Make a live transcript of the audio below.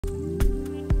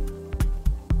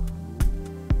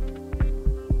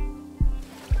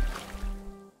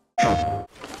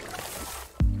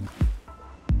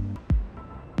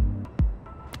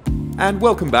And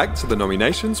welcome back to the Nomi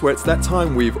Nations, where it's that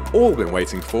time we've all been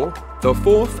waiting for, the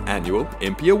 4th annual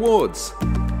Impy Awards.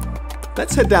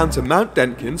 Let's head down to Mount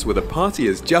Dentkins, where the party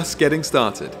is just getting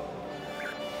started.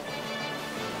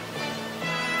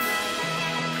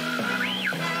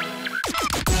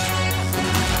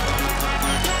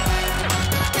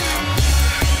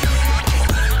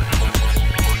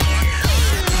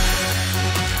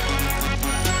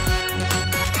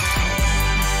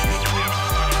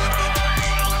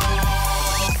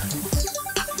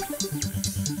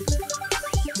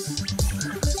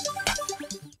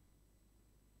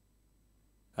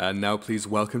 And now please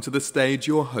welcome to the stage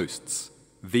your hosts,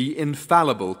 the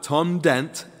infallible Tom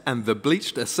Dent and the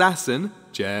bleached assassin,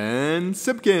 Jen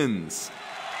Simpkins.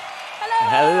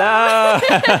 Hello!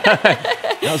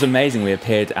 That was amazing. We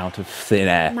appeared out of thin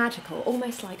air. Magical,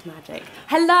 almost like magic.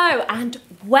 Hello and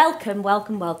welcome,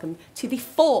 welcome, welcome to the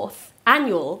 4th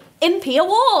annual Impy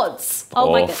Awards.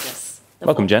 Oh my goodness.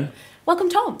 Welcome, Jen. Welcome,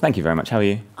 Tom. Thank you very much. How are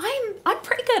you? I'm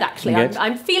pretty good, actually. Good?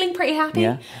 I'm feeling pretty happy.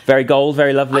 Yeah. Very gold,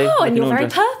 very lovely. Oh, and you're very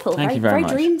purple. Thank you very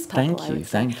much. Dreams purple.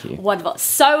 Thank you. Wonderful.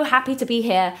 So happy to be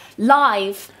here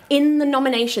live in the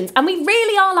nominations. And we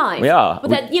really are live. We are.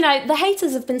 You know, the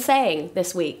haters have been saying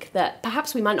this week that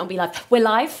perhaps we might not be live. We're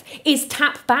live. Is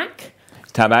Tap back?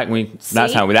 Tap back.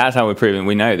 That's how we're proving.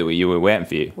 We know that you were waiting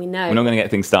for you. We know. We're not going to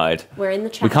get things started. We're in the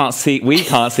chat. We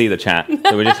can't see the chat,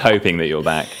 so we're just hoping that you're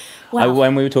back. Well,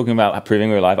 when we were talking about proving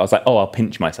we were live, I was like, oh, I'll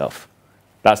pinch myself.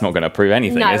 That's not going to prove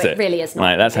anything, is it? No, it really is not.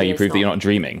 Like, that's how you prove that you're not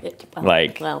dreaming.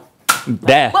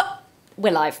 There.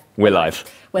 We're live. We're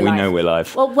live. We know we're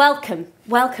live. Well, welcome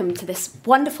to this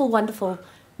wonderful, wonderful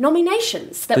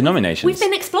nominations. The nominations. We've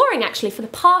been exploring, actually, for the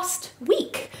past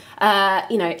week.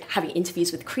 You know, having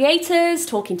interviews with creators,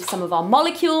 talking to some of our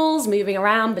molecules, moving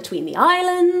around between the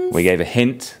islands. We gave a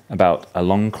hint about a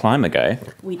long climb ago.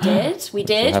 We did. We'll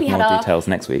have more details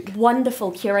next week.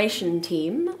 Wonderful curation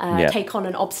team take on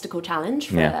an obstacle challenge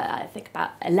for, I think,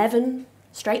 about 11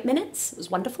 straight minutes. It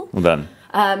was wonderful. Well done.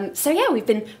 So yeah, we've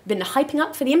been hyping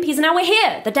up for the Impies, and now we're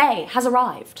here. The day has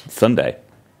arrived. Sunday.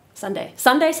 Sunday.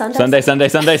 And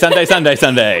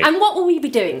what will we be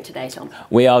doing today, Tom?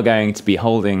 We are going to be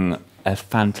holding a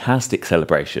fantastic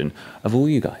celebration of all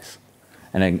you guys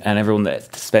and everyone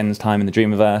that spends time in the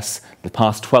Dreamiverse, the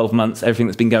past 12 months, everything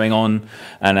that's been going on,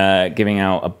 and giving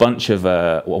out a bunch of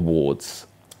awards.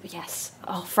 Yes.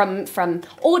 Oh, from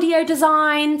audio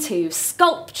design to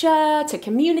sculpture to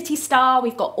community star,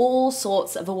 we've got all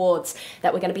sorts of awards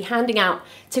that we're going to be handing out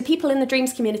to people in the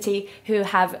Dreams community who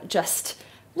have just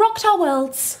rocked our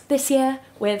worlds this year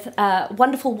with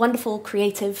wonderful, wonderful,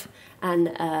 creative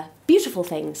and beautiful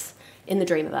things in the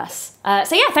Dreamiverse.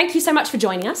 So yeah, thank you so much for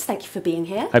joining us. Thank you for being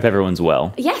here. Hope everyone's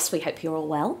well. Yes, we hope you're all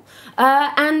well.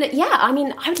 And yeah, I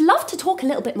mean, I would love to talk a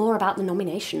little bit more about the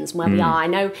nominations, where we are. I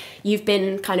know you've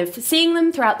been kind of seeing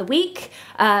them throughout the week,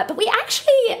 but we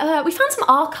actually, we found some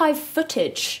archive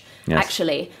footage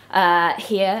actually,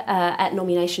 here at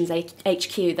Nomi Nations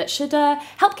HQ that should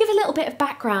help give a little bit of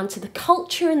background to the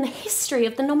culture and the history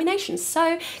of the nominations.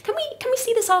 So can we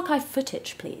see this archive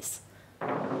footage, please?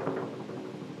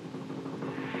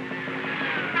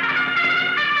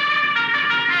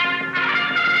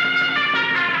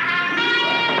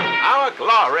 Our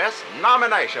glorious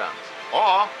nominations,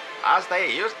 or as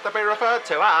they used to be referred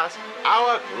to as,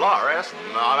 our glorious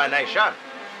nomination.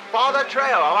 For the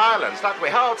trio of islands that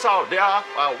we hold so dear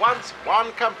were once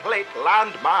one complete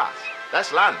landmass.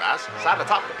 This landmass sat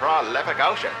atop the prolific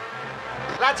ocean.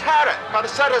 Let's hear it for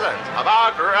the citizens of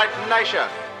our great nation,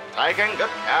 taking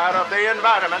good care of the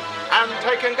environment and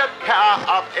taking good care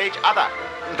of each other.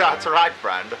 That's right,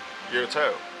 friend, you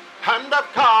too. And of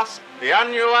course, the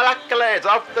annual accolades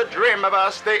of the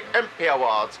Dreamiverse, the Impy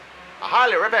Awards, are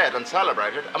highly revered and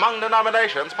celebrated among the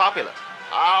nominations populace.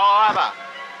 However,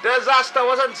 disaster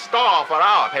was in store for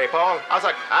our people as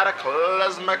a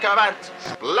cataclysmic event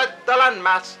split the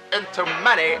landmass into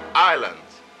many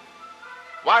islands.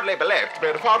 Widely believed to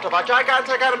be the fault of a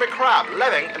gigantic enemy crab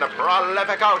living in a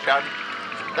prolific ocean,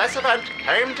 this event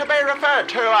came to be referred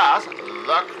to as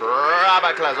the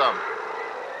Crabaclysm.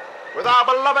 With our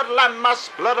beloved landmass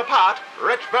split apart,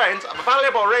 rich veins of a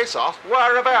valuable resource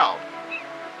were revealed.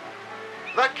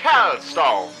 The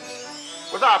Keldstone.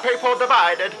 With our people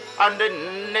divided and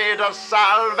in need of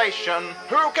salvation,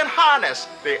 who can harness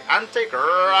the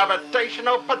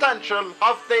anti-gravitational potential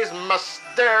of these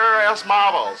mysterious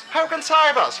marvels? Who can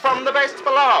save us from the beasts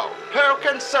below? Who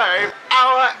can save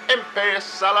our Impy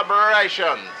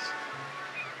celebrations?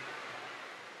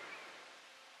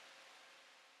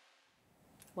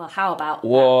 Well, how about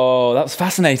Whoa, that was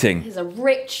fascinating. There's a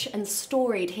rich and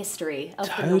storied history of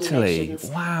the Totally. nominations.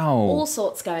 Wow. All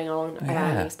sorts going on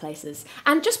around these places.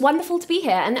 And just wonderful to be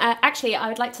here. And actually, I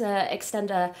would like to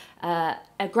extend a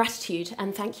gratitude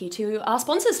and thank you to our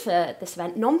sponsors for this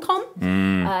event,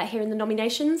 NomCom, here in the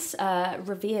nominations,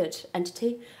 revered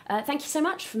entity. Thank you so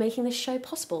much for making this show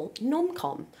possible,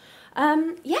 NomCom.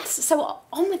 Yes, so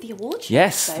on with the awards.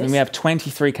 Yes, and we have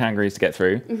 23 categories to get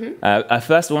through.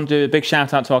 First, I want to do a big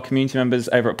shout out to our community members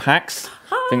over at PAX.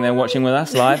 I think they're watching with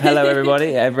us live. Hello,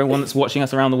 everybody. Everyone that's watching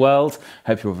us around the world.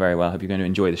 Hope you're very well. Hope you're going to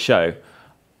enjoy the show.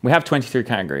 We have 23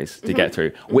 categories to get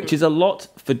through, which is a lot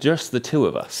for just the two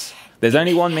of us. There's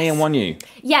only one me and one you.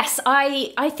 Yes,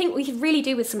 I think we could really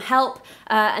do with some help.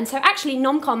 And so actually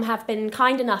NomCom have been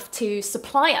kind enough to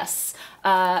supply us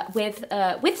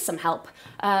with some help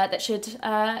that should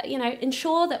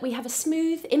ensure that we have a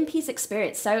smooth Impy's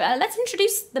experience. So let's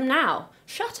introduce them now.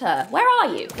 SHUT-R, where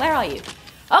are you? Where are you?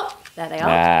 Oh, there they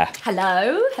are.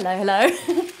 Hello, hello, hello.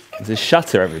 This is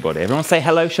SHUT-R, everybody. Everyone say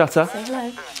hello, SHUT-R. Say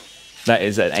hello. That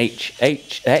is an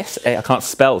H-H-S. I can't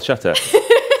spell SHUT-R.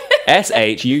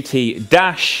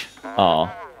 SHUT-R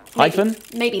hyphen.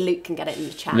 Maybe Luke can get it in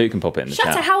the chat. Luke can pop it in the chat.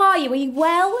 SHUT-R, how are you? Are you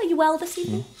well? Are you well this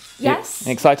evening? Yes.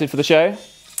 Excited for the show?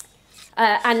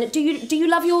 And do you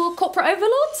love your corporate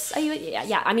overlords? Are you?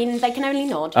 Yeah. I mean, they can only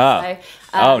nod. So,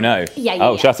 oh no.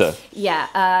 Yeah. SHUT-R.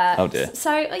 Yeah. Oh dear.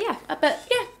 So but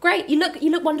yeah, great. You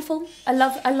look wonderful. I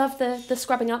love the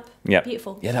scrubbing up. Yeah.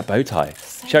 Beautiful. Yeah, that bow tie.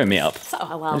 Show me up.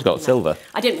 He's got silver.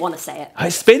 I didn't want to say it. Oh,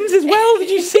 it spins as well. Did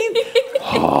you see?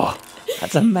 Oh,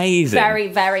 that's amazing. Very,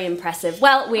 very impressive.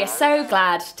 Well, we are so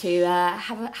glad to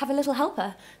have a little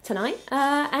helper tonight.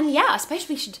 And yeah, I suppose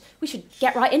we should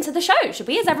get right into the show, should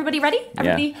we? Is everybody ready?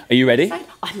 Everybody Are you ready? excited?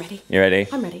 I'm ready. You ready?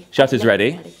 I'm ready. SHUT-R's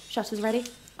ready. SHUT-R's ready.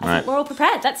 I think we're all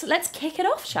prepared. Let's kick it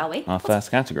off, shall we? Our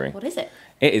first category. What is it?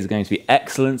 It is going to be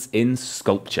excellence in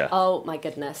sculpture. Oh my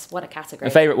goodness, what a category!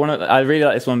 My favourite one. I really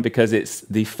like this one because it's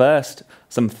the first.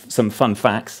 Some fun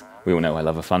facts. We all know I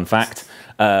love a fun fact.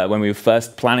 When we were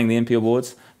first planning the Impy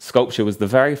Awards, sculpture was the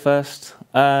very first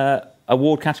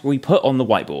award category we put on the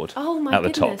whiteboard. Oh my at the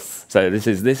goodness. top. So this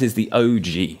is the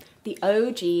OG. The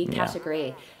OG category.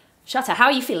 Yeah. SHUT-R, how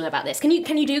are you feeling about this? Can you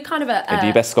do kind of do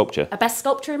your best sculpture? A best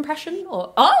sculpture impression?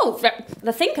 Or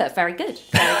the thinker, very good,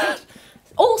 very good.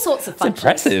 All sorts of functions.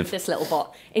 Impressive. This little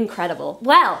bot, incredible.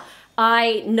 Well,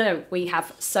 I know we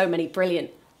have so many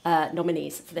brilliant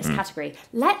nominees for this category.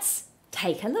 Let's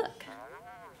take a look.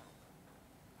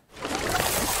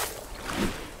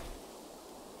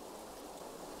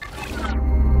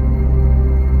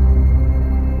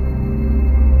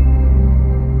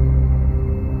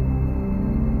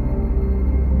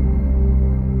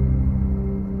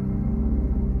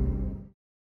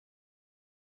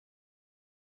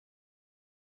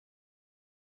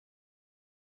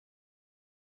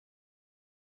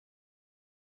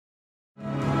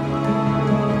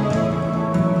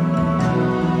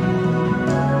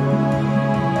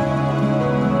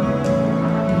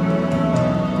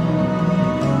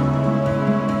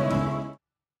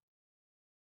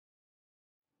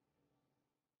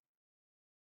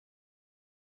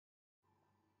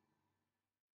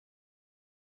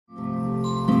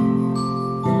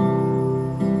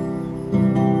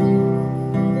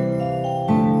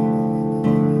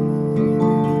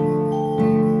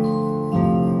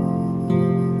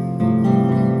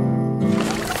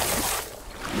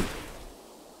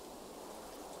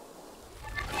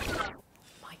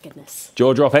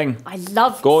 Jaw-dropping. I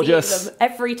love gorgeous seeing them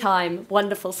every time.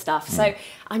 Wonderful stuff. So,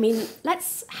 I mean,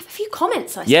 let's have a few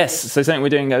comments. I suppose. Yes. So something we're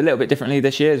doing a little bit differently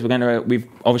this year is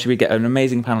we get an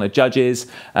amazing panel of judges.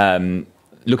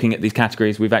 Looking at these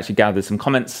categories, we've actually gathered some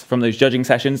comments from those judging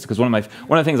sessions because one of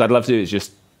the things I'd love to do is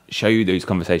just show you those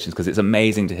conversations because it's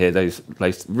amazing to hear those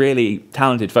really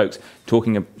talented folks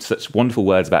talking such wonderful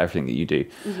words about everything that you do.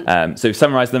 So we've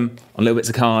summarised them on little bits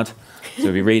of card. So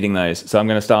we'll be reading those. So I'm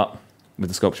going to start with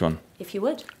the sculpture one. If you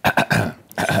would.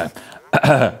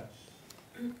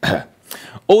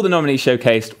 All the nominees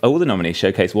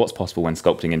showcased what's possible when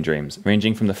sculpting in dreams,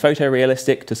 ranging from the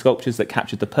photorealistic to sculptures that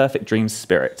captured the perfect dream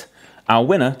spirit. Our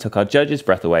winner took our judges'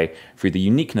 breath away through the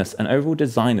uniqueness and overall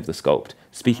design of the sculpt,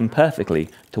 speaking perfectly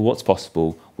to what's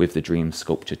possible with the dream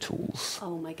sculpture tools.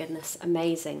 Oh my goodness,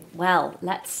 amazing. Well,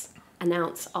 let's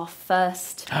announce our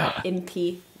first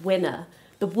Impy winner.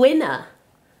 The winner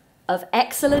of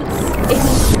excellence in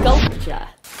sculpture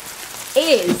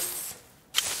is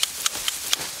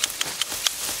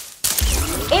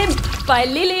Imp by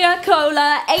Lilia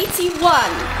Cola 81.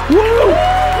 Woo!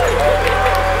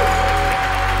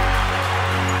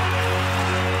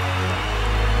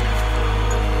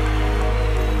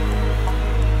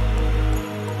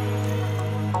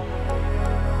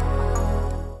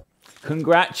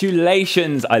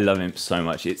 Congratulations. I love Imp so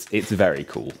much. It's very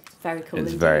cool. Very cool.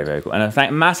 It's indeed. very, very cool. And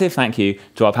a massive thank you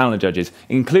to our panel of judges,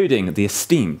 including the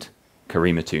esteemed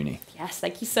Karima Tooney. Yes,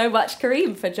 thank you so much,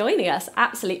 Kareem, for joining us.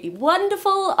 Absolutely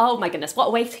wonderful. Oh my goodness, what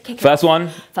a way to kick it First off. one.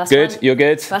 First good. one. You're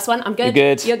good. First one. I'm good.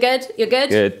 You're good. You're good. You're good.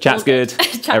 Good. Chat's All good.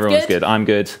 Chat's Everyone's good. I'm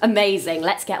good. Amazing.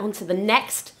 Let's get on to the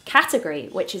next category,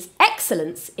 which is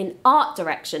excellence in art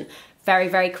direction. Very,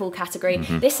 very cool category.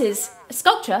 This is a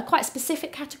sculpture, quite a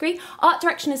specific category. Art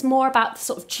direction is more about the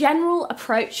sort of general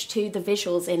approach to the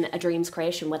visuals in a dream's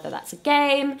creation, whether that's a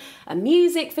game, a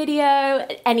music video,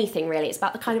 anything really. It's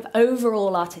about the kind of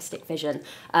overall artistic vision.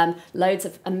 Loads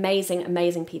of amazing,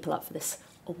 amazing people up for this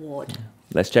award.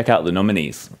 Let's check out the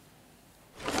nominees.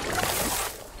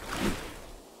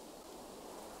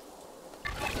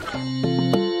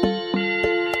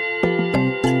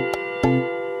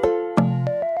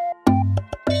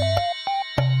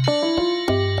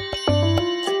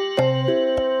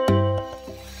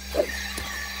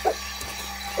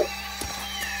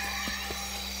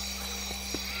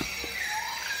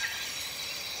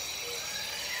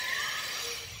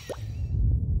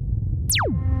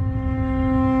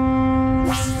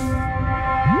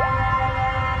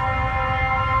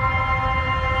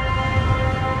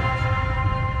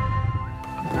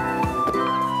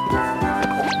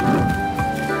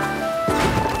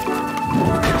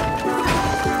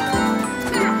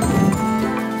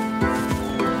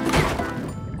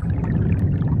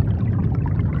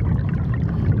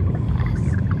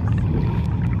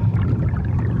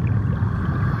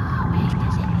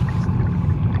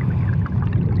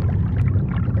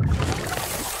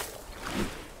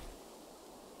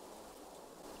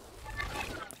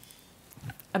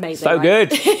 Amazing. So right?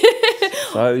 good.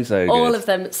 So good. All of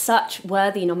them such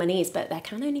worthy nominees, but there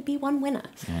can only be one winner.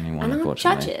 Only one, and our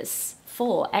unfortunately. judges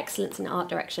for excellence in art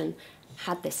direction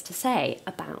had this to say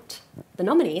about the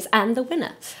nominees and the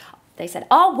winner. They said,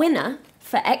 our winner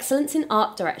for excellence in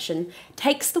art direction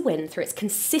takes the win through its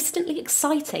consistently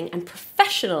exciting and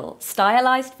professional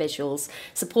stylized visuals,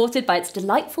 supported by its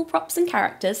delightful props and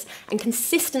characters, and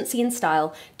consistency in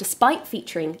style, despite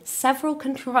featuring several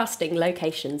contrasting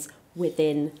locations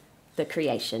within the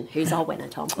creation. Who's our winner,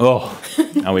 Tom? Oh,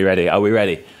 are we ready? Are we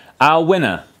ready? Our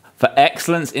winner for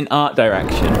excellence in art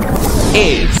direction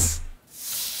is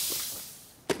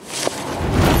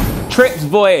Trip's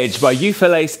Voyage by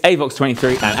Euphalace, Avox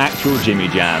 23, and Actual Jimmy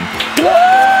Jam.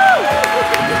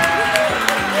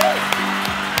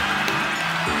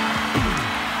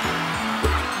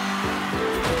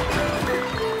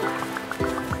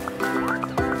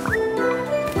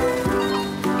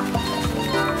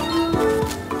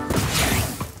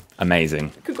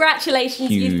 Amazing. Congratulations,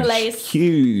 Huge. Euphalace.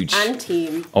 Huge. And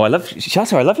team. Oh, I love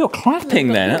SHUT-R. I love your clapping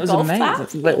then. That was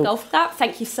amazing. Golf that.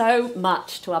 Thank you so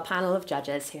much to our panel of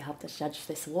judges who helped us judge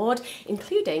this award,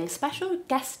 including special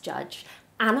guest judge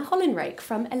Anna Hollenrake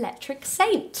from Electric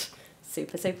Saint.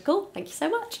 Super, super cool. Thank you so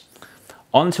much.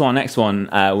 On to our next one.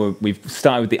 We've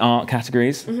started with the art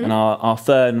categories, and our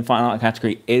third and final art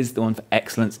category is the one for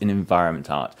excellence in environment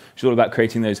art. It's all about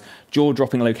creating those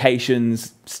jaw-dropping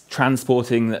locations,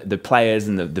 transporting the players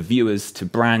and the viewers to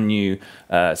brand new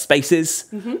spaces,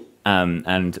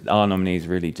 and our nominees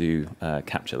really do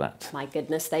capture that. My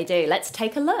goodness, they do. Let's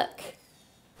take a look.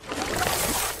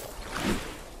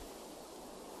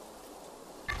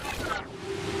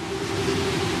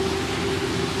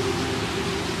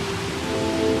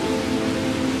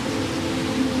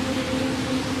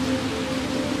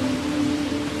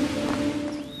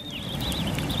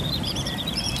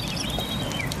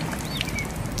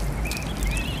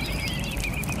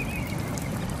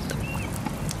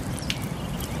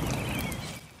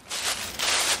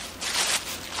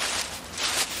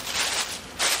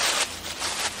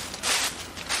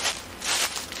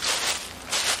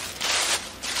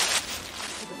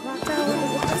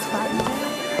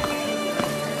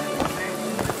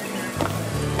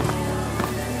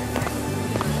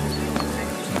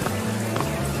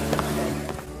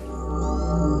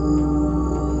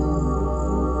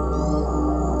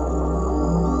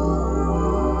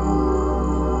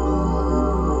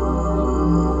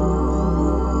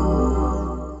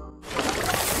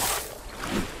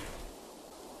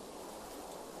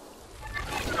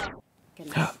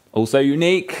 Also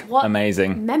unique, What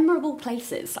amazing. memorable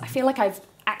places. I feel like I've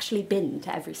actually been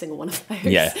to every single one of those.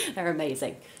 Yeah. They're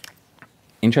amazing.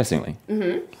 Interestingly,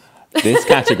 this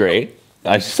category,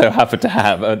 I so happen to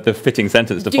have the fitting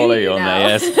sentence to Do follow you you on now?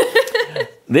 there, yes.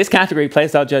 This category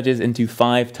placed our judges into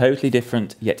 5 totally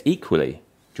different yet equally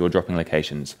jaw-dropping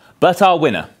locations. But our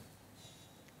winner,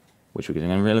 which we're going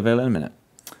to reveal in a minute,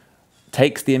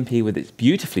 takes the Impy with its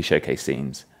beautifully showcased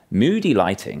scenes, moody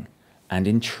lighting, and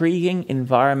intriguing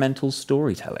environmental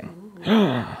storytelling.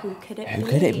 Who could it be? Who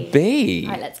could it be?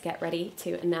 Right, let's get ready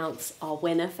to announce our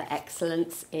winner for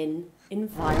excellence in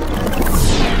environment.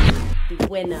 The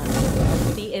winner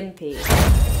of the Impy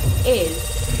is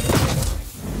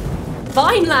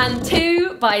Vineland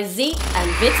 2 by Zeke and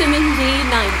Vitamin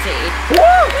D90. Woo!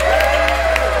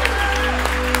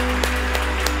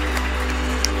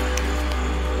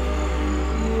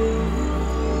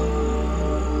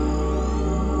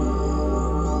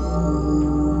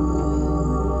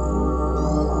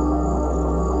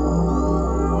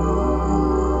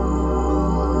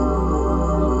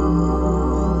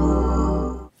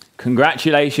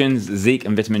 Congratulations, Zeke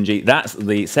and Vitamin G. That's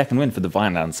the second win for the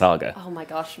Vineland Saga. Oh my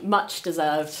gosh, much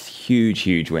deserved. Huge,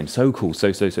 huge win. So cool.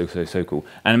 So cool.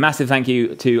 And a massive thank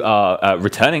you to our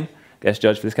returning guest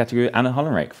judge for this category, Anna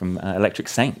Hollenrake from Electric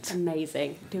Saint.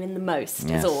 Amazing. Doing the most,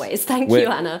 Yes. as always. Thank you,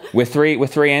 Anna. We're three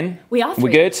in. We are three.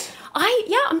 We're good?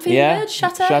 I'm feeling good.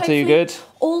 Shutter, you good?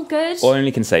 All good. Or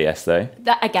only can say yes, though.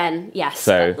 That again, yes.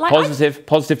 So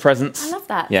positive presence. I love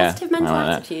that. Yeah, Positive mental I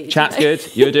like attitude. That. Chat's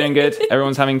good. You're doing good.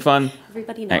 Everyone's having fun.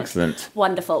 Everybody knows. Excellent.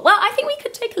 Wonderful. Well, I think we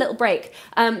could take a little break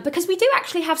because we do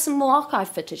actually have some more archive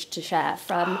footage to share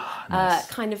from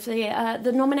kind of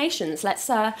the nominations. Let's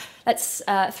throw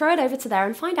it over to there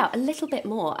and find out a little bit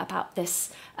more about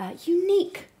this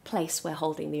unique place we're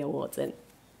holding the awards in.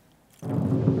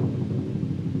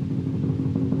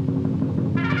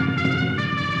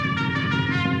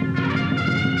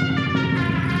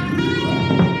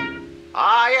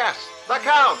 Ah yes, the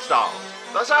Countdown,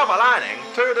 the silver lining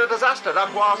to the disaster that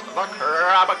was the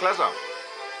Crabaclysm.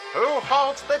 Who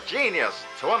holds the genius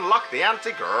to unlock the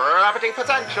anti-gravity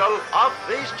potential of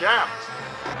these gems?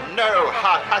 No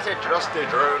haphazard trusty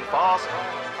drone force.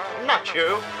 Not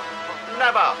you.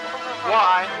 Never.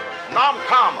 Why?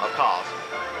 NomCom, of course.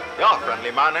 Your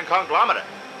friendly mining conglomerate.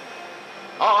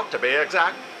 Or, to be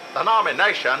exact, the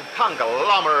nomination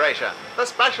conglomeration. The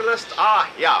specialists are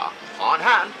here, on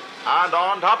hand, and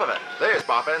on top of it. These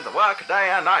boffins work day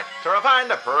and night to refine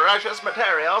the precious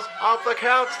materials of the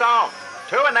Countdown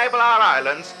to enable our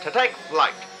islands to take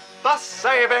flight, thus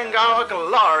saving our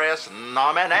glorious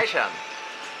nomination.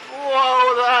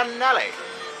 Whoa the Nelly!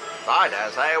 I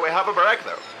dare say we have a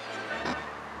breakthrough.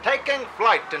 Taking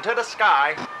flight into the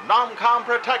sky, NomCom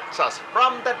protects us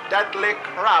from the deadly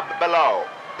crab below,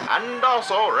 and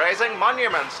also raising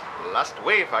monuments, lest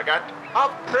we forget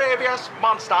of previous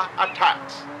monster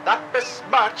attacks that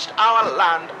besmirched our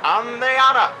land and the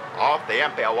honor of the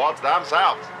Impy Awards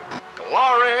themselves.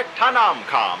 Glory to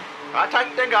NomCom,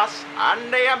 protecting us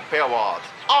and the Impy Awards,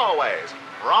 always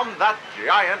from that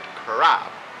giant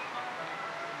crab.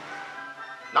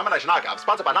 Nomination Archive,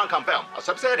 sponsored by NomCom Film, a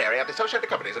subsidiary of the Associated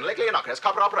Companies and legally innocuous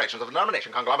corporate operations of the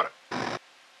nomination conglomerate. Here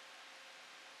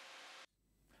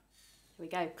we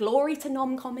go. Glory to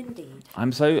NomCom indeed.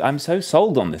 I'm so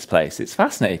sold on this place. It's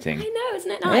fascinating. I know,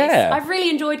 isn't it nice? Yeah. I've really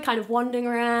enjoyed kind of wandering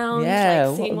around. Yeah,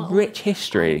 like, seeing what rich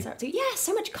history. Yeah,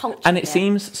 so much culture. And it here.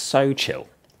 seems so chill.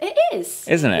 It is.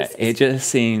 Isn't it? It just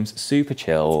seems super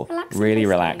chill, really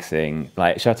relaxing.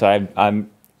 Like, Shutter, I'm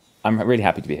really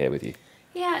happy to be here with you.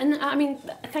 Yeah, and I mean,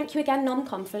 thank you again,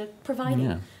 NomCom, for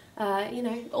providing,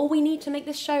 all we need to make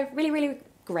this show really, really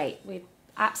great. We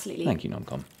absolutely... Thank you,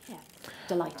 NomCom. Yeah,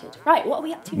 delighted. Right, what are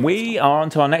we up to next? We are on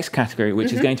to our next category,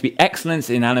 which is going to be excellence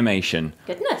in animation.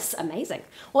 Goodness, amazing.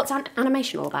 What's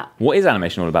animation all about? What is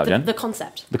animation all about, Jen? The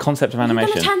concept. The concept of animation.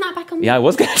 You're going to turn that back on me? Yeah, I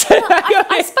was going to say that.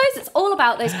 I suppose it's all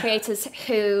about those creators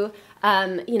who...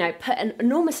 put an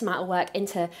enormous amount of work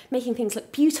into making things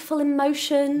look beautiful in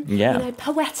motion,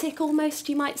 poetic almost,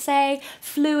 you might say,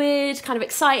 fluid, kind of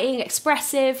exciting,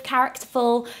 expressive,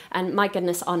 characterful, and my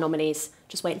goodness, our nominees,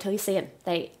 just wait until you see them.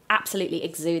 They absolutely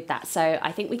exude that, so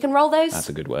I think we can roll those. That's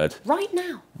a good word. Right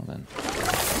now. Well then.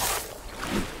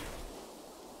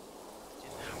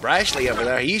 Brashley over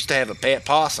there, he used to have a pet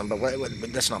possum, but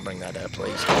let's not bring that up,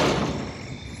 please.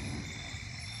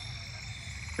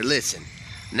 Listen.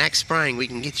 Next spring, we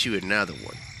can get you another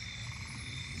one.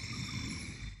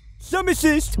 Some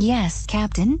assist. Yes,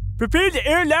 Captain. Prepare the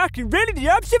airlock and ready the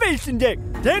observation deck.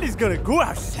 Daddy's gonna go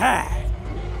outside.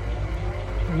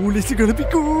 Oh, this is gonna be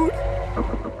good.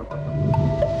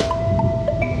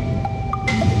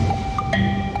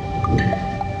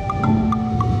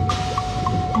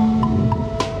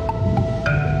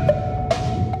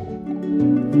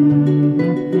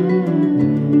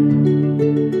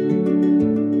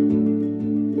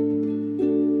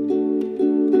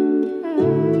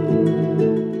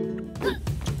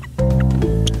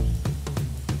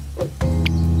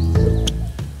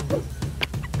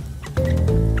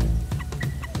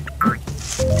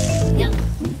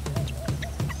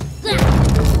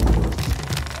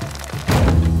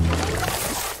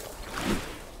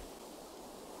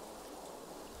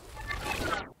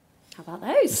 How about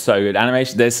those? So good.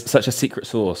 Animation, there's such a secret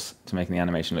sauce to making the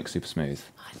animation look super smooth.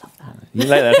 I love that. You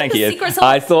like that? Thank you. Secret sauce.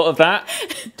 I thought of that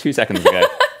 2 seconds ago.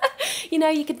 You know,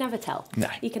 you could never tell. No.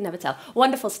 You could never tell.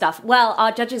 Wonderful stuff. Well,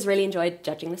 our judges really enjoyed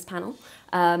judging this panel.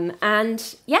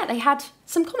 And yeah, they had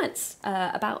some comments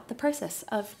about the process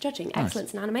of judging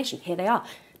excellence in animation. Here they are.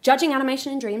 Judging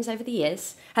animation in Dreams over the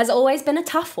years has always been a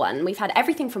tough one. We've had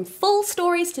everything from full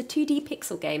stories to 2D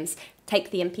pixel games take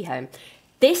the Impy home.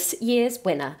 This year's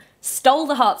winner stole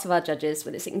the hearts of our judges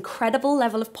with its incredible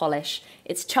level of polish,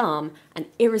 its charm, and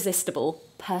irresistible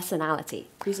personality.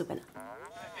 Who's the winner?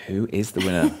 Who is the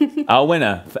winner? Our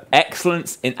winner for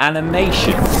excellence in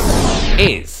animation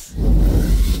is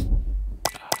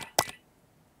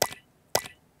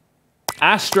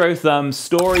Astro Thumb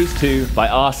Stories 2 by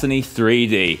Arsony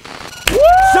 3D.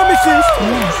 Some assist.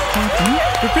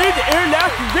 Prepare the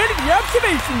airlock and ready the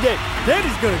observation deck. That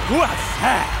is gonna go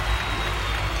outside.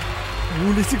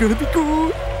 Oh, this is gonna be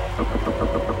cool.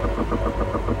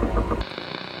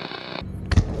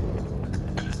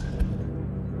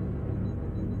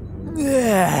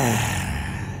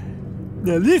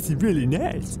 Now this is really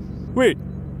nice. Wait.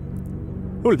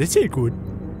 Oh, this ain't good.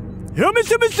 Helmet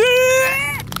some assist.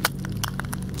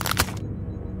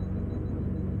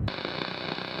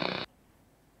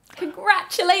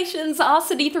 Congratulations,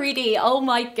 Arsony 3D. Oh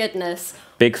my goodness.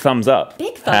 Big thumbs up.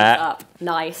 Big thumbs up.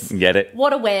 Nice. Get it?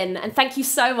 What a win. And thank you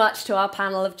so much to our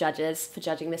panel of judges for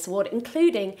judging this award,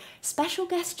 including special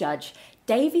guest judge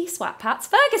Davey Swatpats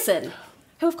Ferguson,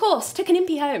 who of course took an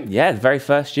Impy home. Yeah, the very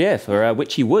first year for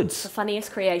Witchy Woods. The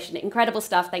funniest creation. Incredible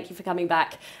stuff. Thank you for coming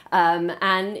back.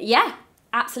 And yeah,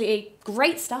 absolutely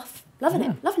great stuff. Loving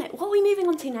it, loving it. What are we moving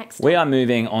on to next? We are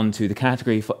moving on to the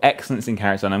category for excellence in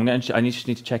character, and I just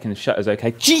need to check in the SHUT-R's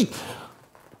okay. Gee!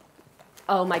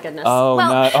 Oh my goodness. Oh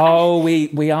well, no! Oh,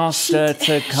 we asked her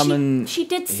to come and. She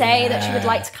did say that she would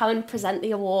like to come and present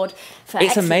the award for. It's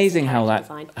excellence amazing in how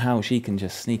character that design. how she can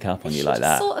just sneak up on you She like just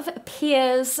that. sort of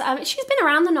appears. She's been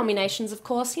around the nominations, of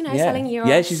course. You know, selling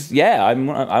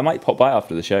euros. I might pop by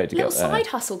after the show to Little get side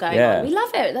hustle going Yeah. on. We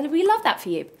love it. We love that for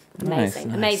you. Amazing,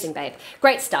 Nice. amazing, babe.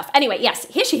 Great stuff. Anyway, yes,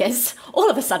 here she is, all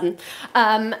of a sudden,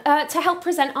 to help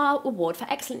present our award for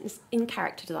excellence in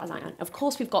character design. Of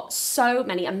course, we've got so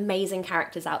many amazing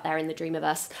characters out there in the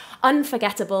Dreamiverse.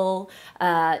 Unforgettable,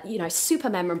 super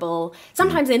memorable,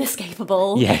 sometimes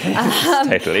inescapable. Yeah,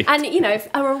 totally. And,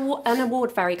 an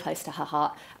award very close to her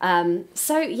heart.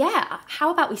 So, yeah, how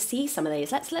about we see some of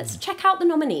these? Let's check out the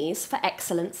nominees for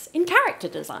excellence in character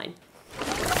design.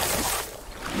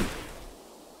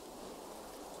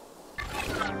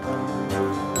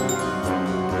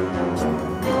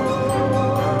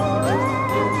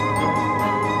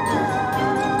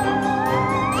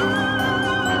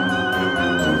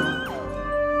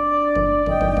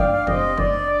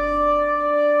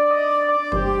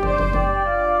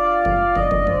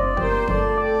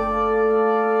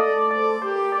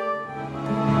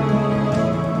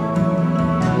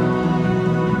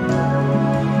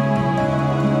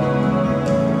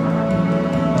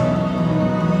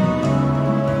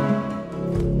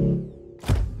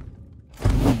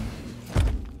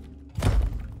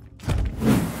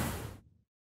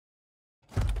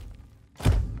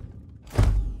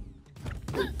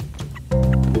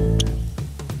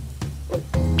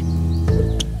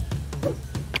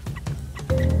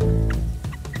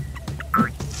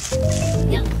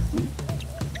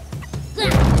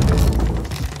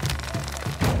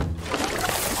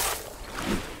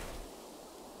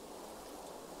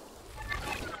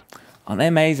 Aren't they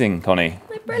amazing, Connie?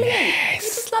 They're brilliant. You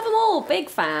just love them all. Big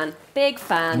fan. Big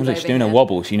fan. Oh, look, she's doing a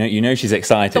wobble. You know she's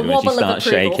excited The when she wobble of starts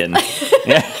approval. shaking.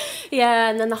 Yeah. Yeah,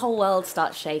 and then the whole world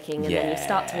starts shaking, and then you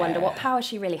start to wonder what power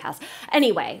she really has.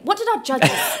 Anyway, what did our judges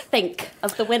think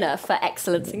of the winner for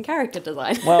excellence in character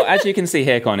design? Well, as you can see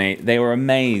here, Connie, they were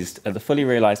amazed at the fully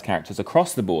realised characters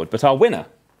across the board, but our winner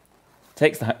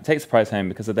takes the prize home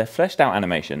because of their fleshed out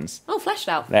animations. Oh, fleshed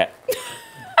out. That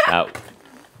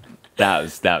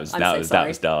was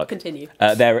dark. Continue.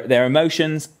 Their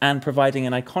emotions and providing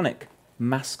an iconic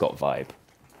mascot vibe.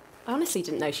 I honestly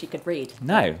didn't know she could read.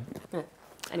 No.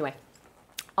 Anyway,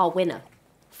 our winner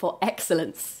for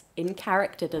excellence in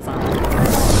character design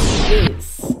is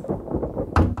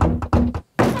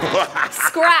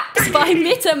Scraps by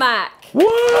Mittermac.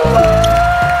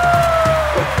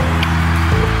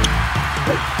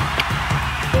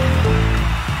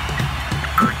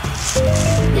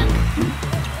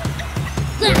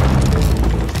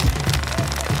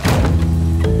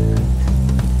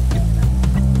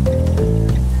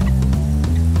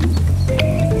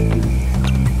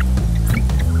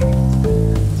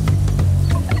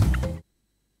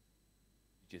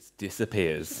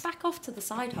 disappears. Back off to the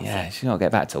side hustle. Yeah, she's got to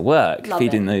get back to work, Love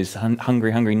feeding it. those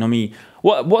hungry Nomi.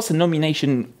 What's a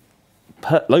nomination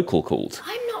local called?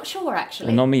 I'm not sure,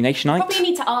 actually. Nominationite? Probably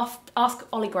need to ask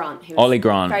Ollie Grant, who's Ollie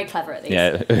Grant. very clever at these.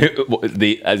 Yeah,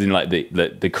 as in like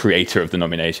the creator of the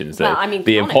nominations. Well, I mean,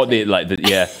 the canonically.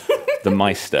 the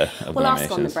Meister of We'll the ask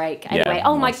on the nominations. break. Yeah, Anyway,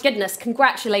 oh my nice. goodness,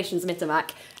 congratulations,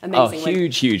 Mittermac. Oh, Amazing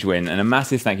win. huge win, and a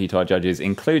massive thank you to our judges,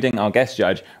 including our guest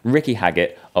judge, Ricky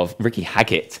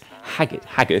Haggis.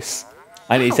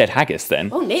 I nearly said Haggis then.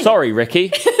 Oh, nearly. Sorry,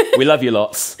 Ricky. We love you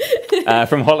lots.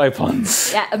 From Hollow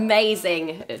Ponds. Yeah,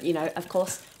 amazing. You know, of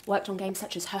course, worked on games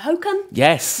such as Hohokam.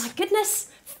 Yes. My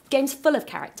goodness, games full of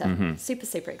character. Mm-hmm.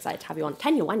 Super excited to have you on.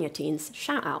 10 Your One Your Teens.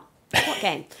 Shout out. What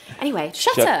game? Anyway,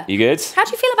 SHUT-R. You good? How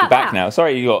do you feel about Back that? now.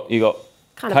 Sorry, you got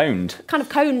coned. Kind of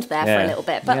coned there for Yeah. a little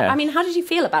bit. But Yeah. I mean, how did you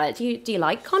feel about it? Do you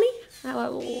like Connie?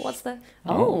 What's the...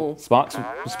 Oh. Sparks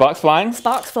flying.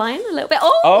 Sparks flying a little bit.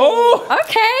 Oh!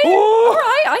 Okay. Oh! All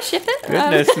right, I ship it.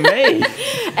 Goodness me.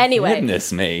 Anyway.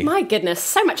 Goodness me. My goodness,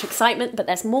 so much excitement, but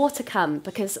there's more to come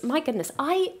because, my goodness,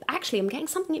 I actually am getting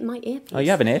something in my earpiece. Oh, you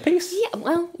have an earpiece? Yeah,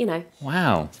 well, you know,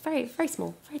 Wow. it's very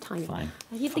small, very tiny. Fine.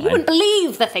 You Fine. wouldn't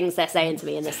believe the things they're saying to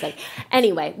me in this thing.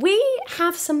 Anyway, we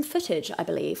have some footage, I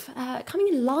believe, coming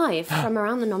in live from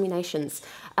around the nominations.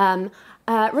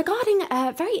 Regarding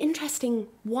a very interesting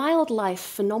wildlife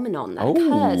phenomenon that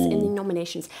occurs in the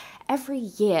nominations every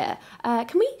year.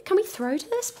 Can we throw to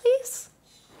this, please?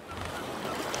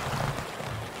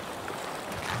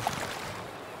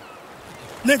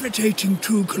 Levitating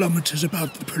 2 kilometers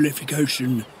above the prolific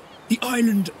ocean, the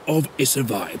island of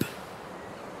Vibe.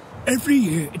 Every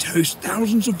year it hosts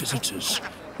thousands of visitors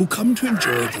who come to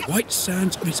enjoy the white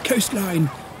sands of its coastline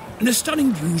and the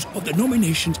stunning views of the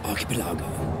Nominations archipelago.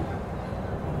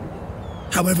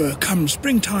 However, come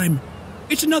springtime,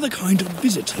 it's another kind of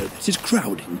visitor that is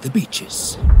crowding the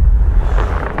beaches.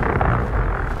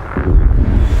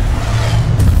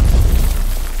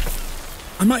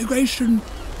 A migration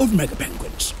of mega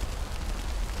penguins.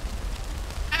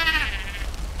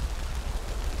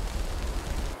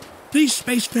 These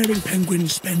spacefaring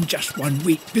penguins spend just 1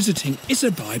 week visiting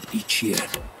Vibe each year,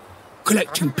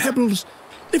 collecting pebbles,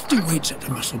 lifting weights at the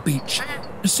Muscle Beach,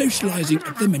 and socialising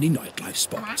at the many nightlife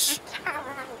spots.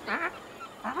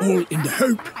 All in the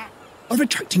hope of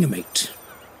attracting a mate.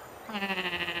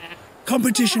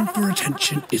 Competition for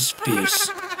attention is fierce.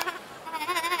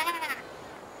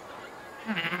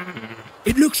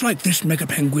 It looks like this mega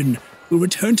penguin will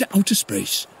return to outer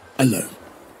space alone.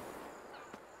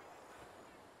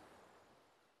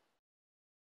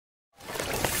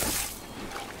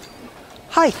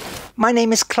 Hi, my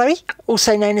name is Chloe,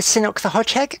 also known as Sinnock the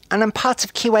Hodgehog, and I'm part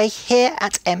of QA here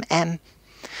at MM.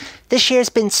 This year has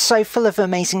been so full of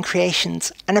amazing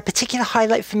creations, and a particular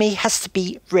highlight for me has to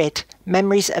be Rid,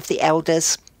 Memories of the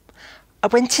Elders. I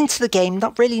went into the game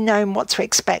not really knowing what to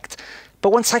expect,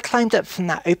 but once I climbed up from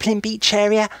that opening beach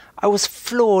area, I was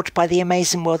floored by the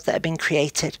amazing world that had been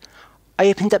created. I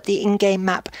opened up the in-game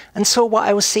map and saw what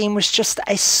I was seeing was just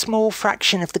a small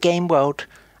fraction of the game world,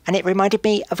 and it reminded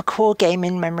me of a core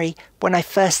gaming memory when I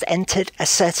first entered a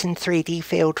certain 3D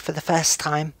field for the first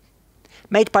time.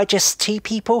 Made by just 2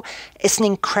 people, it's an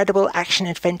incredible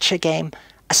action-adventure game,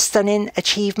 a stunning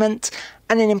achievement,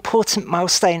 and an important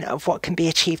milestone of what can be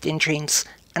achieved in dreams,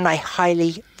 and I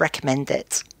highly recommend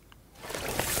it.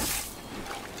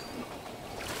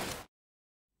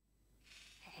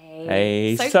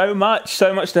 Hey, so much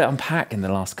to unpack in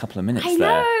the last couple of minutes I there.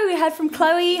 know, we heard from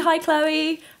Chloe. Hi,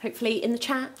 Chloe. Hopefully in the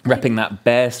chat. Repping that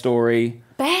bear story.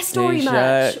 Bear Story T-shirt,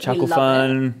 merch. Chuckle We love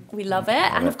Fun. it. We love it.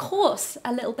 And of course,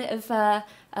 a little bit of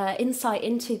insight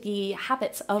into the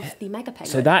habits of the mega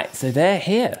penguin. So they're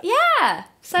here. Yeah.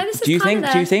 So this is Do you kind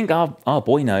think of our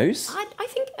boy knows? I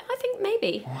think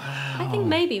maybe. Wow. I think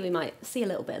maybe we might see a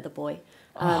little bit of the boy.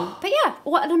 But yeah,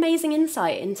 what an amazing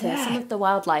insight into some of the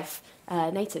wildlife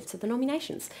native to the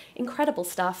nominations. Incredible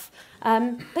stuff.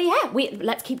 But yeah,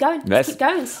 let's keep going. Let's keep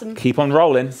going. Keep on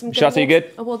rolling. Shut, are you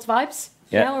good? Awards vibes.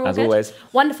 Yeah, we're all as good. always.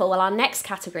 Wonderful. Well, our next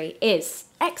category is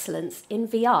Excellence in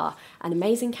VR. An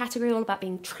amazing category all about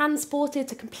being transported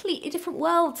to completely different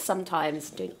worlds sometimes,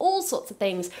 doing all sorts of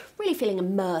things, really feeling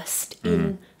immersed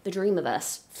in the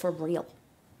Dreamiverse for real.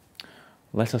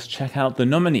 Let us check out the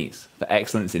nominees for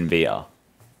Excellence in VR.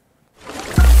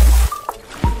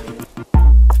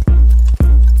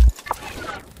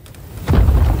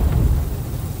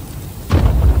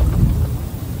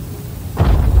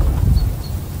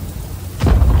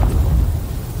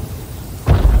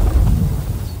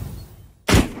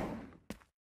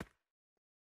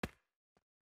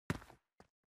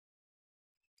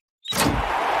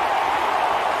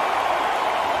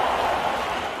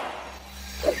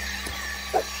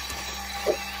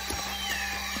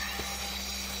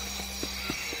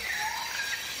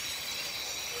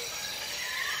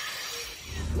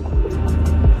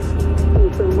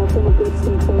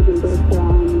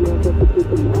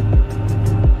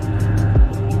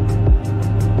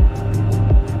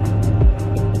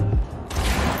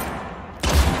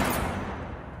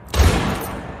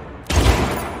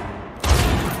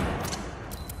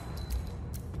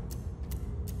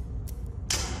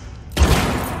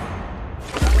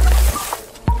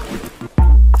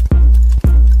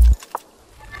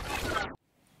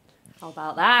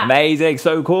 about that? Amazing,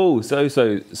 so cool. So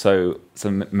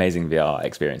some amazing VR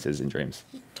experiences in Dreams.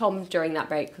 Tom, during that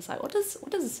break, was like, what does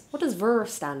VR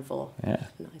stand for? Yeah.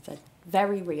 And I said,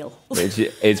 very real. Which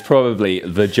is probably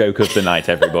the joke of the night,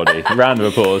 everybody. Round of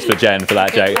applause for Jen for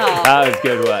that joke. That was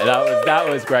good work. That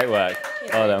was great work.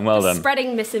 Well done.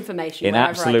 Spreading misinformation in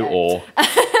absolute awe.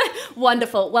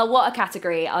 Wonderful. Well, what a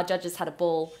category. Our judges had a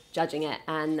ball judging it,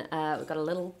 and we've got a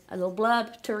little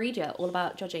blurb to read you all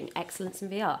about judging excellence in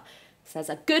VR. It says,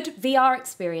 a good VR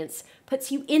experience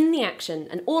puts you in the action,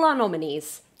 and all our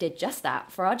nominees did just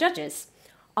that for our judges.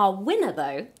 Our winner,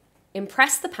 though,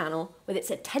 impressed the panel with its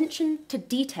attention to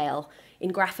detail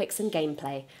in graphics and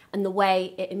gameplay, and the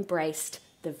way it embraced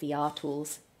the VR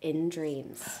tools in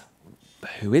Dreams.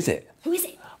 Who is it? Who is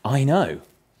it? I know.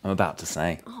 I'm about to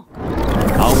say. Oh.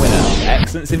 Our winner of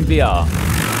Excellence in VR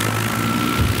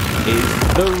is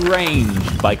The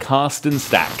Range by Carsten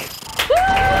Stack.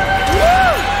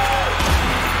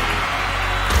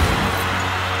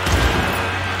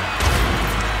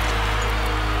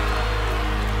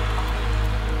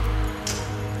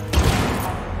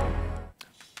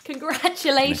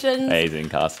 Congratulations. Amazing,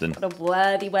 Carsten. What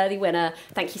a worthy winner.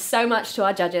 Thank you so much to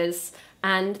our judges,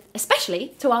 and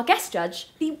especially to our guest judge,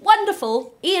 the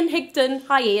wonderful Ian Higdon.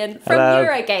 Hi, Ian, from Hello.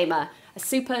 Eurogamer, a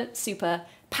super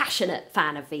passionate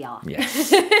fan of VR.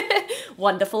 Yes.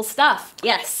 Wonderful stuff.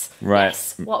 Yes. Right.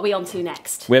 Yes. What are we on to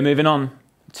next? We're moving on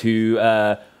to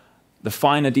the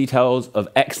finer details of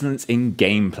excellence in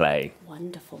gameplay.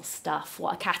 Wonderful stuff.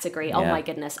 What a category. Oh my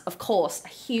goodness. Of course, a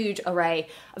huge array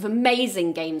of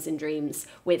amazing games in Dreams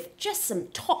with just some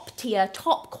top tier,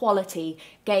 top quality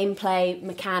gameplay,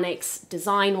 mechanics,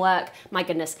 design work. My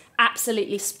goodness,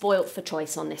 absolutely spoilt for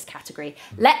choice on this category.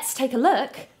 Let's take a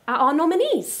look at our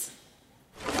nominees.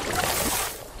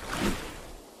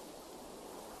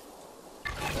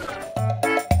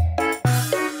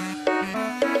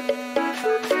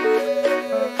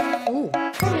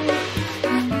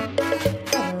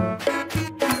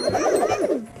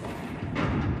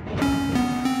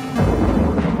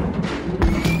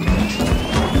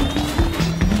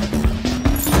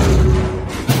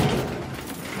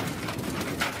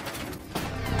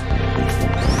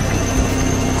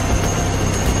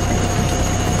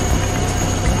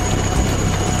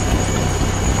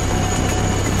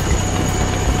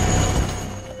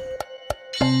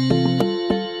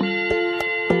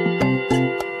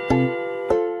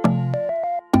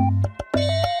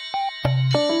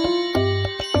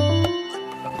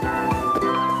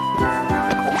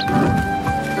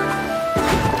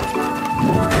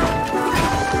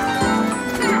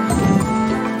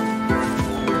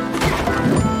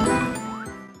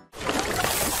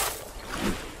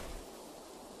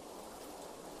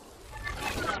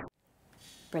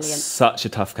 Brilliant. Such a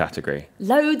tough category.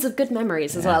 Loads of good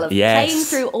memories as well of playing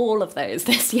through all of those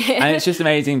this year. And it's just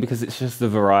amazing because it's just the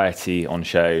variety on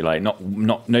show. Like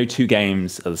no two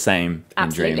games are the same in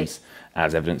Dreams,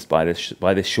 as evidenced by this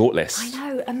shortlist. I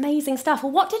know, amazing stuff.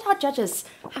 Well, what did our judges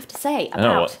have to say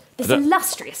about this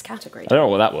illustrious category? I don't know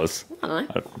what that was. I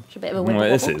don't know. It's a bit of a I don't know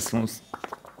wibble what this wobble. is.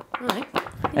 All right.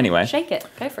 Anyway. Shake it.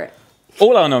 Go for it.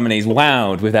 All our nominees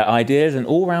wowed with their ideas and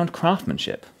all-round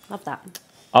craftsmanship. Love that.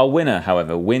 Our winner,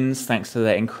 however, wins thanks to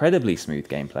their incredibly smooth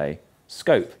gameplay,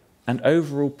 scope, and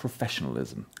overall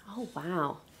professionalism. Oh,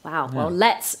 wow. Wow. Yeah. Well,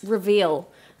 let's reveal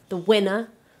the winner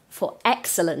for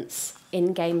excellence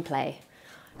in gameplay.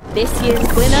 This year's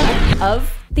winner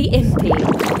of the Impy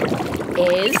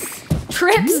is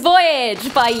Trip's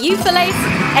Voyage by Euphalace,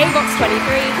 Avox23,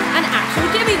 and Actual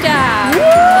Jimmy Jam.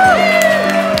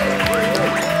 Woo!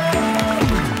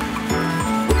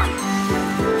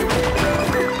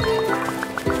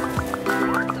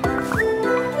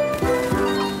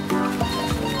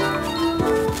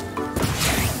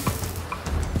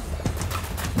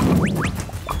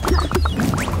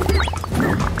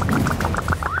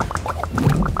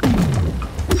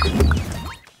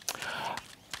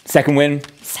 Second win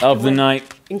of the night.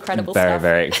 Incredible stuff. Very,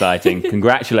 very exciting.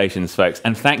 Congratulations, folks.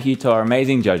 And thank you to our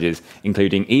amazing judges,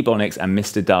 including Ebonics and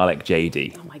Mr. Dalek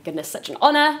JD. Oh my goodness, such an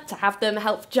honour to have them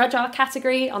help judge our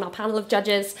category on our panel of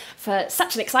judges for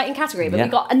such an exciting category. But we've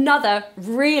got another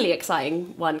really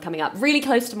exciting one coming up, really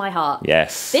close to my heart.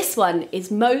 Yes. This one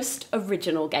is most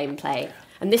original gameplay.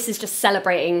 And this is just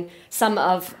celebrating some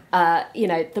of,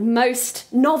 the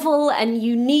most novel and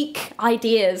unique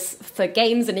ideas for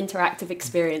games and interactive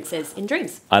experiences in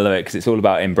Dreams. I love it because it's all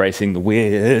about embracing the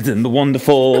weird and the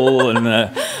wonderful. And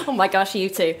oh my gosh, you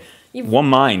two. One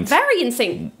mind. Very in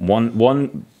sync.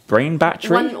 One brain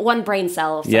battery? One brain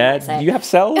cell. Yeah, do you have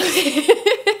cells?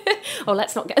 Oh,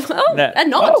 let's not get... Oh, no.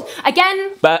 Not. Oh.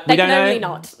 Again, but they can only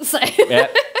not. So. Yeah.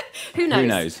 Who knows? Who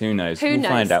knows? Who knows? Who We'll knows?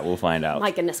 find out. We'll find out.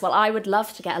 My goodness. Well, I would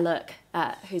love to get a look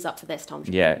at who's up for this, Tom.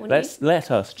 Yeah, Wouldn't you?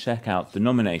 let us check out the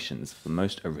nominations for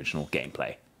most original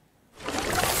gameplay.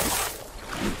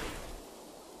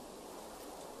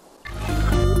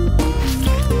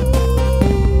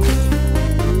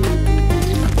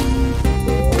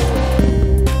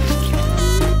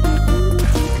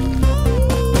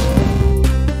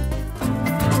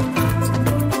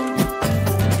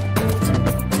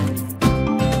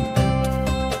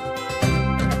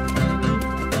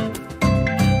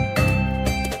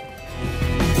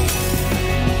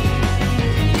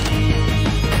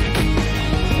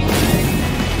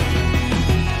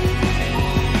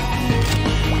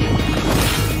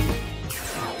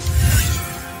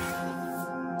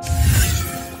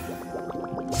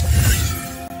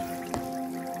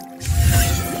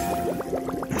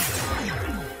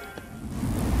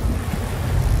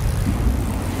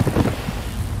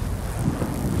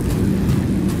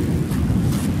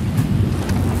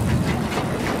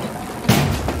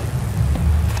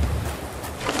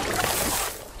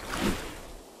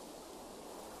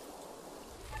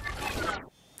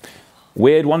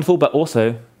 Weird, wonderful, but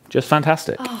also just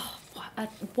fantastic. Oh,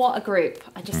 what a group.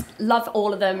 I just love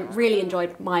all of them. Really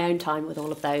enjoyed my own time with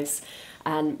all of those.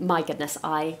 And my goodness,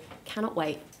 I cannot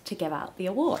wait to give out the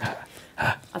award.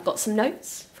 I've got some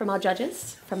notes from our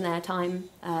judges from their time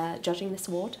judging this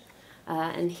award.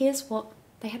 And here's what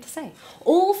they had to say.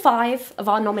 All 5 of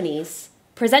our nominees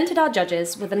presented our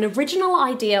judges with an original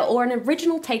idea or an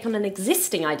original take on an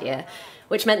existing idea,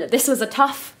 which meant that this was a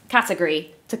tough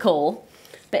category to call.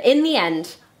 But in the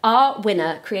end, our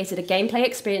winner created a gameplay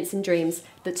experience in Dreams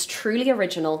that's truly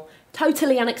original,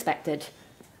 totally unexpected,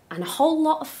 and a whole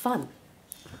lot of fun.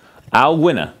 Our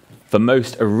winner for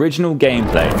most original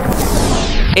gameplay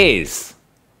is...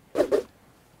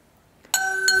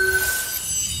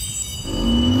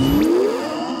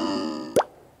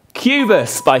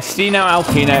 Cubus by Stino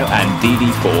Alpino and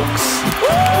DD Forks.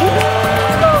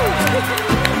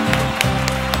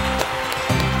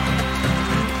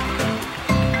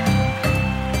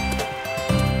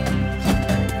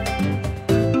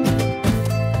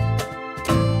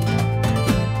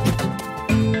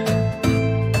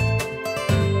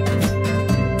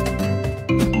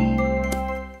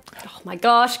 My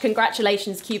gosh,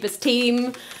 congratulations, Cubus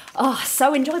team. Oh,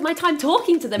 so enjoyed my time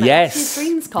talking to them Yes. at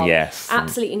DreamsCom. Yes.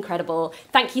 Absolutely incredible.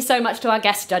 Thank you so much to our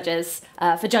guest judges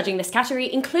for judging this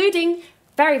category, including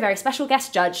very, very special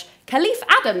guest judge, Khalif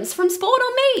Adams from Spawn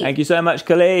on Me. Thank you so much,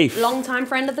 Khalif. Long-time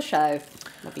friend of the show.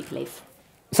 Love you, Khalif.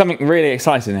 Something really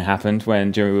exciting happened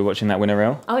when we were watching that winner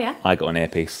reel. Oh, yeah? I got an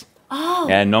earpiece. Oh.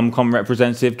 Yeah, NomCom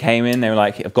representative came in. They were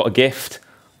like, "I've got a gift."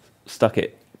 Stuck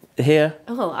it here.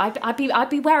 Oh, I'd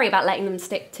be wary about letting them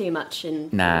stick too much in.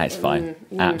 Nah, it's fine.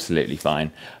 Absolutely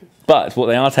fine. But what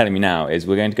they are telling me now is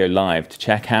we're going to go live to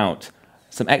check out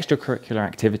some extracurricular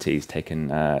activities taken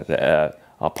that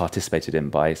are participated in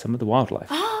by some of the wildlife.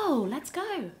 Oh, let's go.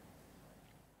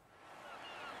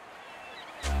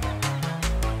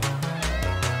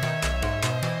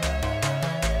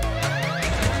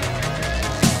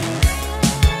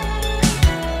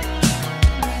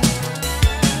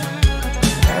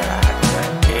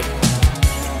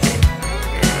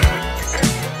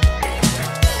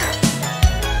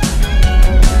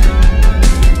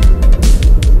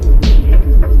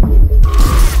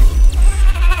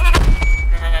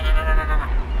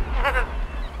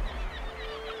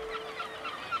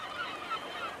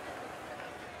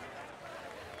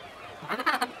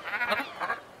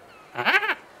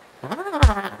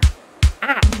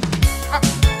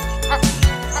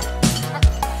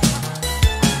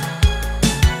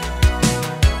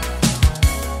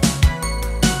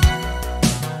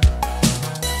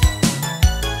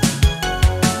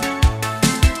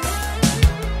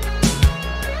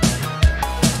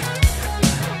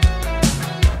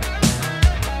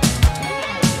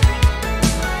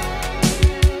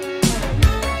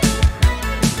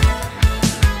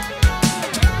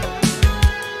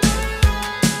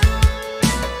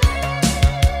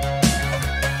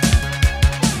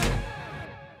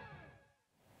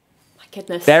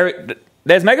 Goodness.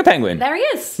 There's Mega Penguin. There he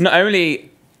is. Not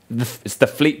only is the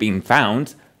fleet being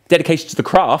found, dedication to the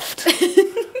craft.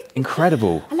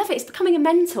 Incredible. I love it. It's becoming a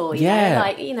mentor. You know?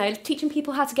 Like, you know, teaching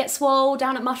people how to get swole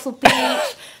down at Muscle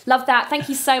Beach. Love that. Thank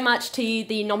you so much to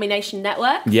the Nomination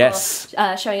Network yes.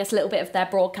 for showing us a little bit of their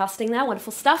broadcasting there.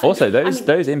 Wonderful stuff. Also, those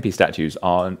Impy statues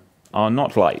are are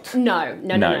not light. No.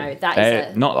 That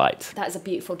is not light. That is a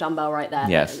beautiful dumbbell right there.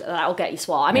 Yes. That'll get you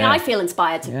swole. I mean, I feel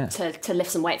inspired to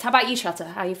lift some weights. How about you, SHUT-R?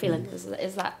 How are you feeling?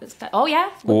 Is that oh yeah?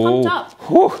 We're pumped up.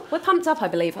 Whew. We're pumped up, I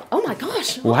believe. Oh my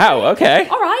gosh. Wow, okay.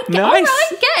 All right. Nice. All right,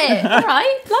 get it. All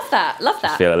right. Love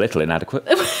that. Feel a little inadequate.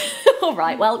 All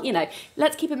right, well,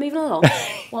 let's keep it moving along.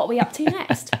 What are we up to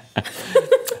next?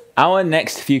 Our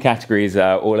next few categories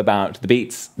are all about the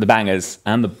beats, the bangers,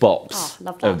 and the bops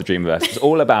of the Dreamiverse. It's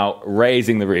all about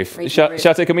raising the roof.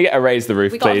 SHUT-R, can we get a raise the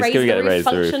roof, please? Can we get a raise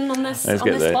the roof function on this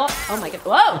spot? Oh my god!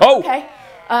 Whoa! Oh! Okay.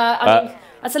 I mean,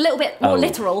 that's a little bit more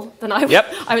literal than I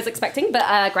was expecting,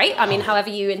 but great. I mean,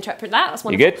 however you interpret that, that's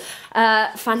wonderful. You good?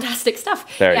 Fantastic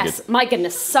stuff. Very good. My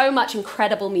goodness, so much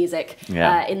incredible music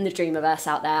in the Dreamiverse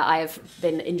out there. I have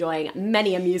been enjoying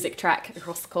many a music track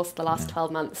across the course of the last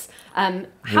 12 months. How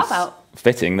about...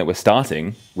 Fitting that we're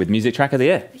starting with Music Track of the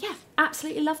Year. Yeah,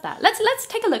 absolutely love that. Let's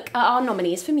take a look at our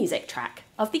nominees for Music Track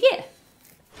of the Year.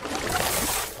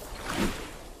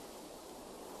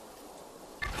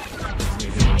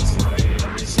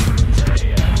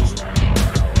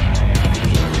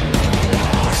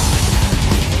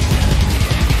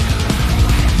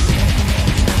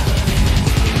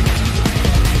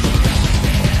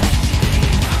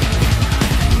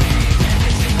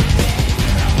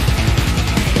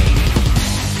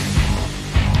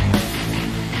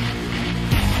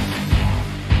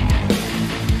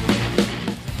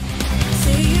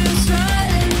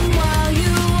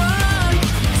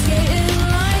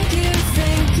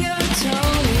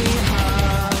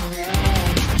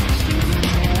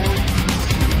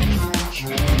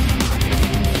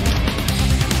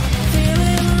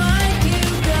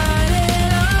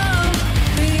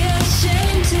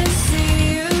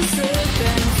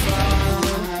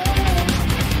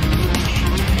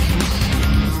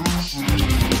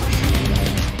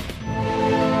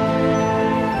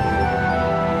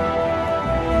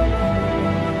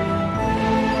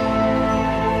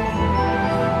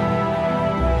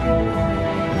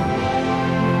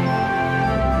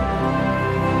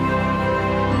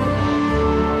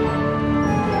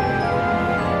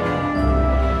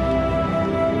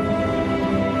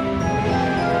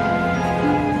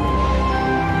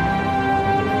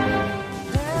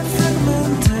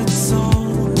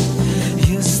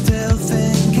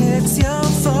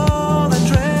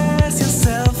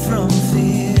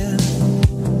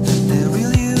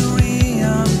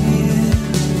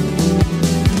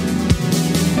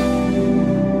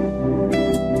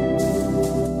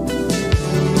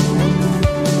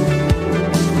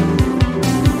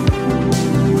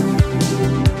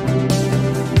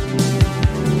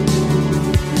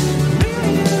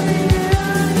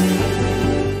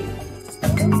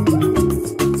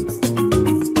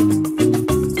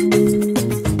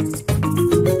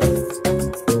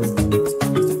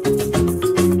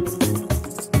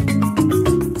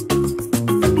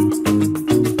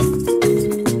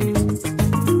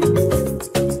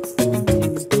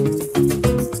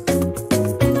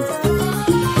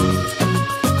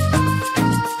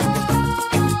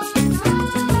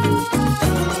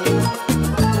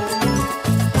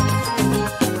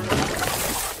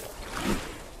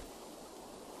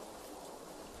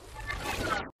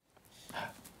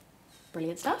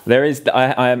 Brilliant stuff. There is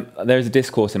a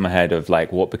discourse in my head of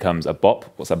like what becomes a bop,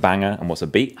 what's a banger, and what's a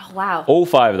beat. Oh, wow. All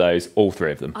 5 of those, all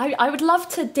 3 of them. I would love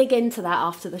to dig into that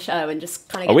after the show and just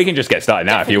kind of. We can just get started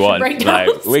now if you want.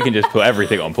 Like, we can just put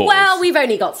everything on pause. Well, we've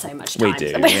only got so much time. We do.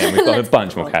 Yeah, we've got a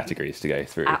bunch more categories to go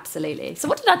through. Absolutely. So,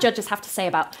 what did our judges have to say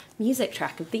about Music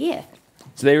Track of the Year?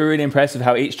 So they were really impressed with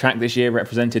how each track this year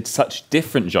represented such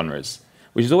different genres,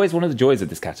 which is always one of the joys of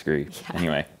this category. Yeah.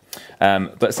 Anyway,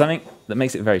 but something that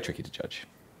makes it very tricky to judge.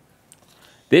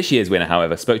 This year's winner,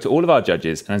 however, spoke to all of our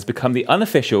judges and has become the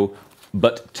unofficial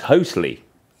but totally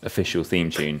official theme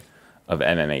tune of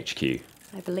MMHQ.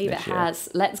 I believe it has.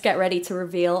 Let's get ready to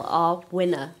reveal our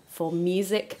winner for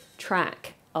Music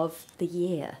Track of the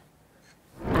Year.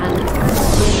 And the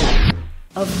winner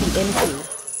of the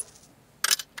Impy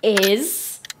is...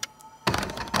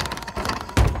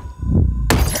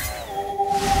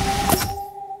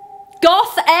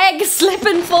 Goth Egg Slip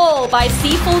and Fall by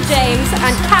Seafall James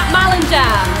and Cat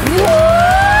Malanjam.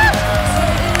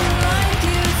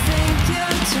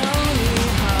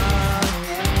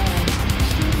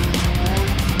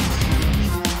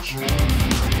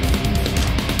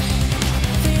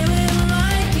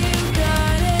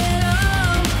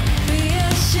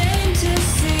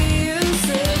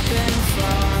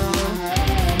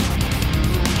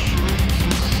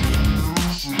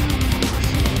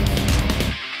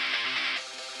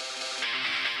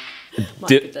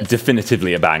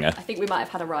 definitively a banger. I think we might have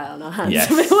had a riot on our hands. Yes.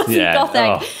 It wasn't Yeah. Gothic.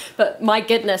 Oh. But my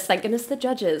goodness, thank goodness the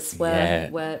judges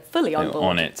were fully on board.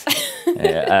 On it.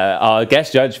 Our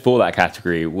guest judge for that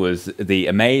category was the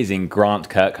amazing Grant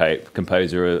Kirkhope,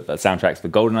 composer of soundtracks for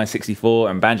GoldenEye 64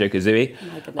 and Banjo-Kazooie.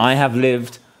 I have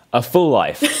lived a full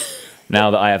life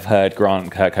now that I have heard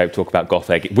Grant Kirkhope talk about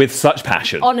Gothic with such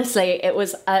passion. Honestly, it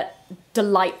was a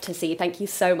delight to see. Thank you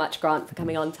so much, Grant, for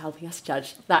coming on to helping us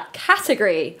judge that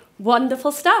category.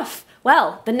 Wonderful stuff.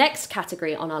 Well, the next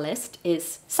category on our list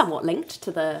is somewhat linked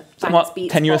to the Somewhat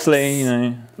Beats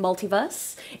tenuously, Box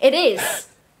multiverse. It is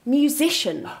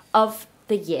Musician of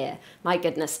the Year. My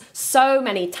goodness, so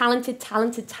many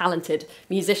talented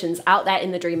musicians out there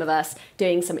in the Dreamiverse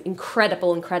doing some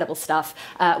incredible stuff.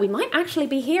 We might actually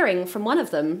be hearing from one of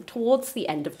them towards the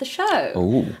end of the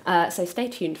show. So stay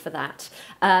tuned for that.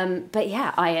 But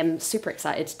yeah, I am super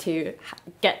excited to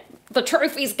get the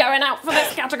trophies going out for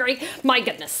this category. My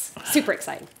goodness, super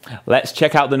exciting. Let's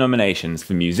check out the nominations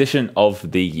for Musician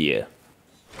of the Year.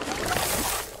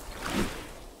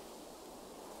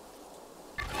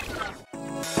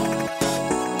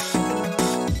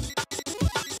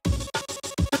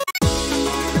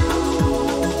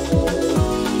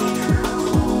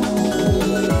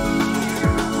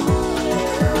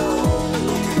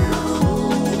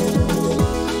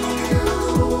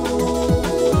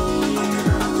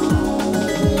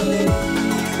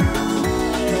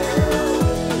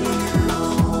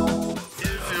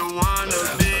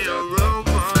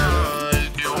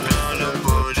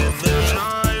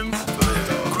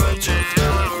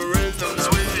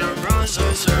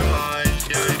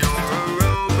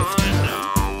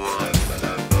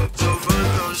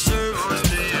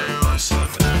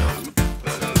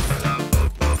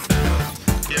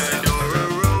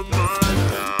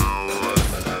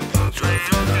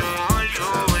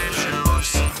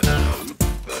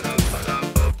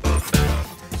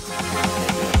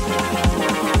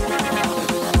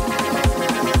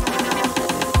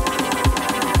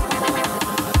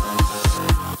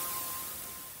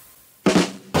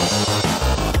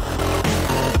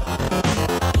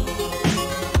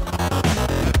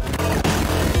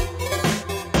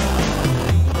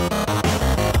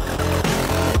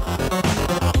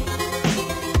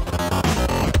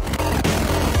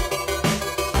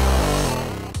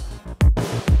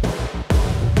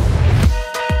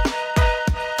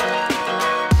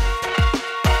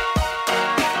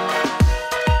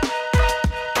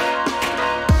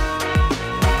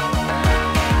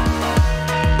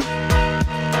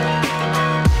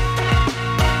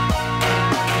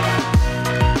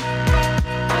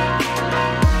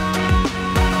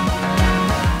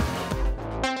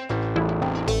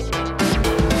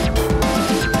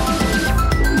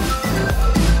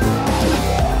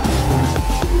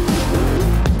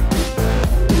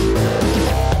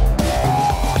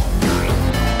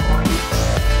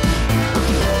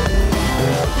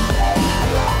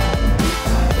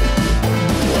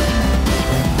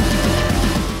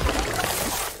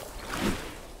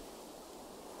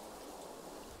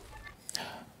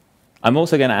 I'm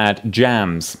also going to add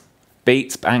jams.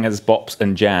 Beats, bangers, bops,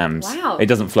 and jams. Wow. It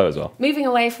doesn't flow as well. Moving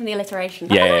away from the alliteration.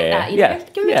 Yeah, I like yeah, that. yeah.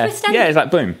 Give me a twist ending. Yeah, it's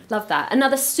like boom. Love that.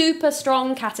 Another super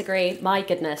strong category. My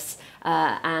goodness.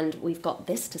 And we've got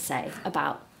this to say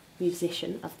about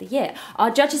Musician of the Year.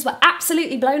 Our judges were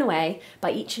absolutely blown away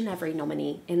by each and every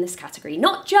nominee in this category.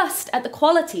 Not just at the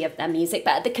quality of their music,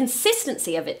 but at the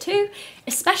consistency of it too,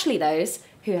 especially those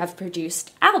who have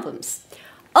produced albums.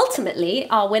 Ultimately,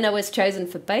 our winner was chosen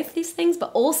for both these things,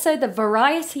 but also the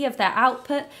variety of their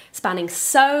output, spanning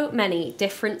so many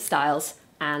different styles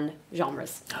and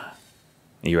genres. Are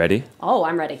you ready? Oh,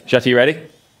 I'm ready. Shutt, are you ready?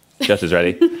 Shutt is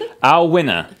ready. Our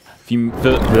winner for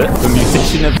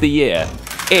Musician of the Year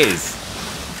is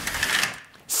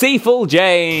Seaful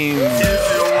James.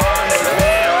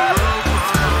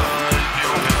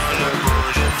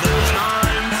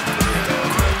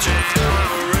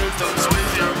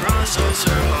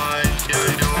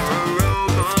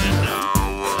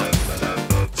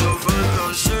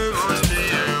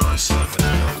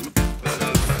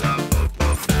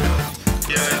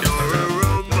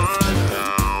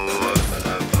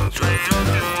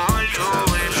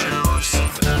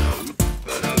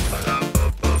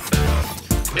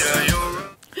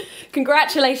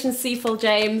 Congratulations, Seaful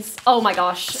James. Oh my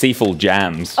gosh. Seaful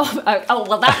Jams. Oh,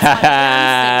 well, that's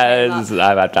fine.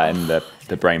 I've had that in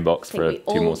the brain box for a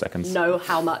few more seconds. Know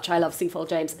how much I love Seaful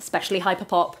James, especially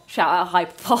Hyperpop. Shout out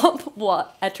Hyperpop.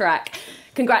 What a track.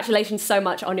 Congratulations so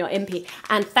much on your Impy.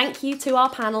 And thank you to our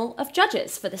panel of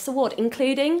judges for this award,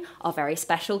 including our very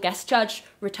special guest judge,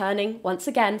 returning once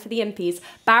again for the Impys,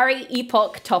 Barry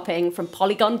Epoch Topping from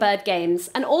Polygon Bird Games,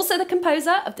 and also the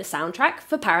composer of the soundtrack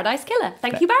for Paradise Killer.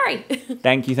 Thank you, Barry.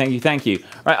 Thank you, thank you, thank you.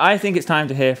 Right, I think it's time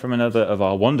to hear from another of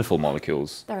our wonderful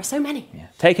molecules. There are so many. Yeah.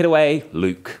 Take it away,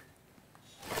 Luke.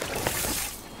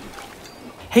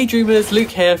 Hey Dreamers, Luke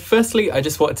here. Firstly, I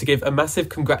just wanted to give a massive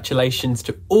congratulations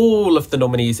to all of the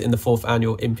nominees in the 4th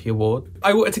Annual Impy Award.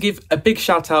 I wanted to give a big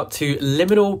shout out to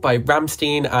Liminal by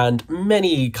Ramstein and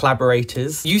many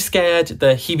collaborators. You scared the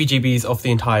heebie-jeebies of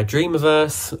the entire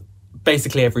Dreamiverse,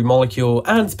 basically every molecule,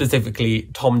 and specifically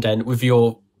Tom Dent with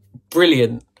your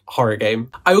brilliant horror game.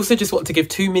 I also just want to give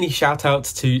 2 mini shout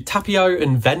outs to Tapio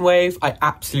and Venwave. I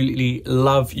absolutely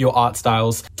love your art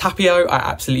styles. Tapio, I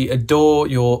absolutely adore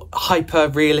your hyper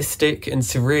realistic and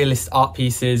surrealist art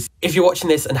pieces. If you're watching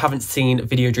this and haven't seen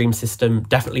Video Dream System,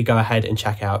 definitely go ahead and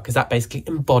check out, because that basically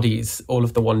embodies all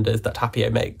of the wonders that Tapio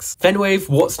makes. Venwave,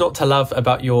 what's not to love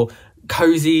about your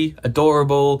cozy,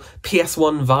 adorable,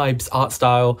 PS1 vibes art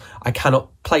style? I cannot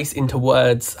place into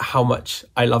words how much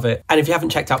I love it. And if you haven't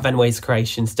checked out Venwave's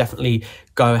creations, definitely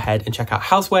go ahead and check out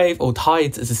Housewave or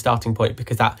Tides as a starting point,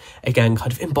 because that, again,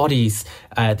 kind of embodies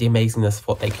the amazingness of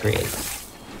what they create.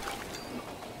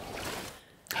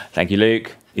 Thank you,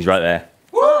 Luke. He's right there.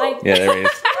 Hi. Yeah, there he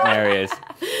is. There he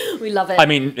is. We love it. I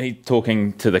mean, he's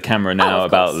talking to the camera now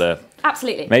about the...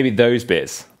 Absolutely. Maybe those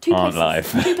bits aren't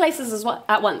places, live. 2 places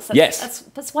at once.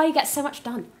 That's why you get so much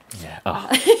done. Yeah. Oh,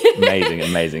 amazing,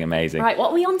 amazing, amazing. Right,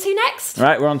 what are we on to next?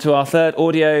 Right, we're on to our 3rd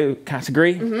audio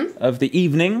category of the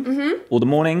evening, or the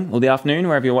morning, or the afternoon,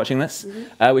 wherever you're watching this,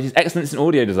 which is excellence in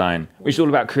audio design, which is all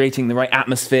about creating the right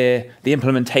atmosphere, the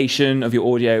implementation of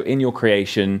your audio in your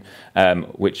creation,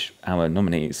 which our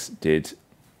nominees did,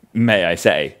 may I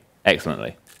say,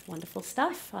 excellently. Wonderful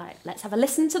stuff. Right, let's have a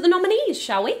listen to the nominees,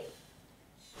 shall we?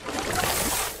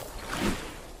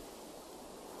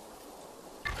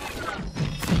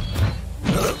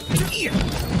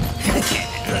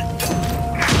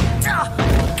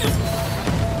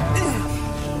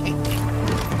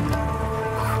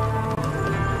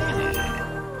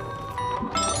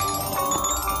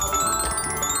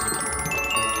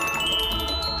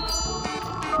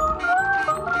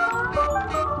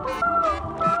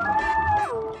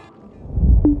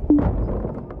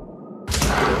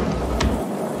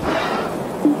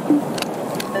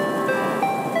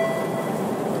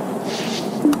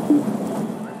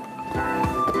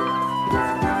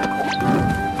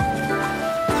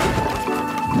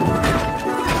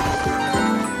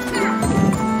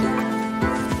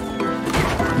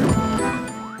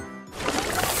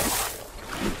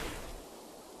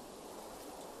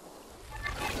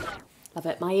 Love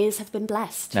it. My ears have been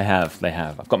blessed. They have, they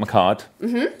have. I've got my card.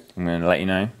 I'm going to let you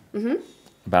know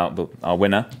about our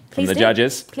winner from the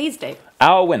judges. Please do.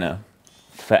 Our winner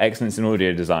for excellence in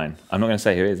audio design. I'm not going to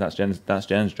say who it is. That's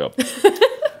Jen's job.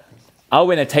 Our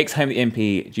winner takes home the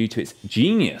Impy due to its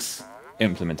genius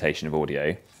implementation of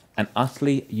audio and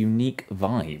utterly unique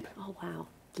vibe. Oh, wow.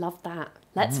 Love that.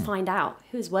 Let's find out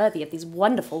who's worthy of these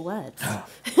wonderful words.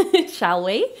 Shall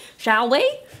we? Shall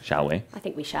we? Shall we? I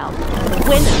think we shall. The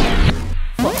winner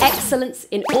for excellence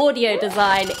in audio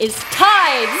design is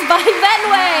Tides by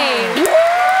Venwave.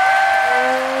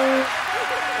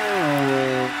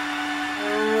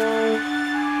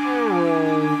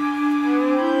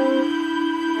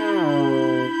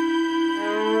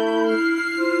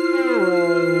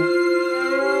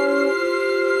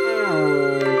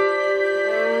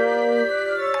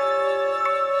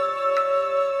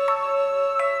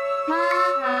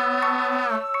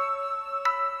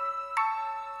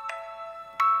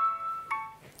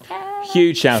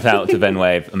 Huge shout out to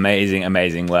Venwave, amazing,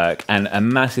 amazing work, and a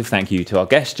massive thank you to our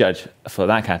guest judge for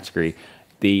that category,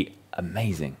 the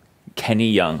amazing Kenny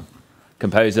Young,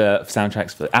 composer of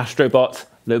soundtracks for Astrobot,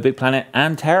 Little Big Planet,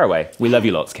 and Tearaway. We love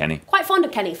you lots, Kenny. Quite fond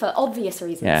of Kenny for obvious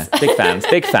reasons. Yeah, big fans,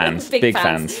 big fans, big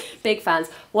fans. Big fans.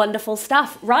 Wonderful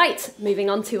stuff. Right, moving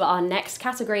on to our next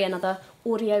category, another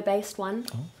audio-based one.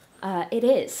 It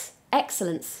is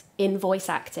excellence in voice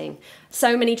acting.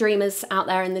 So many dreamers out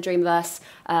there in the Dreamverse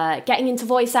getting into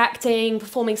voice acting,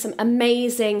 performing some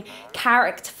amazing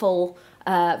characterful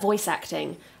voice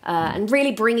acting, and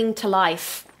really bringing to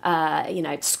life,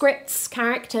 scripts,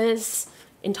 characters,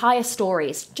 entire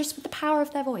stories, just with the power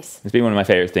of their voice. It's been one of my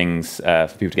favourite things for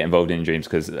people to get involved in dreams,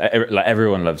 because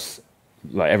everyone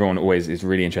always is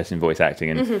really interested in voice acting,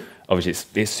 and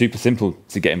obviously it's super simple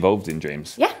to get involved in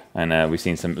dreams. Yeah. And we've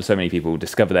seen so many people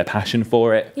discover their passion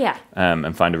for it. Yeah.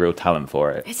 And find a real talent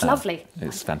for it. It's lovely.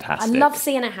 It's fantastic. I love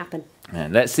seeing it happen.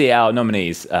 And let's see our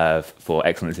nominees for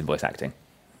excellence in voice acting.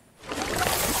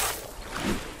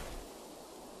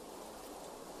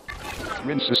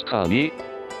 Princess Connie,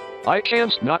 I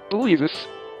can't not believe this.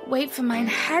 Wait for mine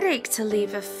headache to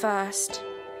leave first.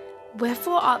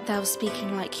 Wherefore art thou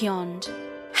speaking like yond?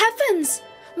 Heavens!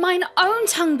 Mine own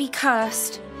tongue be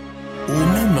cursed! Au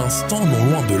même instant, non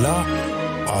loin de là,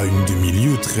 à une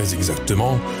demi-lieue très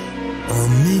exactement, un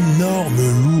énorme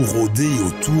loup rôdait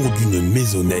autour d'une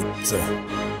maisonnette.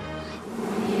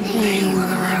 He will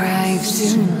arrive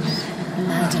soon,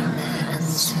 Madam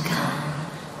Ansuka.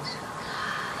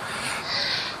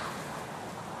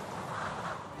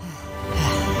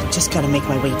 Just gotta make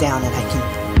my way down and I can...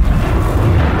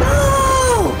 No!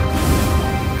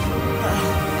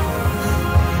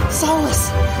 Solus,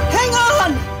 hang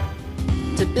on!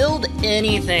 To build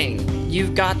anything,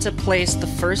 you've got to place the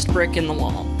first brick in the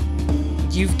wall.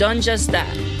 You've done just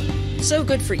that. So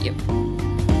good for you.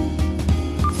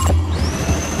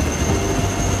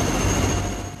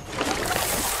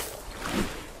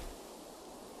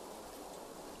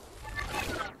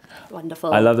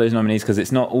 Wonderful. I love those nominees because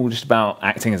it's not all just about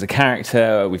acting as a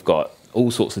character. We've got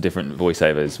all sorts of different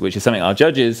voiceovers, which is something our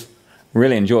judges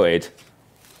really enjoyed,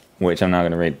 which I'm now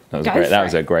going to read. That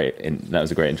was a great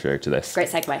intro to this. Great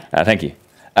segue. Thank you.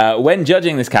 When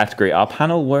judging this category, our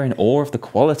panel were in awe of the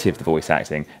quality of the voice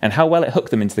acting and how well it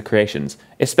hooked them into the creations,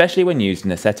 especially when used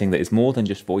in a setting that is more than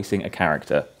just voicing a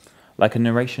character, like a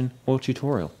narration or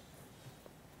tutorial.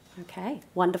 Okay,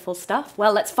 wonderful stuff.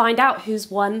 Well, let's find out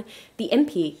who's won the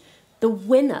Impy. The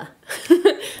winner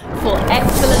for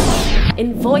excellence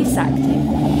in voice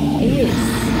acting is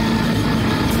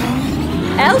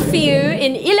Elfiu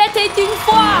in Il était une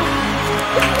fois.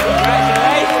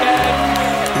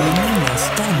 Au même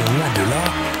instant, non loin de là,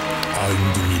 à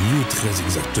une demi-lieue très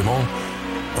exactement,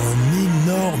 un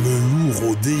énorme loup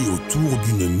rôdait autour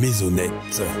d'une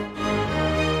maisonnette.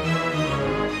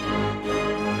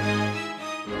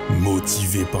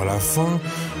 Motivé par la faim,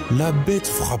 la bête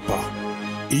frappa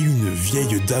et une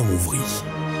vieille dame ouvrit.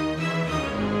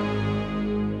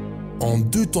 En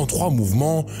 2 temps 3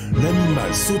 mouvements,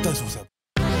 l'animal sauta sur sa...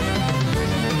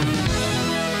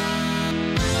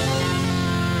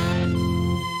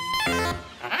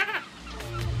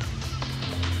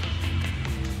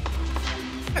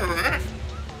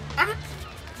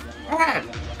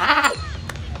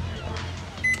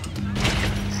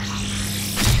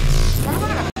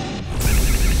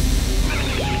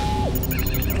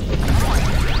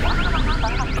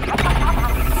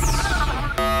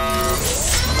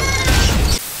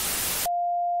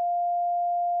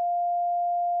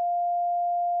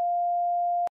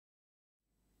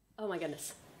 Oh my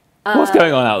goodness. What's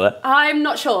going on out there? I'm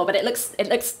not sure, but it looks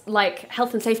like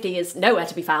health and safety is nowhere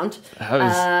to be found.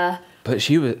 But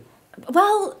she was...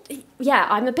 Well, yeah,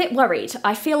 I'm a bit worried.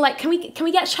 I feel like can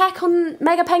we get a check on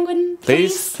Mega Penguin,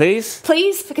 please? Please,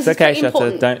 because it's okay, pretty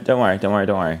important. Don't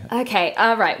worry. Okay,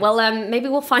 all right. Well, maybe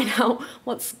we'll find out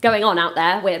what's going on out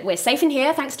there. We're safe in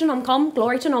here, thanks to NomCom.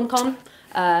 Glory to NomCom.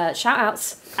 Shout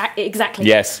outs. Exactly.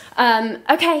 Yes.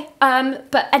 Okay.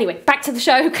 But anyway, back to the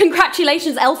show.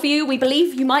 Congratulations, Elfiu. We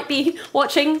believe you might be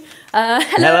watching.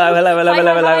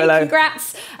 Hello.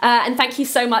 Congrats. And thank you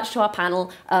so much to our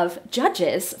panel of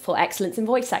judges for excellence in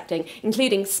voice acting,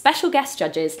 including special guest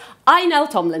judges Einel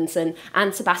Tomlinson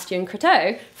and Sebastian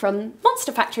Croteau from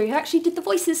Monster Factory, who actually did the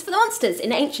voices for the monsters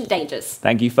in Ancient Dangers.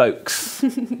 Thank you, folks.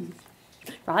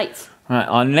 Right.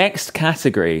 Our next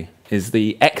category is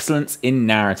the excellence in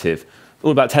narrative.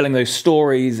 All about telling those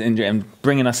stories and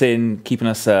bringing us in, keeping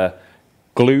us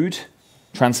glued,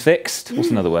 transfixed. What's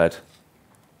another word?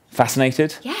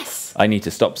 Fascinated? Yes. I need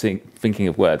to stop thinking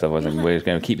of words, otherwise we're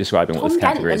going to keep describing what this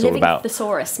category is all about.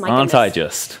 Thesaurus, my Aren't goodness. I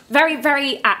just? Very,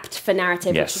 very apt for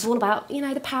narrative, Yes. which is all about,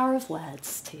 the power of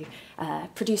words to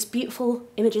produce beautiful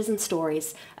images and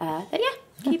stories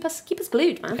keep us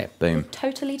glued, man. Yeah, boom. They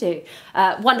totally do.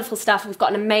 Wonderful stuff. We've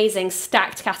got an amazing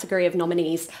stacked category of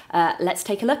nominees. Let's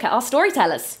take a look at our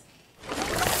storytellers.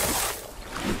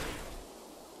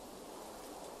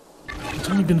 It's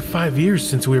only been 5 years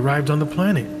since we arrived on the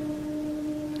planet.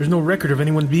 There's no record of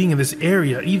anyone being in this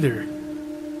area either.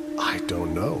 I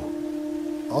don't know.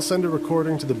 I'll send a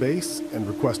recording to the base and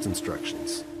request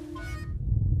instructions.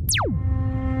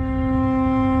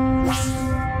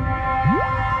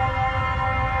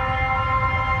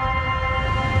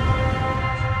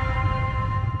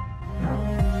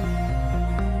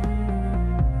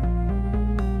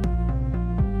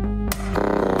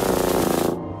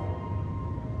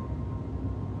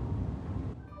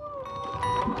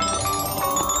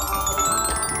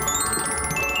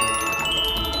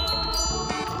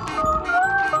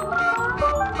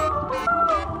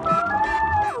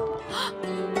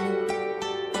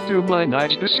 through blind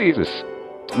eyes to see this.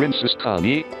 Princess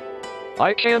Connie,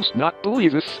 I can't not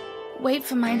believe this. Wait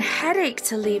for mine headache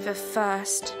to leave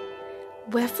first.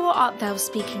 Wherefore art thou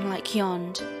speaking like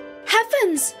yond?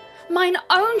 Heavens! Mine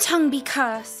own tongue be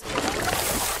cursed!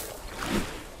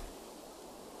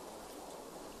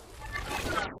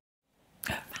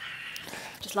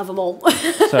 Just love them all.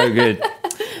 So good.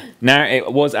 Now,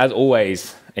 it was, as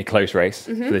always, a close race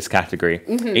for this category.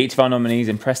 Each of our nominees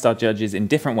impressed our judges in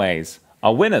different ways.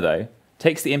 Our winner, though,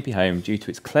 takes the Impy home due to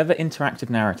its clever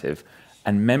interactive narrative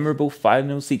and memorable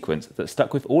final sequence that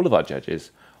stuck with all of our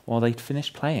judges while they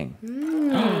finished playing.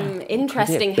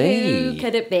 Interesting. Who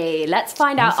could it be? Let's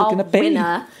find Who's out it our gonna be?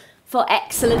 winner for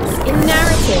excellence in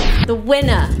narrative. The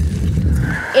winner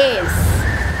is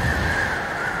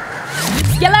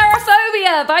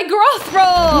Sclerophobia by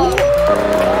Grothroll.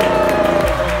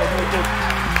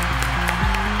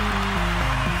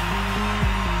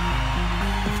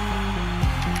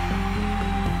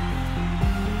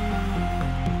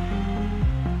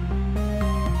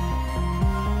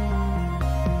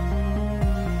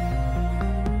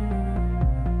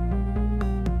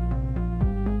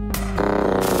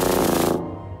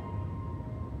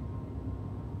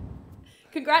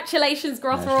 Congratulations,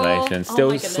 Grothroll. Congratulations. Oh Still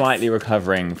my goodness. slightly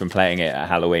recovering from playing it at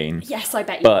Halloween. Yes, I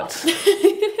bet you But,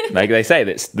 are. like they say,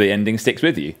 that's, the ending sticks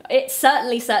with you. It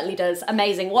certainly does.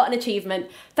 Amazing. What an achievement.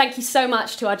 Thank you so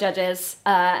much to our judges,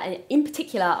 and in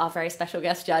particular, our very special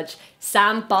guest judge,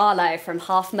 Sam Barlow from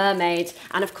Half Mermaid,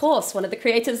 and of course, one of the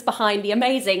creators behind the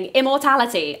amazing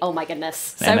Immortality. Oh my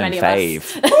goodness. So many of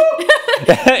us.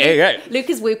 There you go.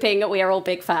 Luke is whooping. We are all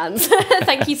big fans.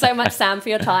 Thank you so much, Sam, for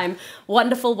your time.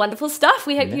 Wonderful, wonderful stuff.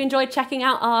 We hope you enjoyed checking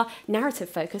out our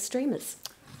narrative-focused streamers.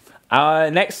 Our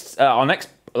next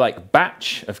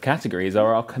batch of categories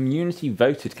are our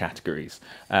community-voted categories,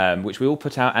 which we all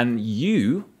put out, and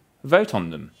you vote on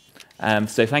them.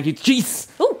 So thank you. Jeez!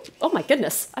 Oh my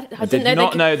goodness. I did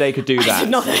not know they could do that. I did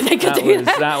not know they could do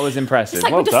that. That was impressive. It's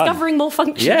like well we're discovering more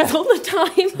functions all the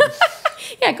time.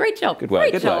 Yeah, great job. Good work,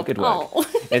 Great good work, job. good work. Oh.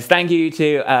 Yes, thank you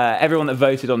to everyone that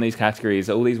voted on these categories.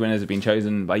 All these winners have been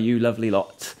chosen by you lovely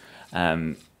lot.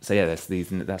 So yeah,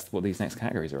 that's what these next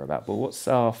categories are about. But what's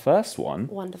our first one?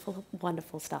 Wonderful,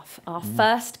 wonderful stuff. Our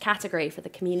first category for the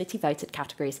community voted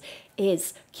categories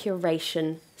is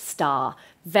Curation Star.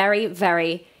 Very,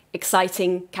 very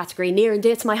exciting category, near and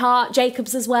dear to my heart.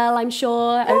 Jacob's as well, I'm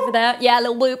sure, over there. Yeah, a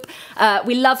little whoop.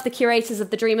 We love the curators of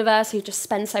the Dreamiverse who just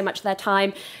spend so much of their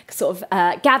time sort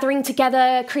of gathering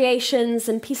together creations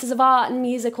and pieces of art and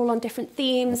music all on different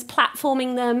themes,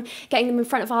 platforming them, getting them in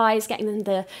front of eyes, getting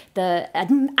them the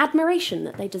admiration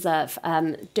that they deserve,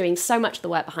 doing so much of the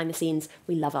work behind the scenes.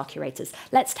 We love our curators.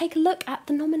 Let's take a look at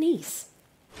the nominees.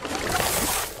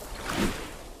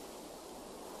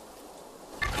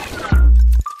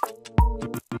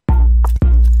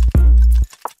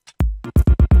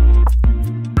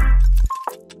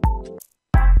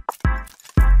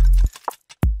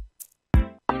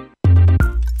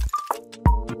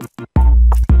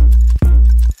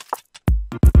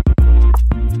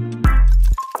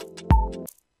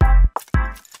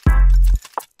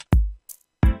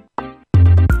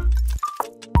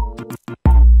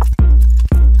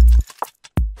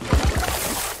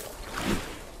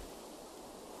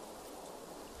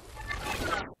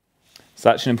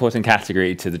 Such an important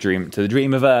category to the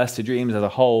Dreamiverse, to dreams as a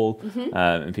whole,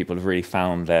 and people have really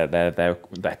found their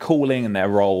calling and their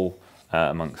role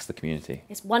amongst the community.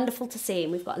 It's wonderful to see,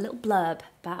 and we've got a little blurb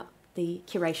about the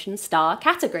Curation Star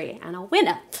category and our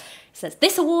winner. It says,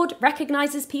 this award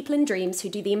recognises people in dreams who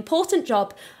do the important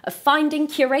job of finding,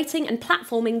 curating and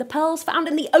platforming the pearls found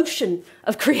in the ocean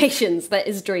of creations that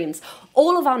is dreams.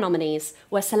 All of our nominees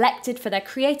were selected for their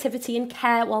creativity and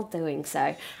care while doing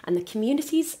so, and the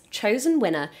community's chosen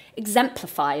winner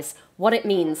exemplifies what it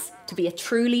means to be a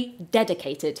truly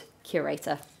dedicated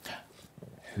curator.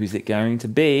 Who's it going to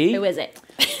be? Who is it?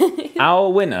 Our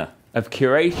winner of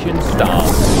Curation Star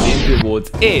in the awards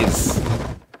is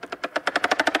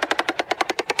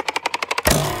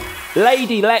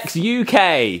Lady Lex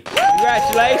UK.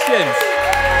 Congratulations.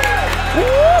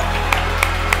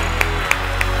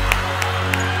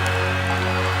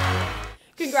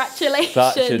 Congratulations.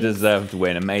 Such a deserved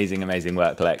win. Amazing, amazing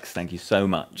work, Lex. Thank you so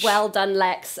much. Well done,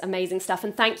 Lex. Amazing stuff.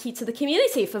 And thank you to the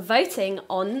community for voting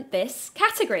on this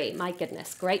category. My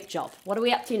goodness, great job. What are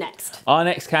we up to next? Our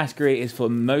next category is for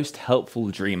Most Helpful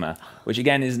Dreamer, which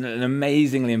again is an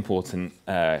amazingly important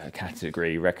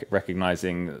category,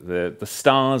 recognising the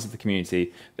stars of the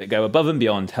community that go above and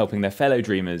beyond, helping their fellow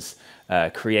dreamers,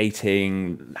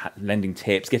 creating, lending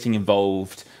tips, getting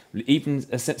involved, even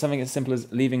something as simple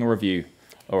as leaving a review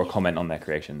or a comment on their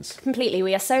creations. Completely.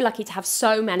 We are so lucky to have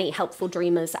so many helpful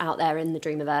dreamers out there in the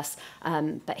Dreamiverse.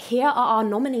 But here are our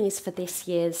nominees for this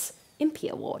year's Impy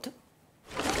Award.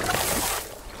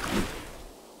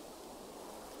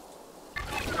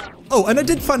 Oh, and I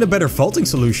did find a better vaulting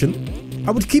solution.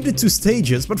 I would keep the 2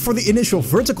 stages, but for the initial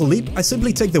vertical leap, I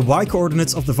simply take the Y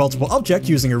coordinates of the vaultable object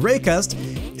using a raycast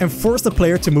and force the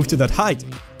player to move to that height.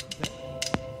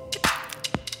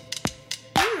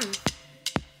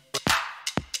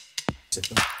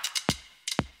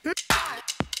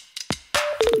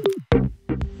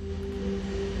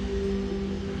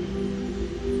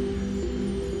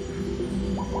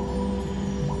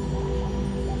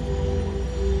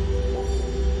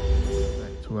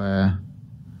 Where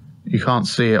you can't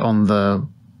see it on the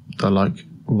like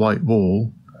white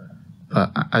wall, but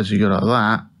as you go like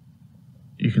that,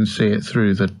 you can see it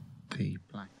through the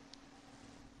blank.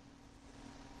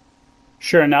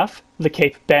 Sure enough, the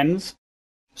cape bends,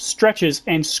 stretches,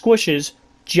 and squishes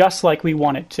just like we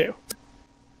want it to.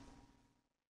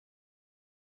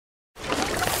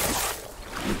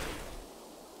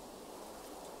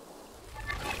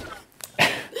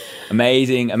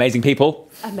 Amazing people.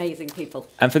 Amazing people.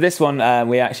 And for this one,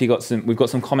 we've got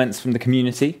some comments from the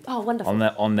community. Oh, wonderful.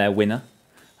 On their winner.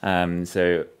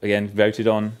 So again, voted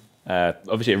on.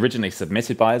 Obviously, originally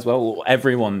submitted by as well.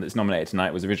 Everyone that's nominated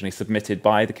tonight was originally submitted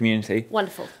by the community.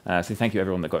 Wonderful. So thank you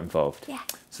everyone that got involved. Yeah.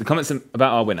 So the comments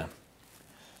about our winner.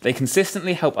 They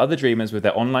consistently help other dreamers with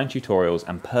their online tutorials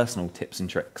and personal tips and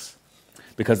tricks.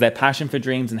 Because their passion for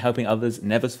dreams and helping others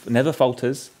never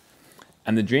falters.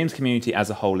 And the dreams community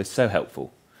as a whole is so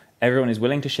helpful. Everyone is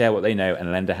willing to share what they know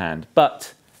and lend a hand.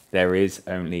 But there is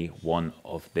only one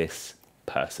of this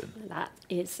person. That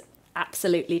is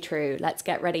absolutely true. Let's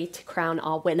get ready to crown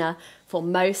our winner for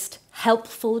Most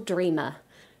Helpful Dreamer.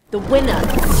 The winner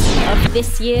of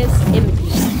this year's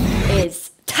Impy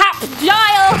is Tap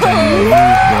Giles!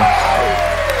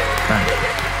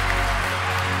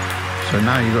 So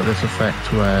now you've got this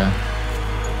effect where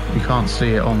you can't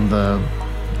see it on the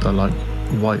like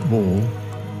white wall,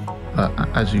 but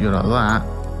as you go like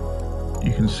that,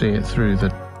 you can see it through the.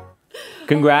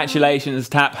 Congratulations,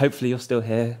 Tap. Hopefully you're still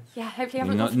here. Yeah, hopefully you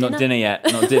haven't not dinner yet.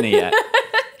 Not dinner yet.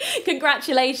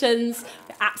 Congratulations.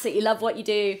 Absolutely love what you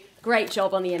do. Great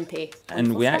job on the Impy.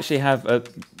 And we actually have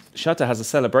SHUT-R has a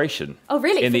celebration. Oh,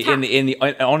 really? In the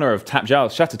honor of Tap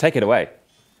Giles. SHUT-R, take it away.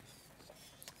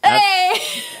 Hey!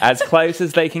 As close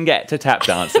as they can get to tap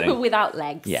dancing. Without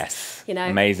legs. Yes. You know.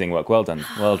 Amazing work. Well done.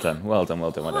 Well done. Well done.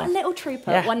 Well done. Well What a done. little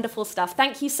trooper. Yeah. Wonderful stuff.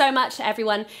 Thank you so much to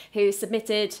everyone who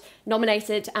submitted,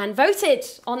 nominated, and voted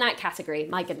on that category.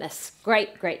 My goodness.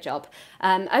 Great job.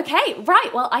 Okay,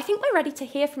 right. Well, I think we're ready to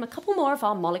hear from a couple more of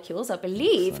our molecules. I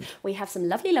believe we have some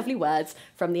lovely words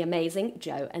from the amazing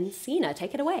Joe and Sina.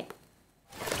 Take it away.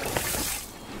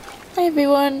 Hi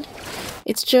everyone,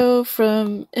 it's Joe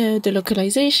from the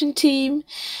localization team.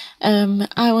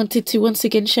 I wanted to once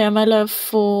again share my love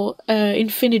for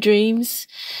Infinite Dreams.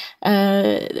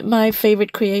 My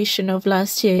favorite creation of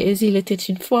last year is Il était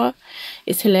une fois.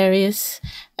 It's hilarious.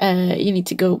 You need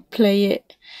to go play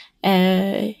it.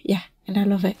 Yeah, and I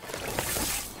love it.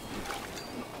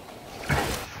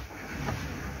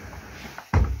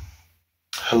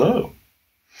 Hello.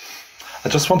 I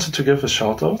just wanted to give a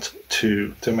shout out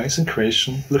to the amazing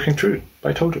creation Looking Through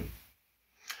by Toto.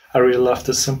 I really love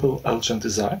the simple, elegant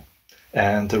design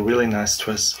and the really nice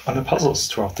twist on the puzzles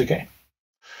throughout the game.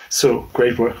 So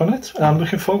great work on it, and I'm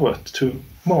looking forward to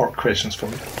more creations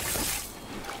from you.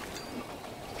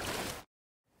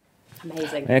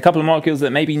 Amazing. And a couple of molecules that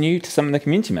may be new to some of the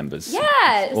community members.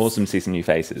 Yes. Awesome to see some new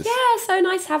faces. Yeah, so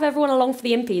nice to have everyone along for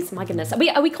the Impys. My goodness. Are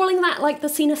we calling that like the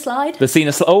Cena slide? The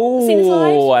Cena slide. Oh, Cena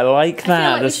slide? I like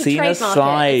that. Like the Cena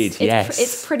slide. Yes.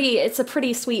 It's a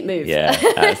pretty sweet move.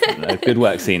 Yeah. Good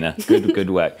work, Cena. Good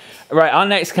work. Right, our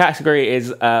next category is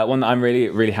one that I'm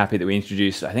really happy that we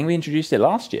introduced. I think we introduced it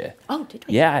last year. Oh, did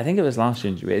we? Yeah, I think it was last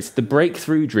year. It's the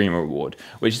Breakthrough Dreamer Award,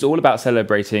 which is all about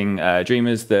celebrating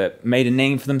dreamers that made a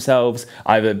name for themselves,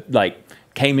 either like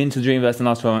came into the Dreamiverse in the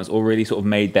last 12 months or really sort of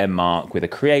made their mark with a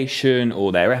creation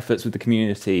or their efforts with the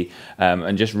community,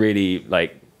 and just really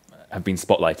like have been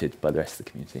spotlighted by the rest of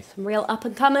the community. Some real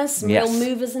up-and-comers, some Yes. real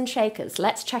movers and shakers.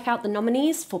 Let's check out the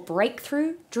nominees for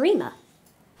Breakthrough Dreamer.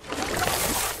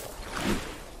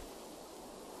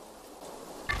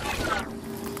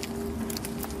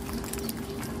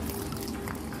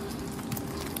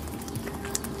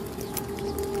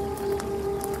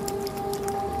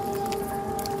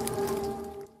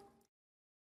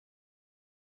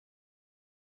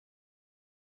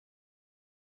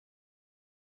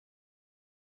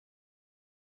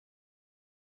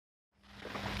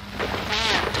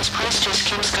 This this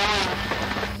just keeps going.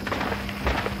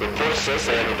 Report says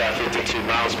they have about 52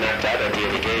 miles mapped out at the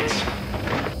other gates.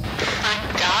 My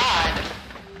God.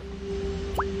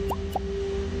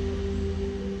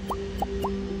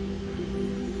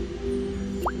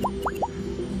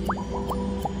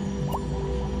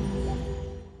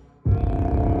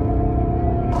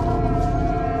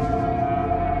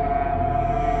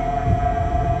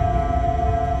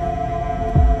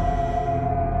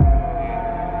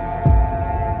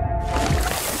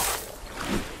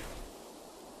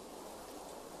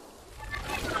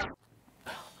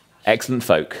 Excellent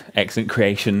folk, excellent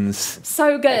creations.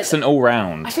 So good. Excellent all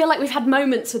round. I feel like we've had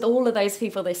moments with all of those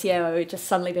people this year where we've just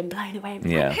suddenly been blown away.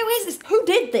 Yeah. Who is this? Who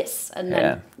did this?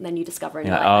 And then you discover and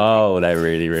Yeah. you're like, Oh, they're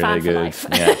really, really fan for good. life.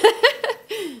 Yeah.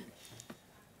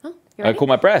 You I ready? caught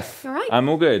my breath. All right. I'm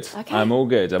all good. Okay. I'm all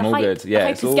good. I'm The all hype- good. the Yeah,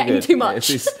 hype it's is all getting good. too much.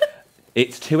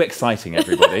 It's too exciting,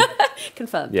 everybody.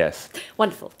 Confirmed. Yes.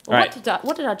 Wonderful. Well, Right.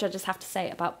 what did our judges have to say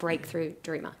about Breakthrough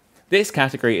Dreamer? This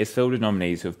category is filled with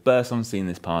nominees who have burst on the scene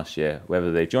this past year, whether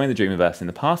they've joined the Dreamiverse in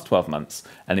the past 12 months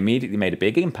and immediately made a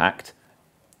big impact,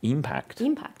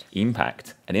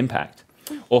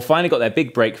 or finally got their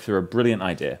big break through a brilliant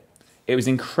idea. It was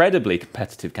an incredibly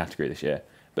competitive category this year,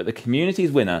 but the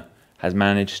community's winner has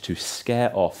managed to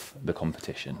scare off the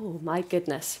competition. Oh my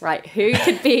goodness. Right, who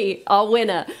could be our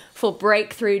winner for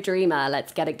Breakthrough Dreamer?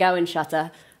 Let's get it going,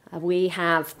 SHUT-R. We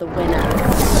have the winner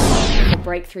for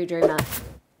Breakthrough Dreamer.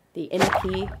 The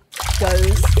Impy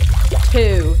goes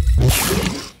to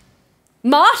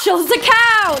Marshall's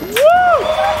account! Woo!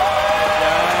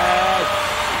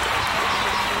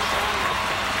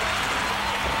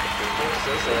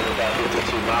 Says they have about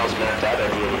 52 miles mapped out at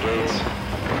the other gates.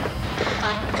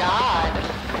 My God.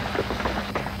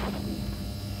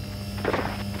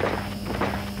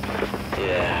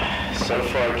 Yeah, so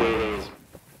far Gator's.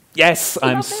 Yes,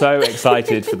 I'm so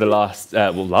excited for the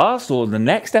the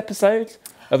next episode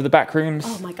of the Backrooms.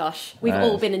 Oh my gosh, we've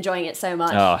all been enjoying it so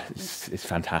much. Oh, it's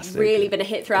fantastic. Really been a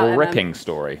hit throughout. Gripping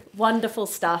story. Wonderful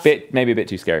stuff. Maybe a bit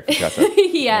too scary for SHUT-R.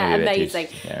 Yeah, amazing.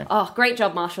 Oh, great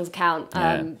job, Marshall's account.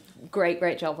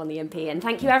 Great job on the MP. And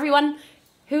thank you, everyone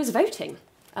who's voting.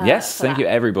 Yes, thank you,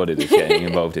 everybody that's getting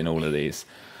involved in all of these.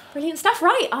 Brilliant stuff.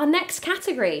 Right, our next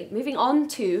category, moving on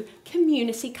to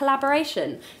community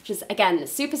collaboration, which is, again,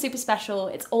 super, super special.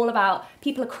 It's all about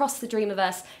people across the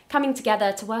Dreamiverse coming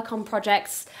together to work on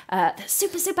projects that are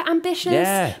super, super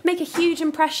ambitious, make a huge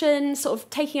impression, sort of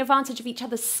taking advantage of each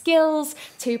other's skills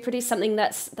to produce something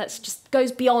that's just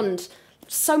goes beyond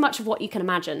so much of what you can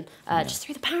imagine, just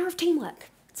through the power of teamwork.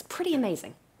 It's pretty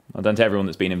amazing. Well done to everyone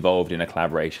that's been involved in a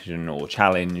collaboration or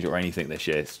challenge or anything this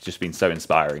year. It's just been so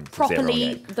inspiring.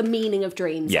 Properly the meaning of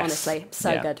dreams, honestly.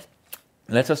 So good.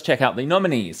 Let us check out the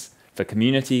nominees for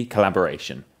community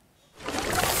collaboration.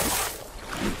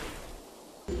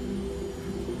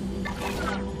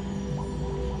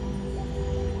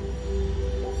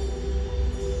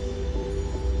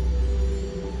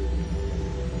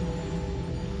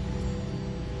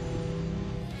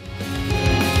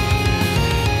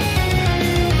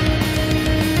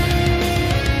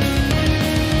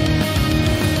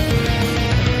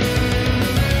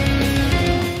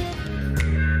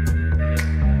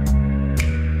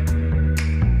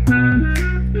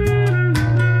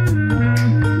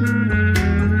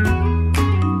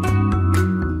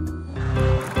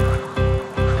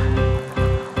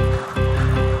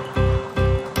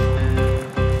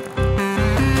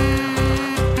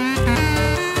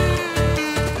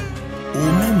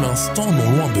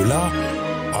 Non loin de là,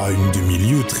 à une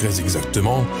demi-lieue très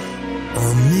exactement,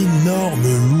 un énorme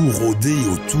loup rôdait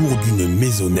autour d'une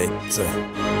maisonnette.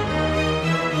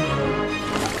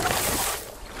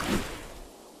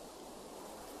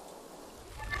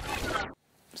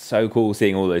 So cool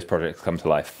seeing all those projects come to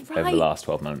life over the last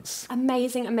 12 months.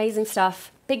 Amazing, amazing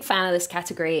stuff. Big fan of this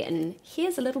category. And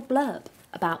here's a little blurb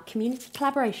about community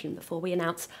collaboration before we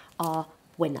announce our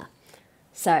winner.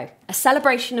 So, a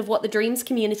celebration of what the Dreams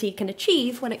community can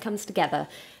achieve when it comes together.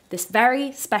 This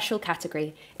very special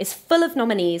category is full of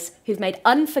nominees who've made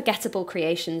unforgettable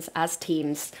creations as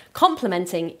teams,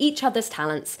 complementing each other's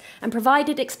talents and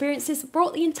provided experiences that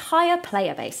brought the entire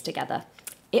player base together.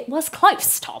 It was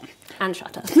close, Tom and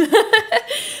SHUT-R.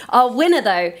 Our winner,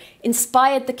 though,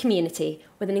 inspired the community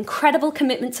with an incredible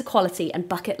commitment to quality and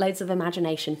bucket loads of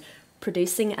imagination,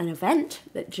 producing an event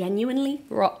that genuinely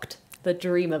rocked the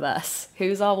Dreamiverse.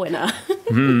 Who's our winner?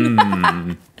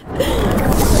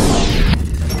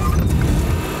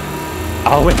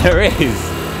 Our winner is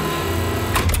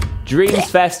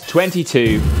DreamsFest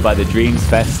 22 by the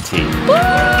DreamsFest team.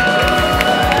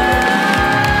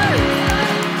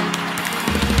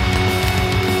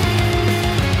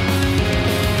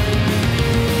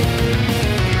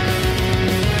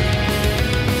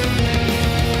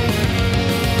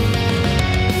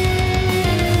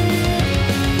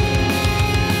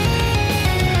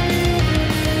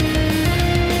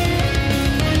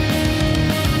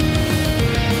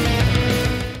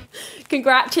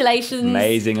 Congratulations.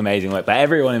 Amazing, amazing work by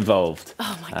everyone involved.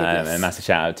 Oh my goodness. And a massive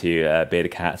shout out to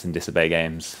Bearded Cats and Disobey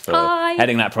Games for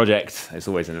heading that project. It's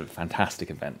always a fantastic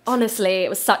event. Honestly, it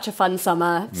was such a fun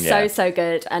summer. Yeah. So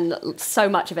good. And so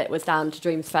much of it was down to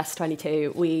Dreamsfest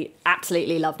 22. We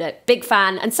absolutely loved it. Big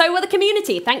fan. And so were the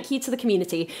community. Thank you to the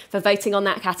community for voting on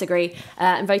that category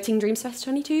and voting Dreamsfest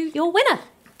 22 your winner.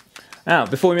 Now,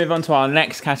 before we move on to our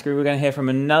next category, we're going to hear from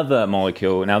another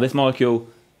molecule. Now, this molecule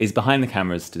is behind the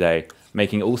cameras today,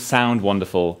 making it all sound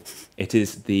wonderful. It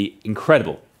is the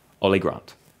incredible Ollie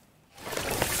Grant.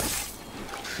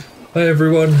 Hi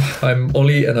everyone, I'm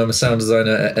Ollie and I'm a sound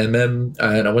designer at MM,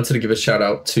 and I wanted to give a shout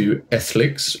out to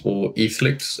Ethlix or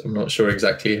Ethlix, I'm not sure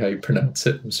exactly how you pronounce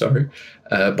it, I'm sorry,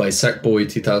 by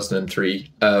Sackboy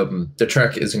 2003. The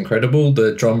track is incredible,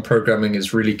 the drum programming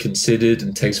is really considered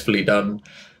and tastefully done.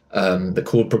 The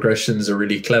chord progressions are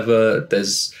really clever,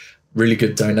 there's really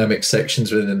good dynamic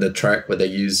sections within the track where they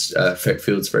use effect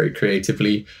fields very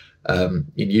creatively. And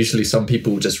usually some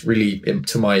people just really,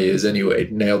 to my ears anyway,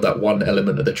 nail that one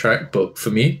element of the track. But for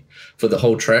me, for the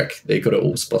whole track, they got it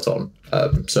all spot on.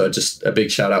 So just a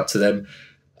big shout out to them.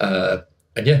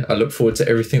 And yeah, I look forward to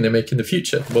everything they make in the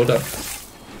future. Well done.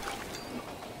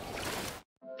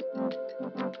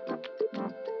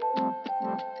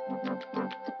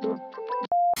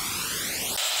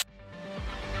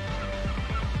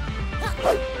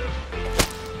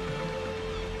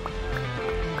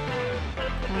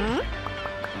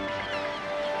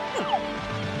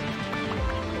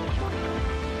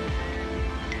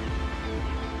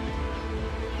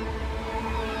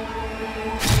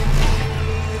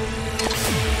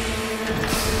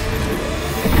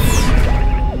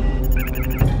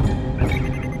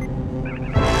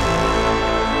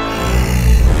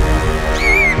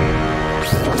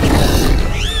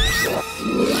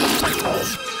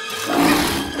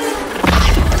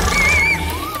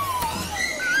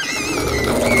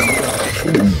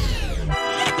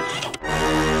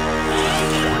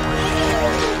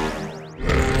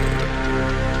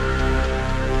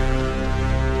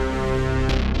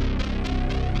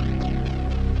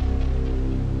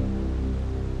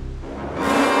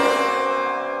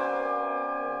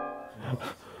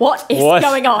 What is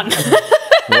going on?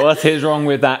 What is wrong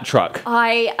with that truck?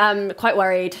 I am quite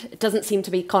worried. It doesn't seem to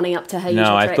be conning up to her usual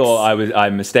No, I tricks. thought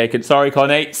I'm mistaken. Sorry,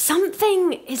 Connie.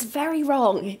 Something is very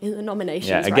wrong in the nominations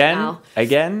Yeah, right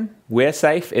now. We're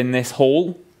safe in this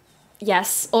hall.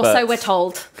 Yes, or so we're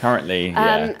told. Currently,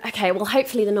 yeah. Okay, well,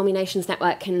 hopefully the Nominations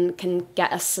Network can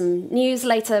get us some news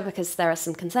later because there are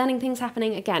some concerning things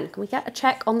happening. Again, can we get a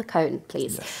check on the cone,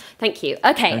 please? Yes. Thank you.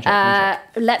 Okay,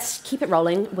 let's keep it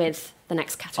rolling with the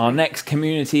next category. Our next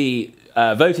community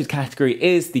voted category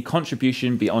is the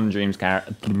Contribution Beyond Dreams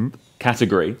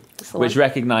category, which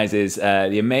recognises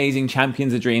the amazing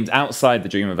champions of dreams outside the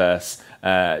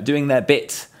Dreamiverse doing their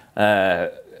bit,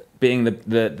 being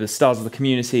the stars of the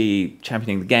community,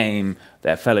 championing the game,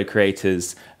 their fellow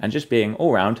creators, and just being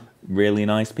all round really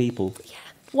nice people. Yeah,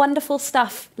 wonderful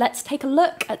stuff. Let's take a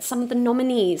look at some of the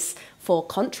nominees for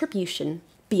Contribution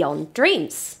Beyond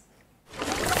Dreams.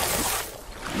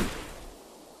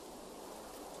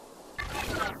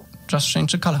 Just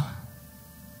change the color.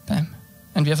 Bam.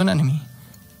 And we have an enemy.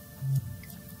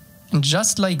 And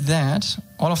just like that,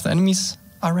 all of the enemies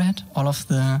are red, all of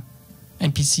the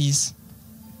NPCs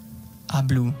are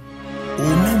blue. Au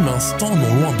même instant,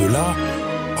 non loin de là,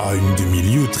 à une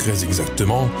demi-lieue très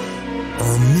exactement,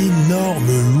 un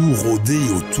énorme loup rôdait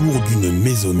autour d'une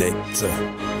maisonnette.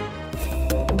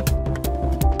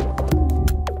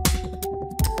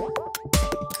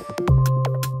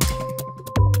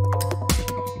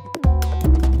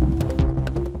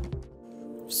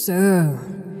 So,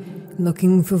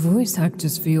 looking for voice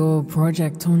actors for your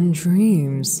project on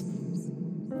Dreams.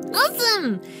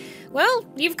 Awesome! Well,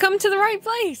 you've come to the right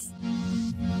place.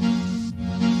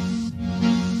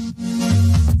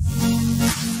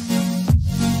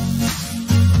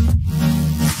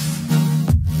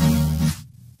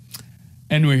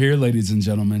 And we're here, ladies and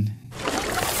gentlemen.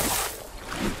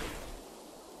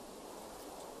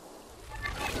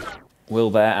 Will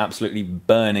Bear absolutely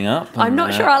burning up. I'm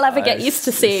not sure I'll ever get used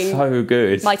to seeing so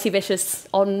good. Mighty Vicious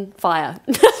on fire.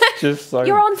 Just so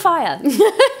You're on fire.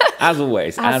 As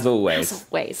always, as always. As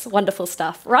always. Wonderful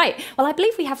stuff. Right. Well, I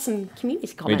believe we have some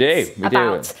community comments We do.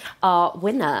 about our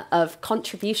winner of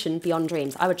Contribution Beyond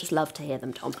Dreams. I would just love to hear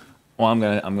them, Tom. Well, I'm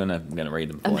gonna read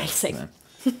them for Amazing.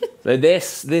 you. So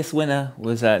this winner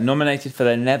was nominated for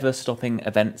their never stopping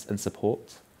events and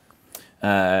support.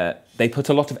 They put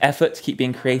a lot of effort to keep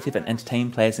being creative and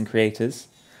entertain players and creators.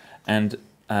 And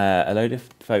a load of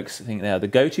folks think they are the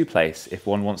go-to place if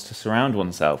one wants to surround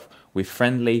oneself with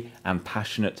friendly and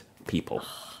passionate people.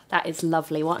 That is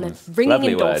lovely. What a ringing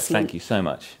Lovely endorsement words. Thank you so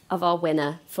much. of our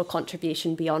winner for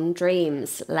contribution beyond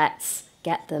dreams. Let's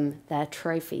get them their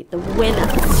trophy. The winner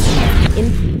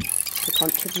in the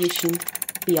contribution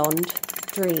beyond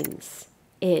dreams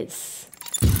is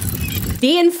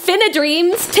the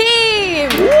Infinidreams team.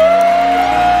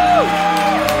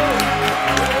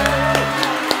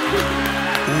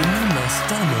 Au même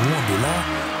instant, non loin de là,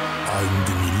 à une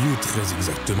demi-lieue très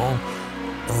exactement,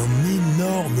 un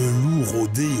énorme loup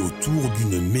rôdait autour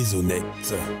d'une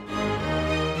maisonnette.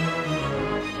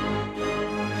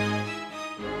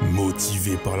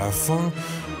 Motivée par la faim,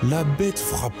 la bête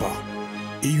frappa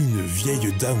et une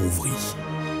vieille dame ouvrit.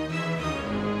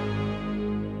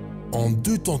 En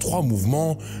 2 temps 3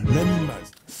 mouvements, l'animal...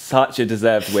 Such a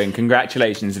deserved win.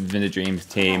 Congratulations, Infinidreams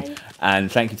team.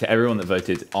 And thank you to everyone that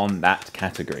voted on that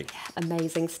category.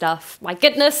 Amazing stuff. My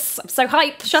goodness, I'm so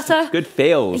hyped, SHUT-R. Good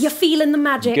feels. You're feeling the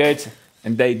magic. Good.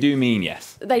 And they do mean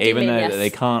yes. They do Even mean though yes. they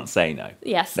can't say no.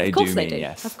 Yes, they of course do they mean do.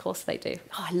 yes. Of course they do.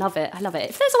 Oh, I love it. I love it.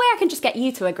 If there's a way I can just get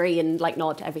you to agree and like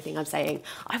nod to everything I'm saying,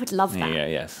 I would love that. Yeah,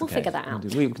 yes. We'll figure that out.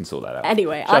 We can sort that out.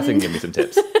 Anyway, Shut and give me some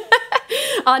tips.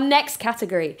 Our next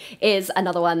category is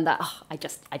another one that I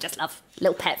just love.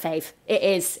 Little pet fave. It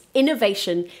is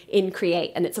innovation in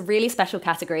create, and it's a really special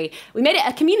category. We made it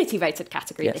a community voted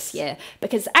category this year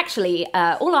because actually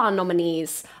all our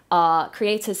nominees are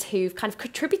creators who've kind of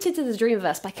contributed to the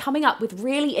Dreamiverse by coming up with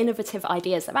really innovative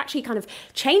ideas that have actually kind of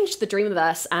changed the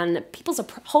Dreamiverse and people's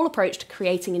whole approach to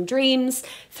creating in dreams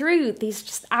through these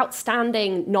just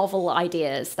outstanding novel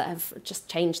ideas that have just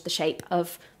changed the shape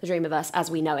of the Dreamiverse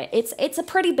as we know it. It's a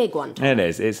pretty big one. It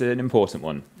is. It's an important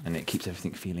one, and it keeps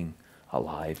everything feeling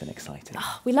alive and exciting.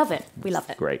 Oh, we love it. We love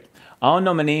it. Great. Our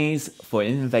nominees for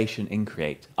innovation in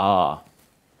create are...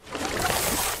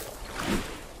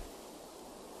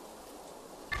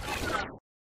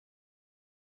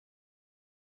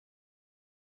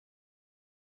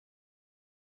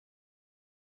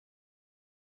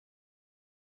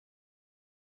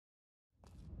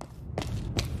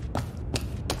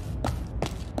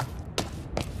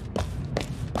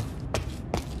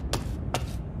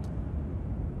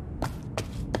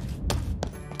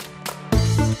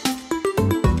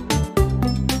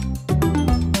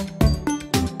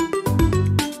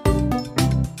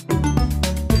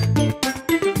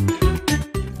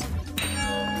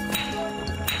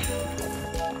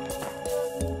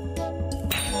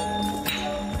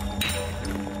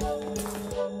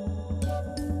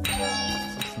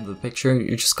 picture,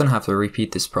 you're just gonna have to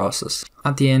repeat this process.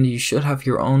 At the end, you should have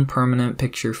your own permanent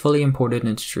picture fully imported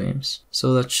into Dreams.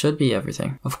 So that should be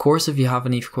everything. Of course, if you have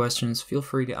any questions, feel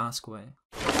free to ask away.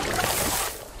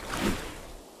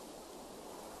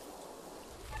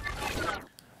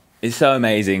 It's so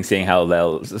amazing seeing how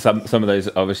they'll some of those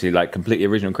obviously like completely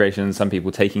original creations, some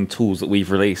people taking tools that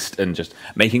we've released and just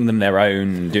making them their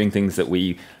own and doing things that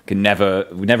we never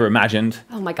imagined.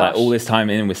 Oh my gosh. Like, all this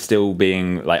time in, we're still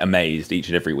being like amazed each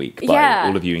and every week by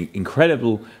all of you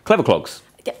incredible clever clogs.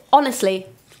 Honestly,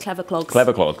 clever clogs.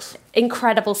 Clever clogs.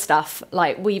 Incredible stuff.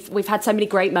 Like we've had so many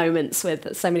great moments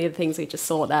with so many of the things we just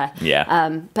saw there.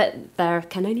 Yeah. But there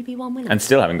can only be one winner. And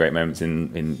still having great moments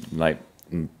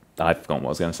I've forgotten what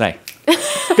I was going to say.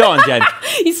 Go on, Jen.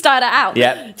 You started out.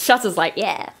 Yep. SHUT-R's like,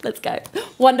 yeah, let's go.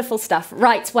 Wonderful stuff.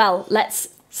 Right, well, let's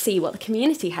see what the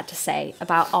community had to say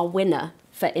about our winner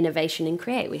for innovation in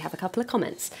Create. We have a couple of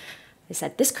comments. They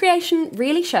said, this creation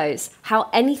really shows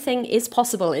how anything is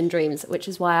possible in Dreams, which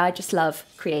is why I just love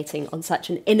creating on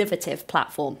such an innovative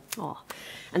platform. Oh.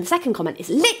 And the second comment is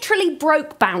literally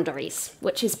broke boundaries,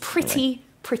 which is pretty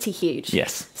huge.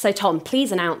 Yes. So, Tom,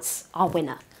 please announce our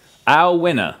winner. Our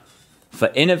winner for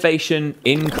innovation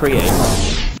in Create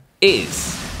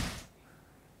is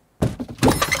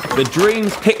the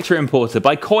Dreams Picture Importer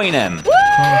by CoinM.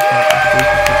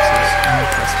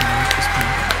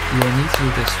 You will need to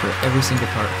do this for every single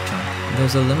part of the channel.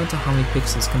 There's a limit to how many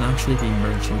pixels can actually be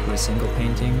merged into a single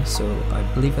painting, so I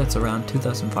believe that's around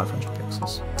 2,500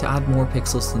 pixels. To add more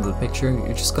pixels into the picture,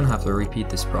 you're just gonna have to repeat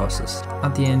this process.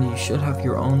 At the end, you should have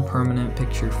your own permanent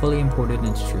picture fully imported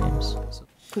into Dreams.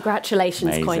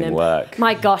 Congratulations, Amazing CoinM. work.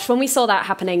 My gosh, when we saw that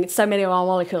happening, so many of our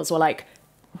molecules were like,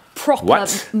 proper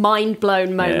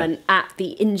mind-blown moment at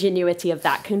the ingenuity of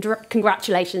that.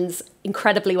 Congratulations,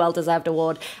 incredibly well-deserved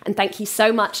award. And thank you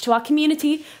so much to our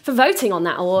community for voting on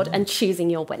that award and choosing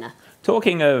your winner.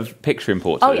 Talking of picture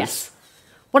importers. Oh, yes.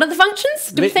 What are the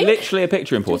functions, do we think? Literally a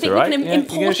picture importer, right? We can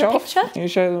import a picture? Can you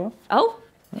show them? Oh.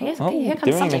 Here comes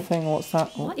doing something. a thing. What's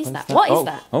that? What is that? What is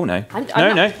that? Oh no.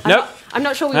 I'm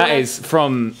not sure we That is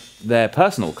from their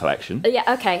personal collection.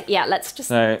 Yeah, okay, yeah, let's just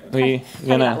So carry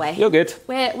that way. You're good.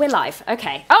 We're live,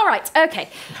 okay. All right, okay.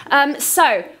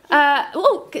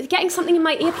 Getting something in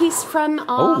my earpiece from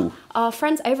our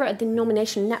friends over at the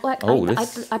Nomination Network.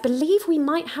 I believe we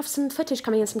might have some footage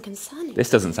coming in, some concerning. This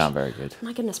doesn't sound very good.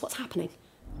 My goodness, what's happening?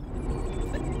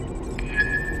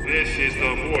 This is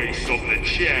the voice of the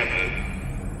chairman.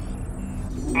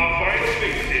 Our final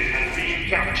victim has been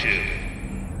captured.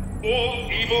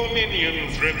 All evil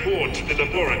minions report to the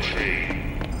laboratory.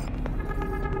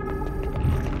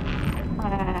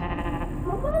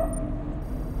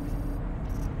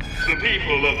 The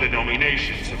people of the Nomi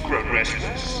Nations have grown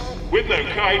restless. With no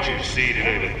kaiju seen in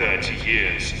over 30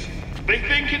 years, they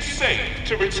think it's safe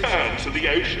to return to the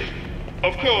ocean.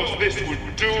 Of course, this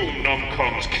would doom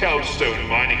NomCom's Kelstone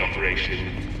mining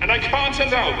operation, and I can't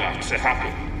allow that to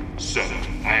happen. So,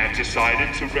 I have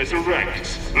decided to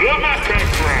resurrect the Mecha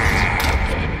Crab!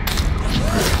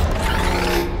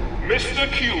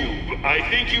 Mr. Cube, I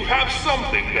think you have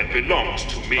something that belongs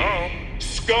to me.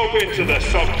 Scope into the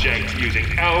subject using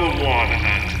L1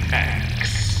 and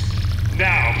X.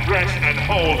 Now press and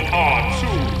hold R2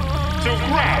 to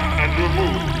grab and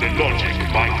remove the logic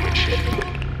microchip.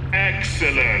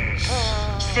 Excellent!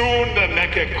 Soon the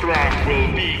Mecha Crab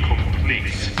will be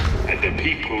complete, and the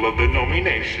people of the Nomi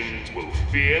Nations will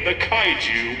fear the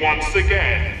kaiju once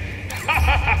again.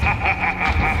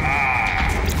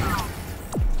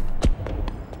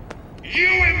 You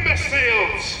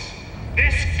imbeciles!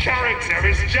 This character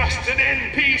is just an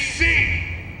NPC!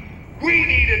 We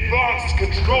need advanced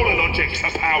controller logic to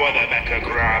power the Mecha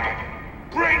Crab.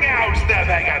 Bring out the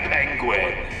Mega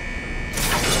Penguin!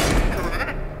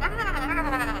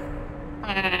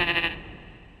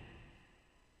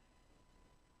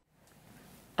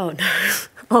 Oh no.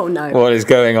 Oh no. What is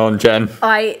going on, Jen?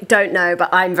 I don't know, but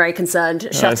I'm very concerned.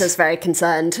 SHUT-R's very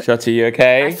concerned. SHUT-R, you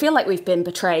okay? I feel like we've been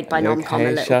betrayed by NomCom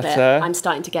a little bit. I'm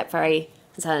starting to get very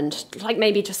concerned. Like,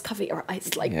 maybe just cover your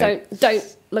eyes. Like,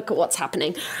 don't look at what's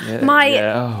happening.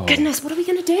 Goodness, what are we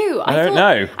going to do? I don't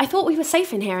know. I thought we were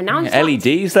safe in here, and now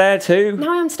LEDs there too.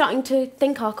 Now I'm starting to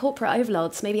think our corporate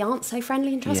overlords maybe aren't so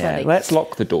friendly and trustworthy. Yeah, let's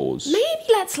lock the doors.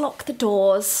 Maybe let's lock the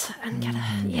doors and get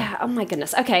oh my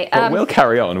goodness. Okay. But we'll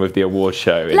carry on with the award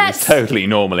show in this totally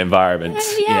normal environment.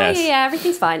 Yeah,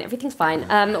 everything's fine. Everything's fine.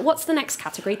 What's the next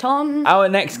category, Tom? Our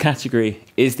next category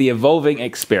is the Evolving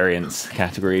Experience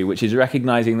category, which is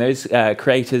recognising those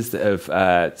creators that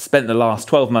have spent the last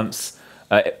 12 months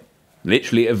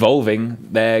literally evolving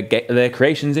their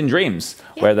creations in Dreams,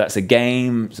 whether that's a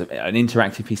game, an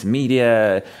interactive piece of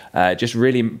media, just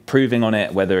really improving on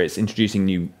it, whether it's introducing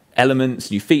new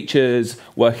elements, new features,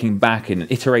 working back and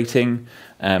iterating,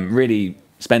 really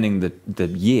spending the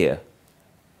year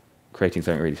creating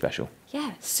something really special.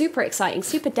 Yeah, super exciting,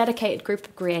 super dedicated group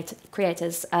of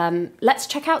creators. Let's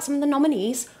check out some of the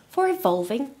nominees for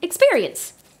Evolving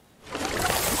Experience.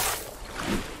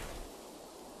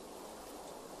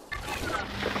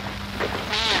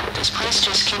 This place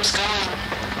just keeps going.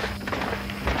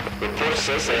 Report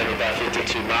says they have about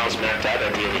 52 miles mapped out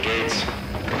at the other gates.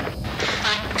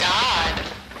 My God.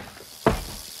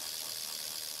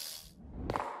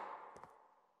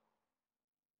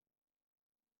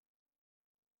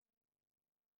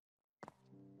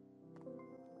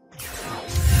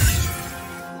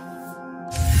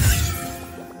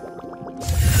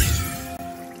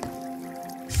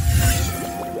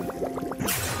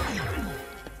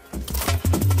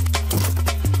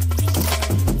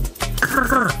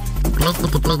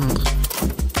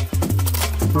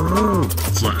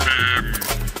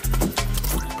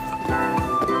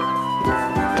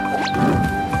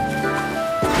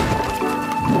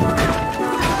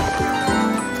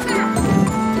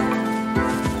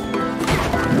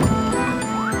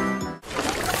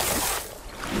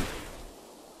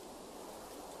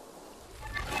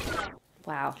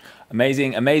 Wow.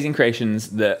 Amazing creations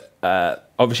that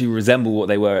obviously resemble what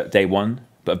they were at day one,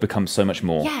 but have become so much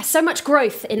more. Yeah, so much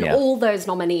growth in all those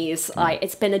nominees.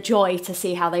 It's been a joy to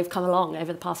see how they've come along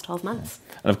over the past 12 months.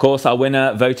 And of course, our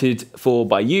winner voted for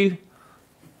by you,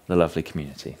 the lovely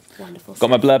community. Wonderful. Got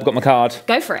my blurb, got my card.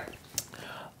 Go for it.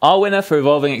 Our winner for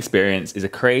Evolving Experience is a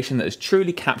creation that has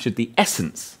truly captured the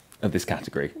essence of this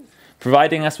category,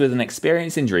 providing us with an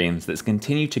experience in Dreams that's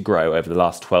continued to grow over the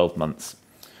last 12 months,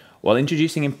 while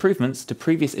introducing improvements to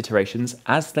previous iterations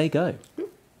as they go.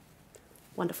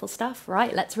 Wonderful stuff.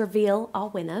 Right, let's reveal our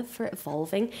winner for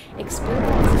Evolving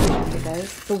Experience. Here we go.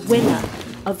 The winner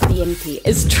of the Impy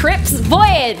is Trip's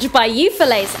Voyage by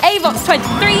Euphalace,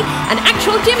 Avox23, and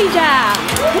Actual Jimmy Jam.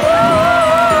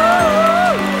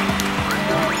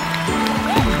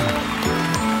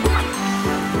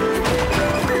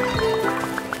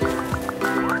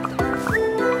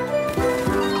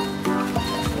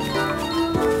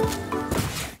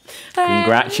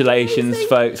 Congratulations,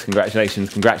 folks.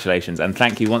 Congratulations. And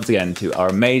thank you once again to our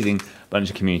amazing bunch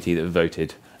of community that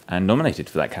voted and nominated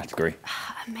for that category.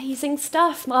 Amazing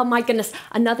stuff. Oh my goodness,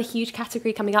 another huge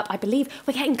category coming up. I believe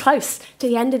we're getting close to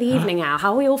the end of the evening now.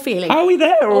 How are we all feeling? How are we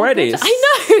there already? I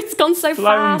know, it's gone so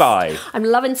flown fast. by. I'm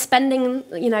loving spending,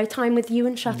 time with you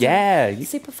and SHUT-R. Yeah.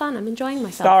 Super fun. I'm enjoying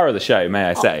myself. Star of the show, may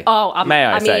I say.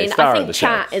 I think star of the show.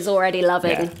 chat is already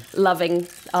loving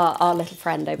our little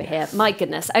friend over here. My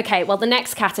goodness. Okay, well, the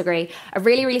next category, a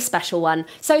really, really special one.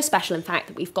 So special, in fact,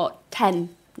 that we've got 10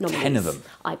 nominees. 10 of them.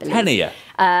 I believe. 10 of you.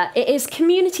 It is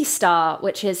Community Star,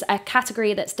 which is a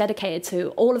category that's dedicated to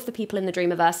all of the people in the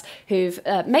Dreamiverse who've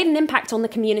made an impact on the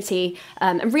community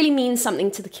and really means something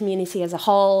to the community as a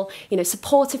whole.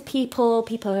 Supportive people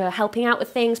who are helping out with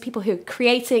things, people who are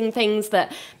creating things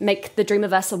that make the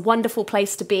Dreamiverse a wonderful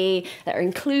place to be, that are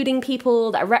including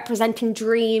people, that are representing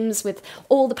dreams with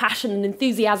all the passion and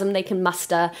enthusiasm they can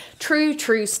muster. True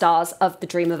stars of the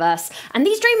Dreamiverse. And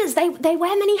these dreamers, they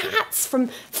wear many hats, from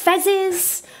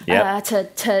fezzes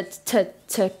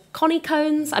to Connie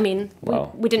cones. I mean,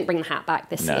 we didn't bring the hat back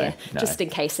this year, just in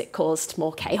case it caused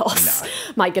more chaos.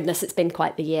 My goodness, it's been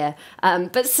quite the year.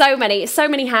 But so many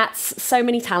hats, so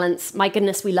many talents. My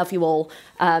goodness, we love you all.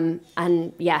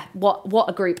 And yeah, what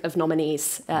a group of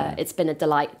nominees. It's been a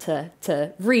delight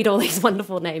to read all these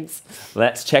wonderful names.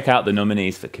 Let's check out the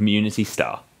nominees for Community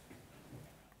Star.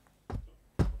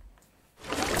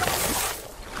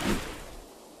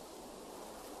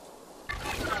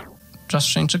 Just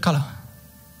change the color.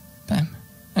 Bam.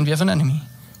 And we have an enemy.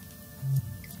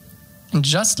 And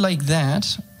just like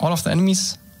that, all of the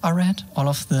enemies are red, all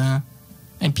of the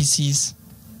NPCs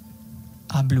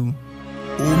are blue.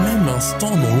 Au même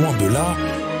instant, non loin de là,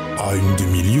 à une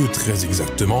demi-lieue très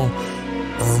exactement,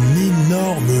 un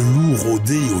énorme loup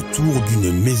rôdait autour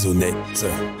d'une maisonnette.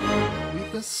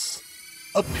 This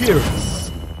appearance.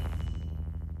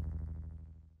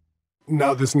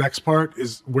 Now, this next part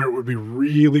is where it would be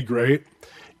really great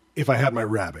if I had my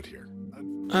rabbit here.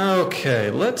 Okay,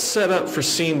 let's set up for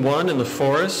scene 1 in the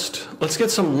forest. Let's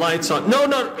get some lights on. No,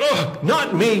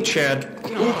 not me, Chad.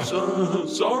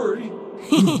 Oops, sorry.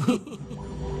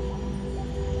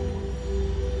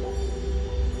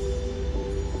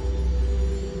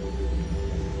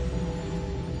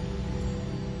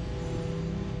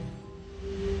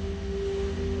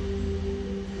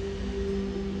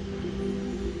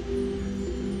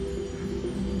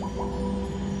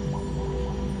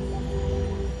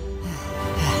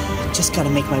 Just gotta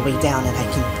make my way down and I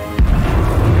can...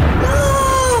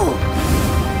 No!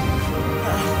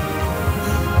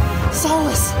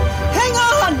 Solace! Hang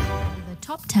on! The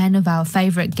top 10 of our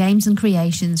favourite games and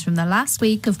creations from the last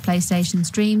week of PlayStation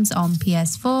streams on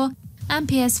PS4 and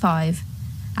PS5.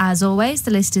 As always,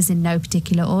 the list is in no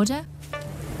particular order.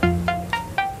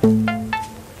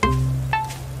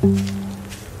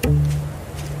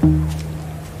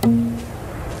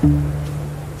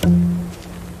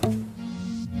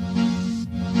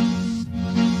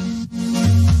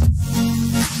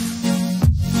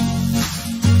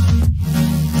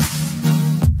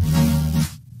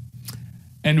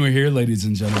 And we're here, ladies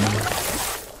and gentlemen.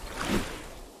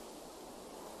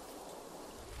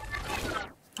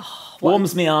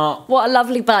 Warms me up. What a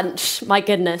lovely bunch. My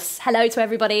goodness. Hello to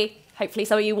everybody. Hopefully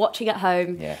some of you watching at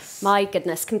home. Yes. My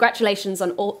goodness. Congratulations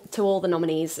to all the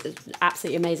nominees.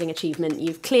 Absolutely amazing achievement.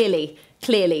 You've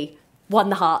clearly won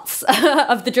the hearts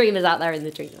of the dreamers out there in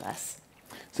the Dreamiverse.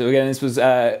 So again, this was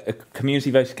a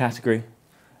community voted category.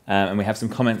 And we have some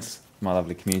comments from our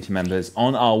lovely community members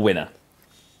on our winner.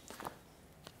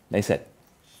 They said,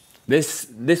 this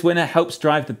winner helps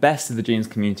drive the best of the Dreams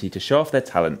community to show off their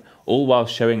talent, all while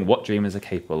showing what dreamers are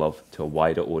capable of to a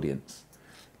wider audience.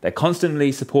 They're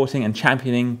constantly supporting and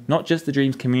championing not just the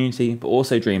Dreams community, but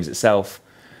also Dreams itself,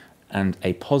 and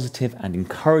a positive and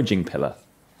encouraging pillar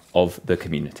of the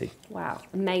community. Wow,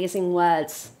 amazing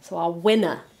words. So our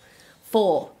winner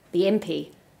for the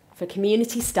Impy for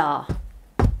Community Star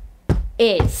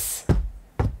is...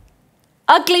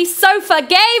 Ugly Sofa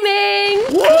Gaming!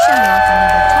 Finishing off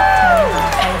another top 10 of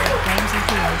our favourite games and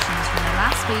creations from the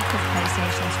last week of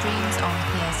PlayStation streams on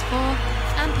PS4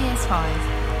 and PS5.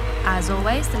 As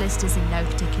always, the list is in no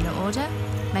particular order.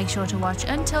 Make sure to watch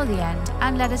until the end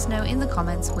and let us know in the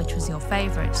comments which was your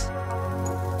favourite.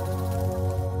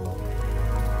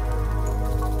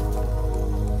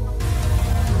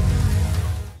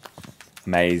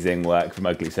 Amazing work from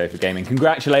Ugly Sofa Gaming.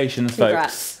 Congratulations,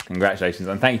 folks. Congratulations,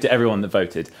 and thank you to everyone that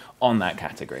voted on that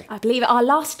category. I believe our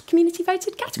last community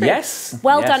voted category. Yes.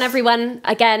 Well done, everyone.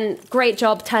 Again, great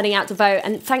job turning out to vote,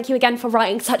 and thank you again for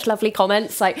writing such lovely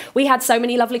comments. Like, we had so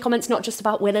many lovely comments, not just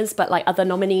about winners, but like other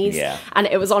nominees. Yeah. And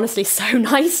it was honestly so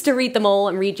nice to read them all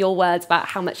and read your words about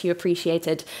how much you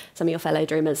appreciated some of your fellow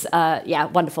dreamers. Yeah,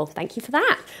 wonderful. Thank you for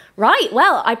that. Right,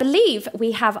 well, I believe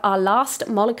we have our last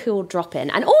molecule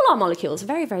drop-in, and all our molecules are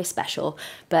very, very special,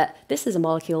 but this is a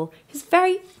molecule who's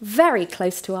very, very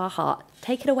close to our heart.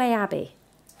 Take it away, Abby.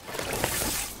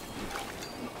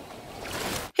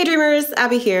 Hey Dreamers,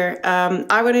 Abby here.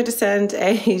 I wanted to send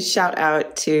a shout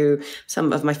out to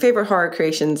some of my favorite horror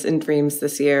creations in Dreams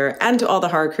this year, and to all the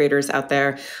horror creators out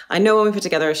there. I know when we put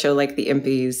together a show like the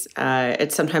Impys,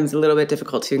 it's sometimes a little bit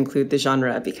difficult to include the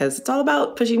genre because it's all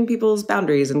about pushing people's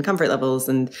boundaries and comfort levels,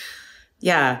 and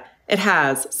yeah, it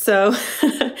has. So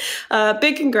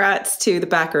big congrats to the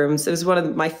Backrooms. It was one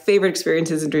of my favorite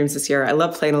experiences in Dreams this year. I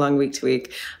love playing along week to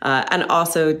week. And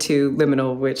also to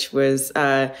Liminal, which was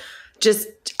just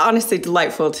honestly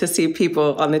delightful to see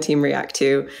people on the team react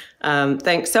to.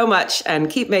 Thanks so much, and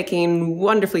keep making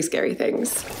wonderfully scary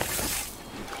things.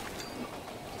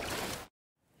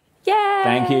 Yay!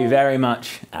 Thank you very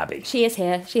much, Abby. She is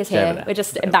here. She is She's over here. there. We're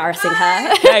just embarrassing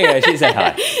her. There you go. She said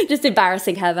hi. Just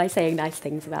embarrassing her by saying nice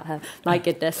things about her. My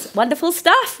goodness. Wonderful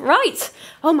stuff. Right.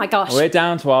 Oh my gosh. We're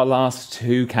down to our last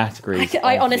two categories.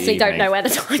 I of honestly the don't evening. know where the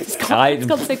time's gone. It's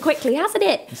gone so quickly, hasn't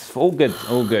it? It's all good,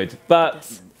 all good.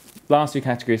 But last two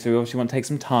categories, so we obviously want to take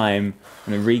some time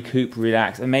and recoup,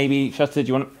 relax, and maybe, Shutter, do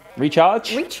you want to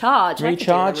recharge? Recharge.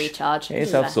 Recharge. Recharge. Get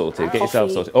yourself sorted. Get Coffee.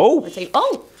 yourself sorted. Oh!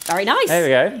 Oh, very nice. There we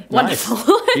go. Wonderful.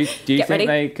 Nice. Do you Get think ready.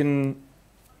 they can?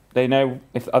 They know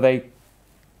if are they?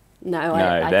 No, No,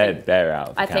 I they're think, they're out.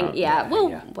 Of the I think count. yeah. We'll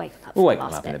wake them up. We'll for wake the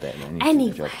them last up in a bit. bit. Then you can do the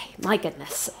Anyway, job. my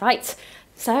goodness. Right.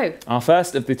 So Our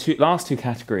first of the last two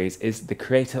categories is the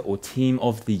Creator or Team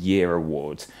of the Year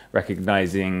award,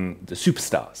 recognizing the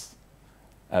superstars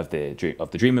of the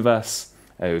Dreamiverse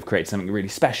who've created something really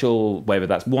special, whether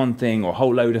that's one thing or a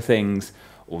whole load of things,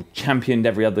 or championed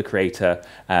every other creator,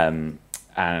 and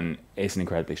it's an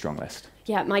incredibly strong list.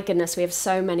 yeah, my goodness, we have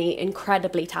so many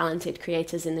incredibly talented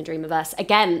creators in the Dreamiverse.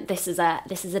 Again, this is a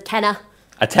tenner.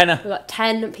 A tenner. We've got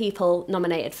 10 people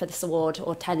nominated for this award,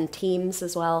 or 10 teams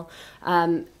as well.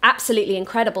 Absolutely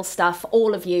incredible stuff.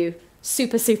 All of you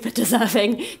super, super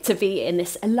deserving to be in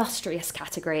this illustrious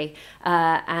category.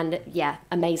 And yeah,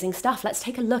 amazing stuff. Let's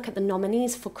take a look at the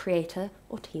nominees for Creator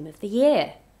or Team of the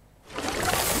Year.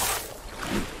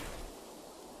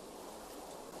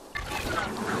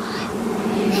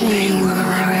 They will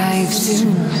arrive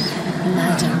soon,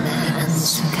 Madam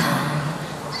NomCom.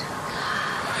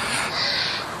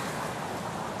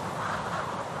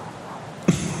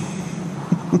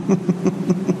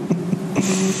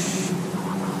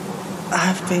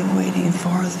 I've been waiting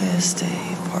for this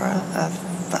day for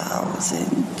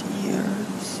 1,000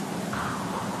 years.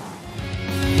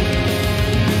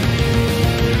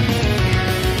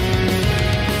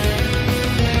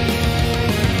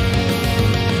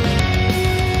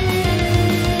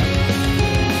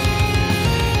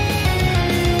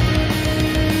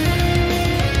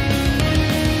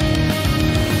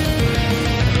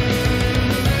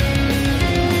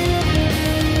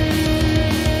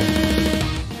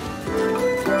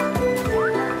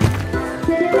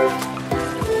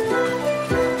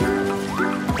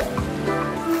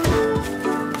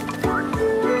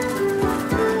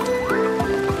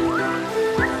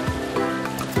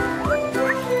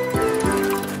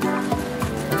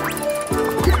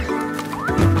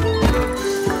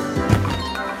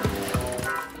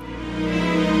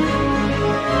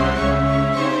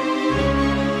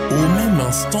 Au même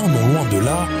instant, non loin de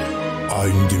là, à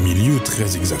une demi-lieue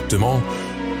très exactement,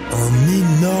 un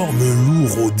énorme loup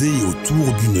rôdait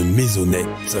autour d'une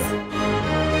maisonnette.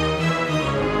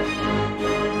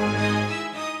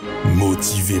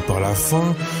 Motivé par la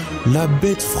faim, la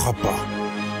bête frappa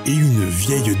et une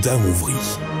vieille dame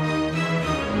ouvrit.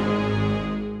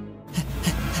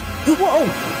 Whoa!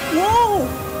 Whoa!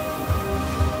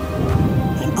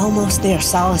 I'm almost there,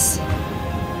 Solace.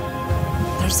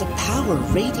 There's a power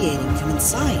radiating from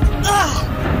inside.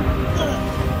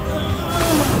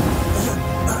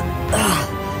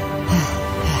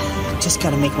 Just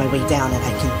gotta make my way down and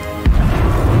I can...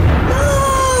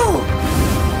 No!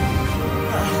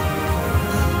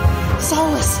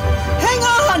 Solace, hang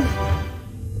on!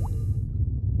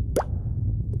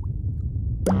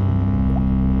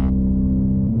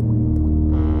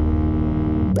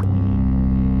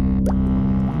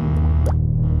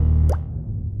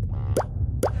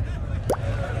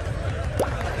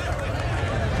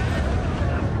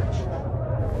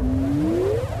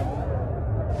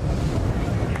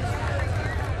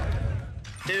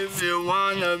 you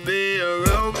wanna be a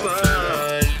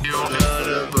robot, you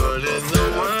gotta put in the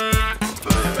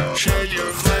work. Shed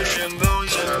your flesh and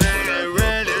bones and then get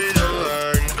ready to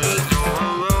learn. 'Cause you're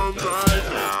a robot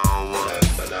now,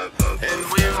 and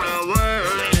we've got work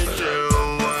to do.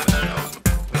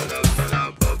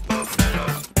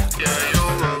 Yeah,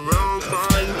 you're a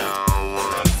robot now.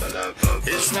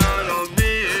 It's not all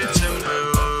beads and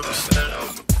boobs.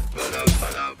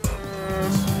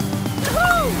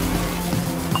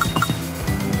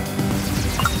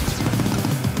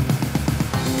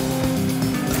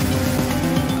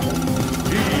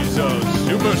 He's a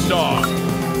superstar.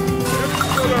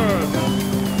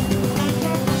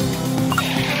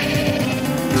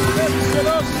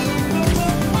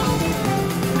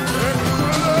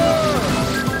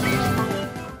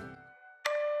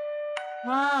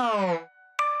 Wow.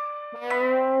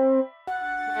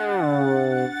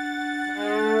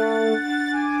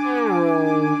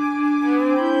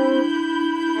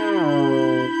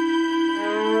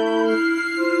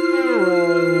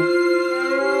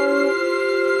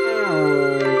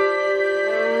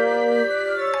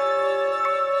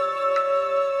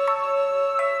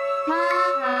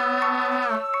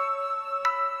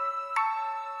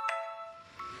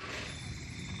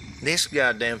 This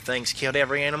goddamn thing's killed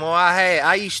every animal I had.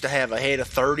 I used to have a head of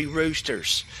 30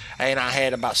 roosters, and I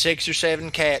had about 6 or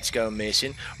 7 cats go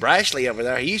missing. Brashley over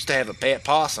there, he used to have a pet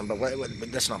possum, but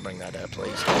let's not bring that up,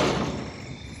 please.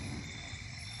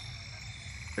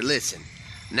 Listen,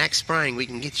 next spring we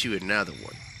can get you another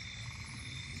one.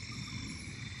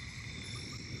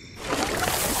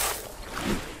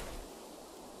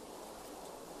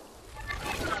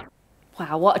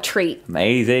 Wow, what a treat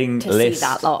Amazing to list. see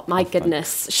that lot. My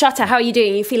goodness. SHUT-R, how are you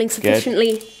doing? Are you feeling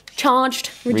sufficiently charged,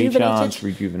 rejuvenated? Recharged,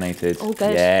 rejuvenated. All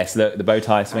good. Yes, look, the bow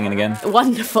tie swinging again.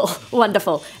 Wonderful,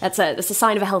 wonderful. That's a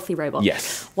sign of a healthy robot.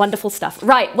 Yes. Wonderful stuff.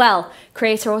 Right, well,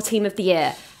 Creator or Team of the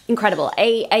Year. Incredible.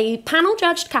 A panel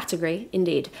judged category,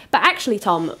 indeed. But actually,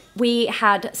 Tom, we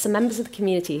had some members of the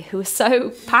community who were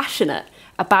so passionate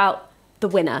about the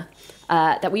winner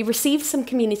that we received some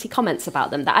community comments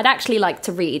about them that I'd actually like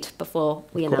to read before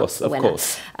we announce the winner. Of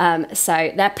course.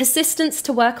 So their persistence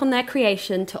to work on their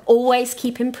creation, to always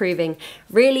keep improving,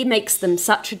 really makes them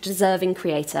such a deserving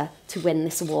creator to win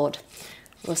this award.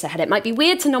 We also had, it might be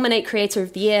weird to nominate Creator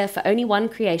of the Year for only one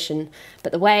creation,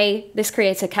 but the way this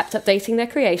creator kept updating their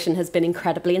creation has been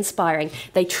incredibly inspiring.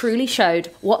 They truly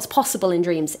showed what's possible in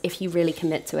Dreams if you really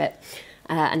commit to it.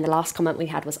 And the last comment we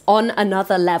had was on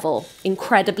another level,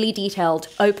 incredibly detailed,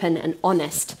 open and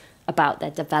honest about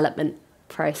their development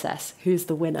process. Who's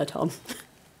the winner, Tom?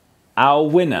 Our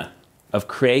winner of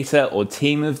Creator or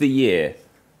Team of the Year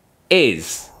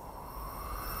is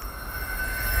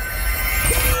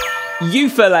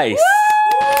Euphalace.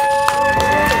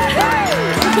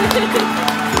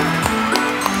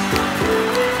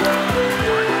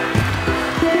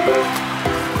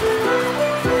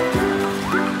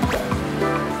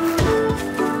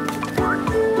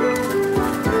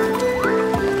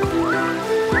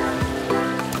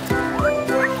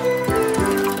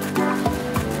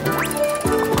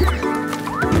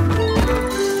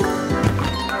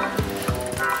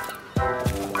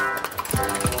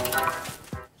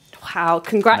 Wow,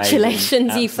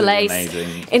 congratulations, Euphalace.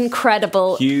 Amazing.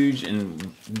 Incredible. Huge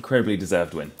and incredibly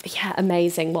deserved win. Yeah,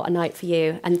 amazing. What a night for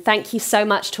you. And thank you so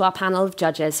much to our panel of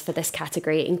judges for this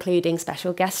category, including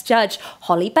special guest judge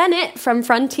Holly Bennett from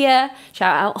Frontier.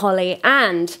 Shout out Holly.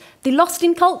 And the Lost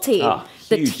in Cult team.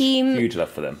 The team huge love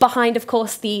for them. behind, of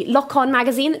course, the Lock On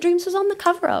magazine that Dreams was on the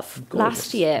cover of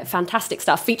last year. Fantastic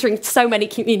stuff, featuring so many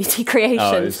community creations.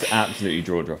 Oh, it was absolutely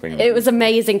jaw-dropping. It was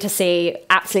amazing to see.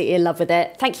 Absolutely in love with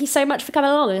it. Thank you so much for coming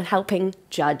along and helping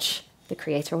judge the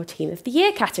Creator or Team of the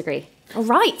Year category. All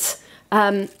right.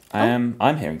 I'm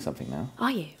hearing something now.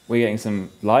 Are you? We're getting some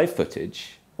live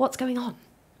footage What's going on?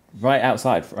 right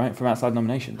outside, right from outside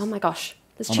nominations. Oh my gosh.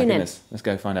 Let's Oh my tune in. goodness. Let's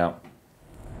go find out.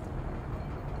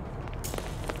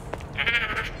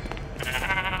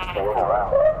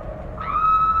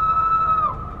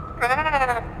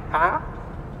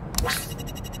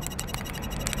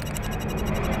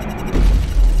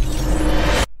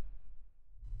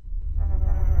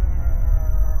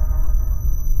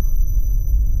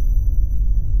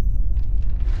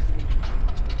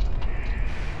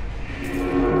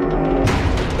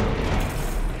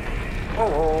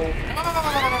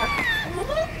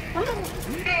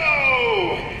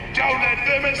 No! Don't let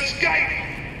them escape!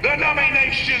 The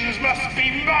nominations must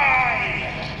be mine!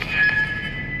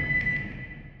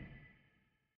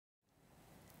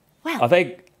 Are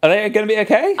they going to be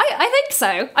okay? I think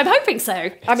so. I'm hoping so.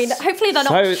 I mean, hopefully they're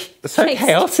not. So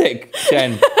chaotic,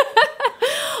 Jen.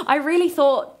 I really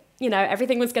thought you know,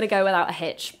 everything was going to go without a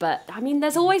hitch. But, I mean,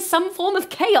 there's always some form of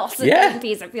chaos in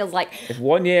Impy's, it feels like. If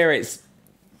one year it's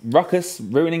ruckus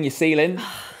ruining your ceiling,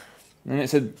 and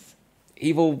it's a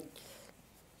evil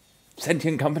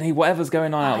sentient company, whatever's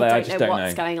going on out there, I just don't know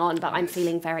what's going on, but I'm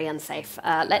feeling very unsafe.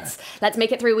 Let's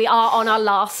make it through. We are on our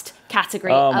last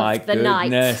category of the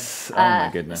night. Oh my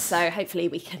goodness. So hopefully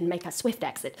we can make a swift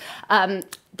exit.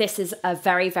 This is a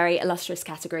very, very illustrious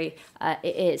category.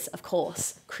 It is, of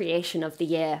course, Creation of the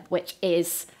Year, which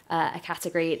is a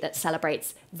category that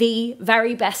celebrates the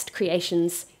very best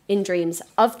creations in Dreams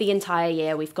of the entire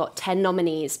year. We've got 10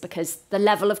 nominees because the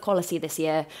level of quality this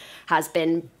year has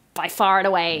been by far and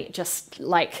away just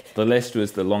like... The list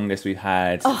was the longest we've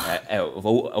had of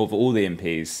all the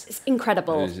MPs. It's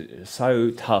incredible. It was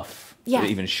so tough to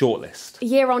even shortlist.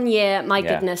 Year on year, my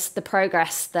goodness, the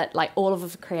progress that like all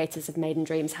of the creators have made in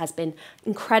Dreams has been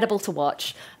incredible to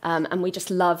watch. And we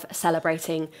just love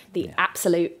celebrating the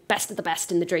absolute best of the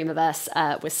best in the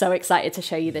Dreamiverse. We're so excited to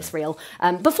show you this reel.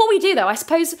 Before we do, though, I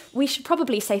suppose we should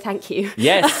probably say thank you.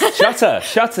 Yes,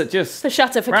 SHUT-R, just for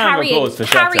SHUT-R for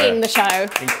carrying the show.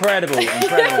 Incredible work. You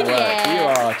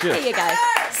are just there you go.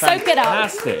 Soak it up.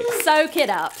 Fantastic. Soak it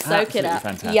up. Soak it up.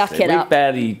 Fantastic. Yuck it up. We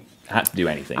barely had to do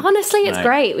anything. Honestly, it's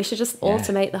great. We should just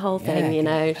automate the whole thing, you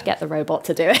know, get the robot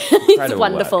to do it. It's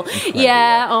wonderful.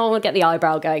 We'll get the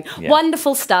eyebrow going.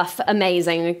 Wonderful stuff.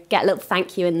 Amazing. Get a little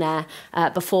thank you in there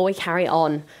before we carry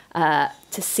on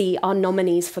to see our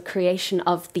nominees for Creation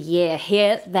of the Year.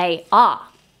 Here they are.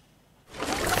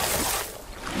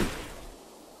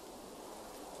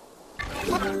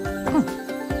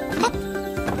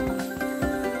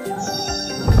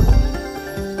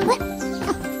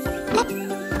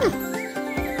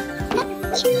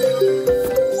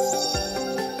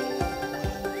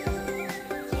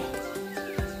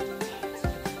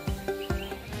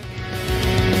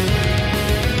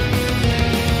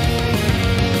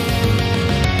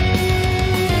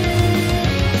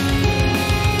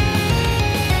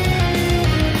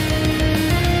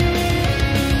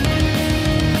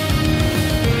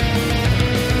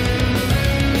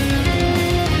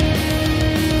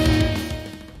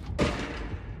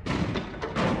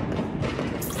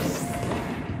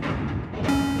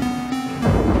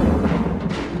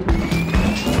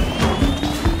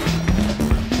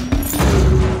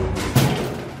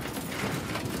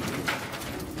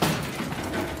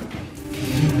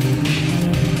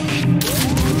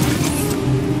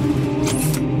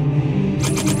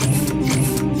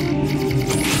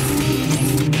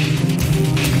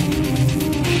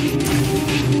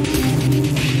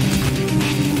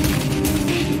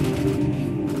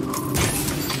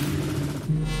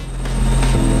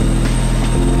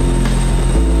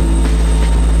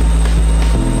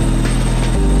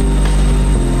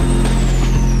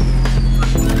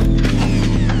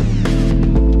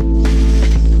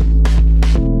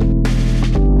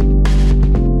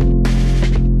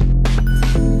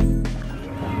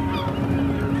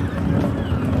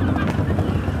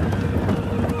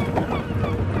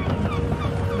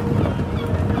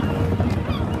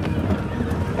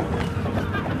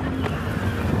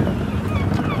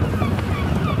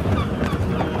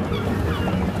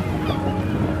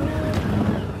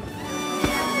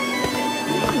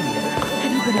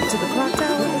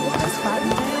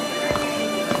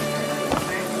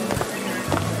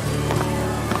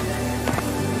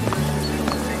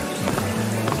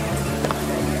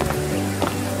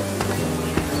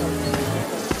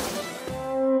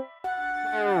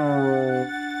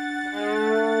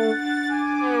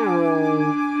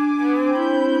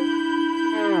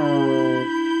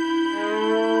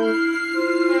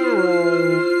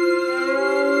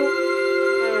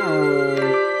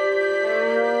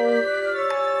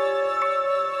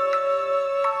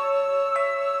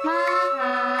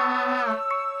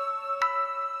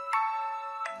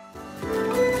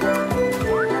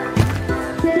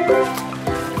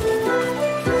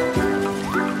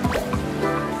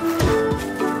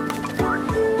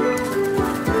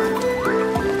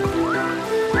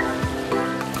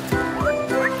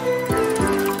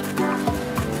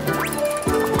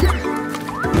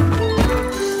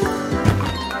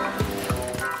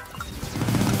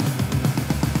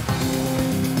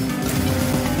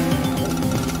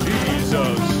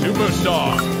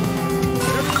 superstar.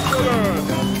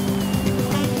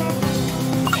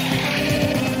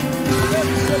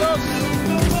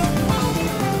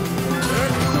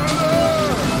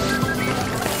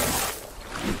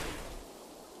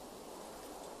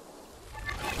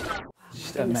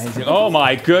 Just amazing. Oh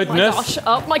my goodness.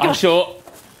 Oh my gosh. I'm sure.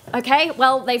 Okay,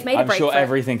 well, they've made a breakthrough. I'm sure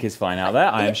everything is fine out there.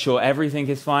 I am sure everything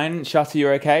is fine. SHUT-R,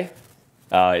 you're okay?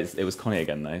 It was Connie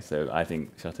again, though, so I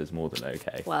think SHUT-R's more than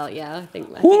okay. Well, yeah, I think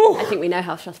we know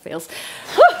how SHUT-R feels.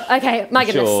 Okay, my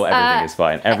goodness. Sure, everything is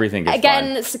fine. Everything is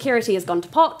again, fine. security has gone to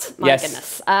pot. My Yes.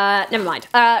 goodness. Never mind.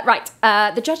 Right,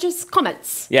 the judges'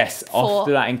 comments. Yes,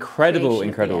 after that incredible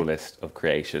creation of the year. list of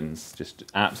creations, just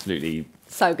absolutely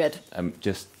So good.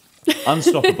 just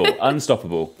unstoppable,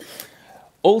 unstoppable.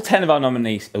 All 10 of our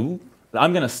nominees... Ooh,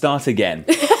 I'm going to start again.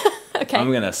 Okay.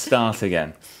 I'm going to start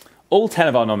again. All 10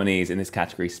 of our nominees in this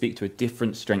category speak to a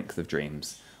different strength of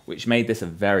dreams, which made this a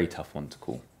very tough one to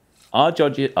call. Our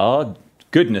judges...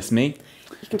 Goodness me.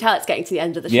 You can tell it's getting to the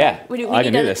end of the show. Yeah, I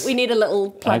can do this. We need a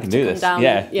little plug I can to do come this. down.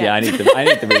 Yeah, I need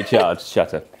the recharge.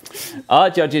 Shutter. Our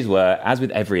judges were, as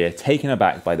with every year, taken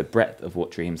aback by the breadth of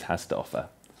what Dreams has to offer.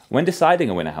 When deciding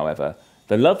a winner, however,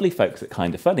 the lovely folks at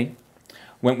Kinda Funny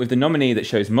went with the nominee that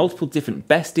shows multiple different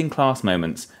best-in-class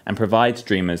moments and provides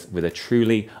dreamers with a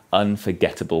truly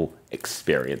unforgettable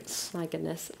experience. My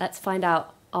goodness. Let's find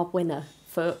out our winner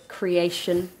for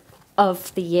creation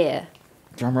of the year.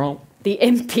 Drum roll. The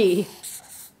Impy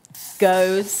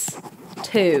goes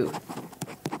to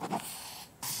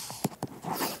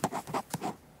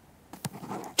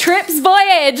Trip's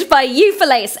Voyage by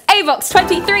Euphalace,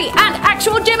 Avox23 and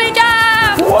Actual Jimmy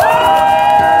Jam!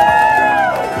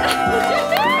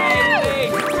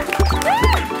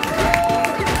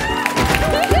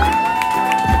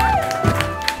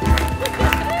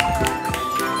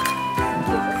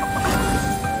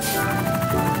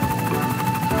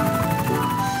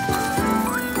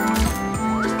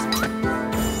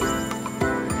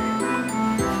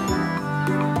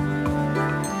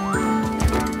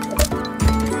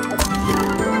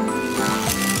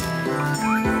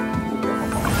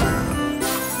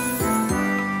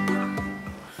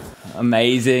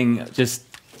 Amazing, just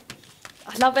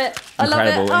I love it.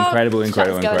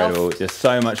 Incredible. Just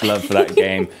so much love for that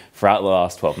game throughout the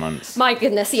last 12 months. My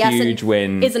goodness, yes. Huge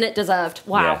win. Isn't it deserved?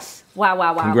 Wow. Yes.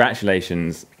 Wow.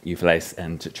 Congratulations, Euphalace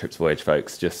and Trip's Voyage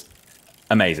folks. Just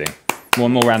amazing.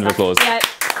 One more round of applause. Yeah.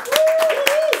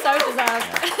 So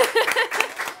deserved.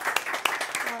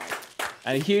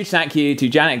 And a huge thank you to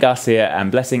Janet Garcia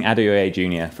and Blessing Adeoye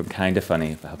Jr. from Kinda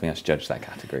Funny for helping us judge that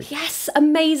category. Yes,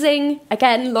 amazing.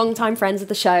 Again, long-time friends of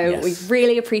the show. Yes. We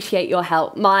really appreciate your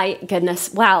help. My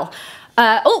goodness. Wow.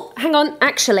 Hang on.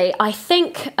 Actually, I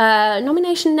think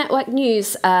Nomination Network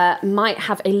News might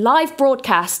have a live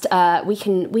broadcast we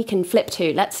can flip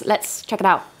to. Let's check it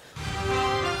out.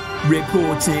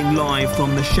 Reporting live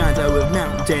from the shadow of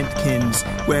Mount Dentkins,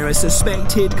 where a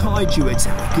suspected kaiju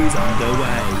attack is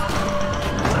underway.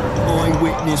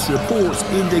 Eyewitness reports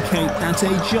indicate that a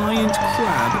giant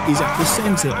crab is at the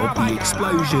centre of the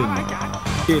explosion.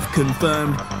 If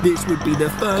confirmed, this would be the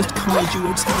first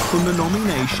kaiju attack from the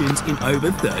Nominations in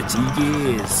over 30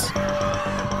 years.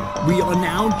 We are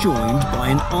now joined by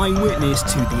an eyewitness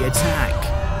to the attack.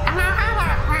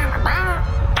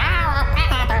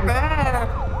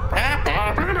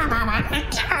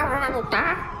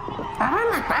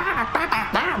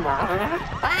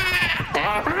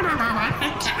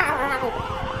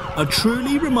 A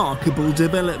truly remarkable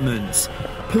development.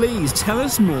 Please tell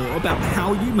us more about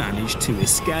how you managed to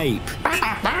escape.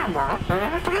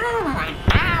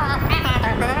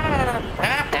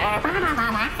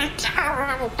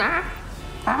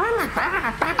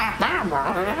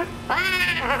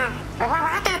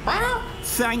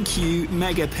 Thank you,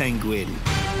 Mega Penguin.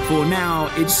 For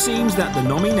now, it seems that the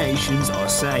Nominations are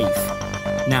safe.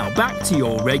 Now back to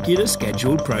your regular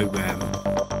scheduled programme.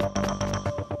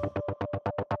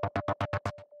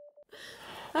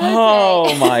 Okay.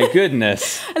 Oh my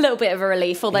goodness! A little bit of a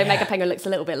relief, although Mega Penguin looks a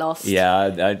little bit lost.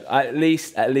 Yeah, at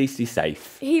least he's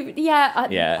safe.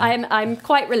 I'm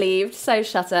quite relieved. So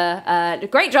SHUT-R,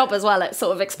 great job as well at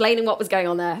sort of explaining what was going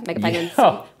on there. Mega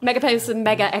Penguin, some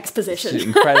mega exposition.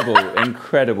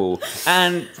 Incredible,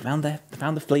 and found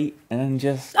the fleet and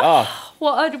just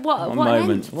what a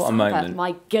moment! What a moment!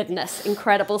 My goodness,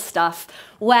 incredible stuff.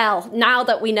 Well, now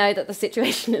that we know that the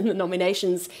situation in the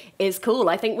Nominations is cool,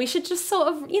 I think we should just sort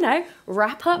of,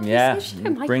 wrap up this show.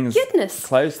 My goodness.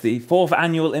 Close the 4th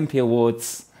annual Impy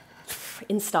Awards.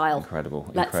 In style.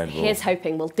 Incredible. Here's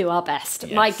hoping we'll do our best.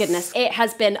 Yes. My goodness, it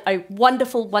has been a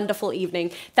wonderful, wonderful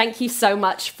evening. Thank you so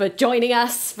much for joining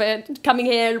us, for coming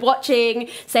here, watching,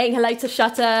 saying hello to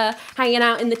SHUT-R, hanging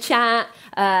out in the chat,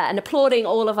 and applauding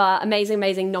all of our amazing,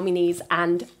 amazing nominees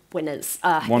and winners.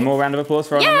 One more round of applause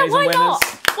for our amazing winners.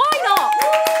 Why not?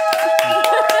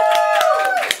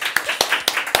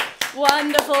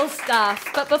 Wonderful stuff.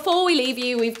 But before we leave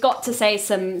you, we've got to say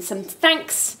some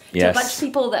thanks to a bunch of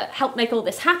people that helped make all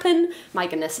this happen. My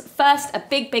goodness. First, a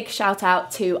big shout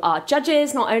out to our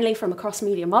judges, not only from across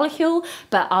Media Molecule,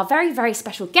 but our very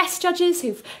special guest judges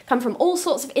who've come from all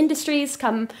sorts of industries,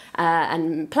 come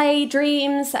and play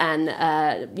Dreams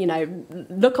and, you know,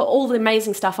 look at all the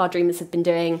amazing stuff our Dreamers have been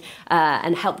doing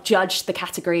and help judge the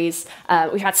categories.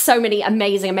 We've had so many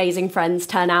amazing friends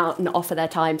turn out and offer their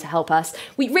time to help us.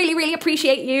 We really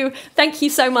appreciate you. Thank you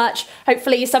so much.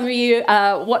 Hopefully some of you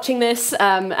watching this,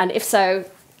 and if so,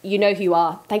 you know who you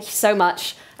are. Thank you so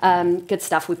much. Good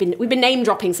stuff. We've been name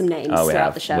dropping some names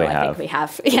throughout the show. I think we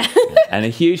have. Yeah. And a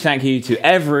huge thank you to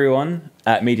everyone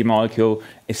at Media Molecule,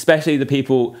 especially the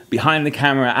people behind the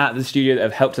camera at the studio that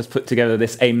have helped us put together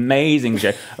this amazing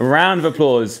show. A round of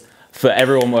applause for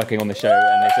everyone working on the show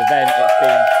and this event. It's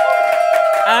been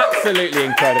absolutely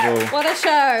incredible. What a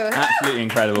show. Absolutely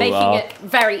incredible. Making it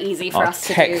very easy for us to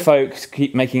do. Tech folks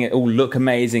keep making it all look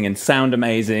amazing and sound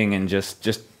amazing and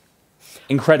just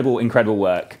incredible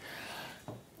work.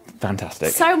 Fantastic.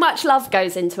 So much love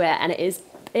goes into it, and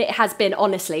it has been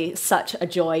honestly such a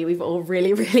joy. We've all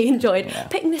really enjoyed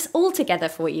putting this all together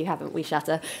for you, haven't we,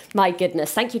 SHUT-R? My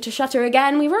goodness. Thank you to SHUT-R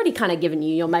again. We've already kind of given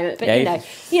you your moment, but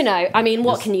you know, I mean,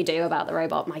 what can you do about the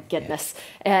robot? My goodness.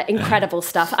 Incredible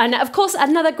stuff. And of course,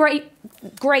 another great.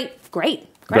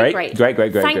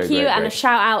 Thank you, and a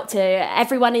shout out to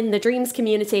everyone in the Dreams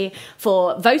community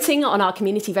for voting on our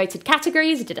community voted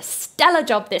categories. You did a stellar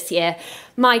job this year.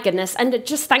 My goodness. And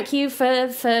just thank you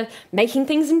for making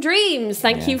things in Dreams.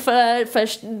 Thank you for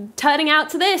turning out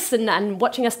to this and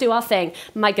watching us do our thing.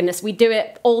 My goodness, we do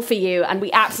it all for you, and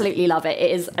we absolutely love it.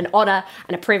 It is an honor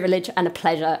and a privilege and a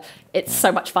pleasure. It's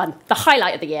so much fun. The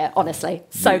highlight of the year, honestly.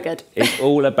 So good. It's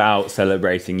all about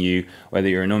celebrating you, whether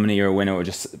you're a nominee or a winner, or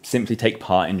just simply take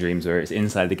part in Dreams, whether it's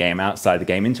inside the game, outside the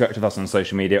game. Interact with us on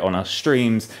social media, on our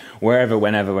streams, wherever,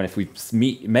 whenever, if we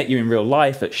met you in real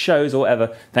life, at shows or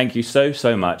whatever. Thank you so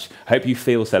much. Hope you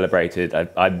feel celebrated.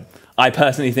 I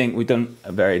personally think we've done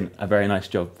a very nice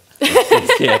job.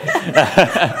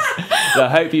 So I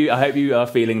hope you are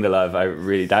feeling the love.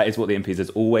 That is what the Impies has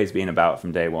always been about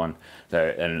from day one. So,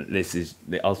 and this is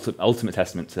the ultimate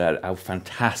testament to how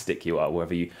fantastic you are.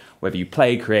 Whether you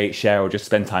play, create, share, or just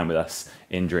spend time with us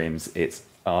in Dreams, it's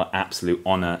our absolute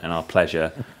honour and our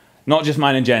pleasure. Not just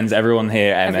mine and Jen's, everyone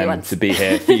here at MM, to be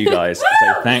here for you guys.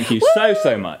 So thank you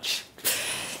so much.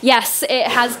 Yes, it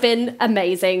has been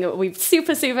amazing. We've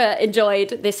super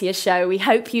enjoyed this year's show. We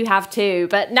hope you have too.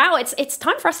 But now it's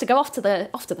time for us to go off to the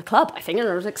club, I think,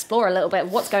 and explore a little bit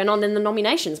of what's going on in the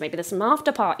nominations. Maybe there's some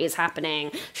after parties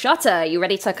happening. SHUT-R, you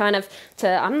ready to I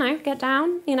don't know, get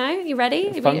down? You know, you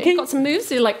ready? You've got some moves.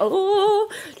 You're like,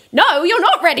 oh no, you're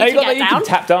not ready to get down. You can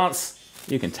tap dance.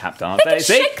 You can tap dance. They can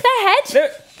shake their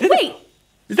head. Wait,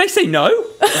 did they say no?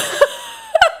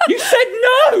 You said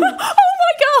no. Oh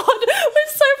my god,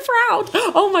 we're so proud.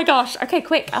 Oh my gosh. Okay,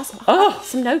 quick. Ask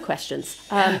some no questions.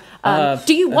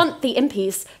 Do you want the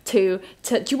Impies to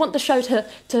do you want the show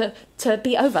to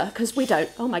be over? Because we don't.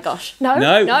 Oh my gosh. No.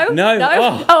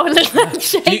 Oh, a little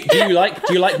handshake. Do you like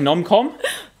NomCom?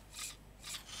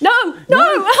 No.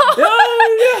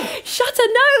 SHUT-R,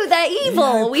 no, they're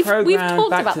evil. We've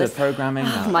talked about this. Programming.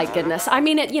 Oh my goodness. I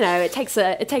mean, it takes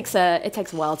a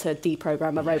while to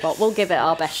deprogram a robot. We'll give it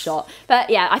our best shot. But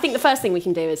yeah, I think the first thing we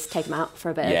can do is take them out for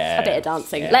a bit of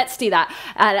dancing. Yeah. Let's do that.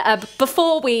 And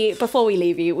before we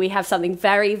leave you, we have something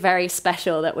very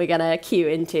special that we're gonna cue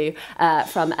into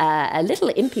from a little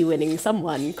Impy winning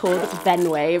someone called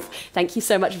Venwave. Thank you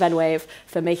so much, Venwave,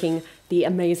 for making the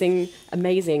amazing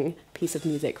piece of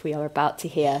music we are about to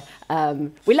hear.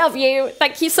 We love you.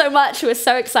 Thank you so much. We're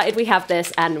so excited we have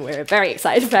this, and we're very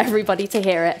excited for everybody to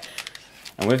hear it.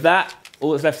 And with that,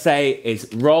 all that's left to say is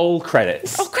roll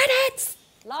credits. Roll credits!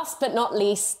 Last but not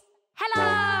least, hello!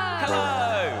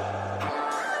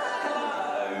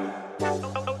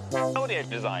 Audio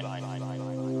design.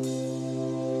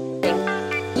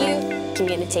 You,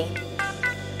 community.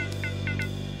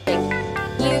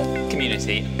 You,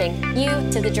 community. You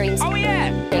to the Dreams. Oh yeah!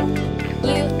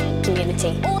 You,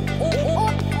 community.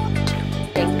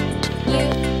 You.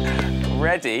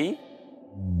 Ready?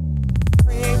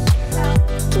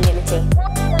 Community.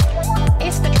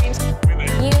 It's the Dreams.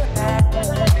 You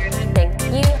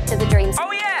to the Dreams.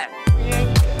 Oh yeah!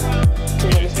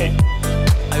 Community.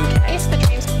 Okay. It's the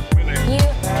Dreams.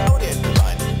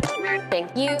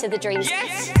 You to the Dreams.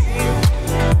 Yes!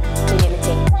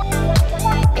 Community.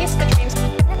 It's the Dreams.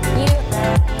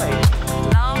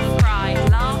 Laugh, cry,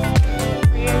 laugh.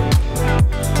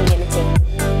 Community.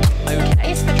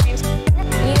 Okay. It's the Dreams.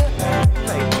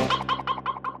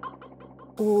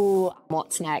 Ooh,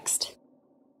 what's next?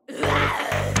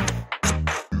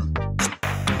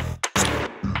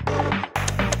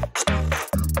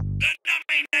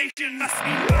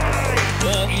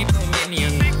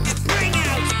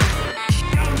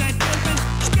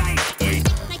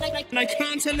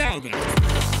 allow that.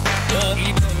 Your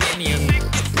evil minion.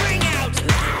 Bring out.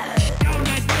 Don't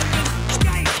let them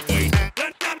escape. The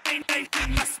nomination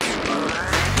must be.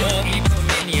 Your evil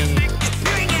minion.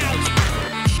 Bring out.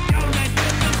 Don't let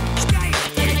them escape.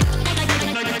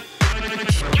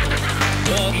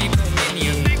 Your evil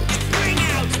minion. Bring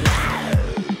out.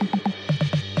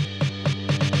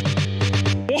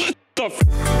 What the f?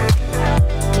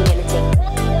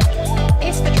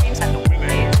 It's the dreams and the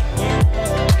women.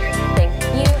 Thank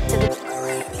you to the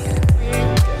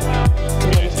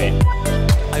community.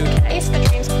 Okay. It's the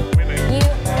dreams. Women. You.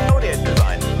 Audience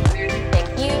design. Thank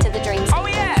you to the dreams. Oh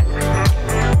yeah.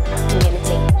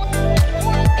 Community.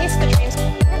 It's the dreams.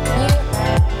 You.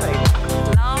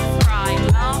 Laugh, cry,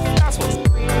 laugh. That's what's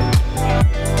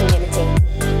community.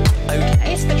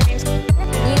 Okay. It's the dreams.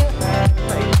 You.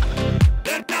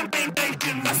 The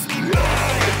nomination must be mine.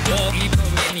 Your evil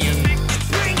minion.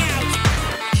 Bring out.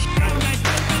 Don't let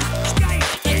them escape.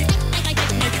 I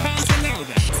can't allow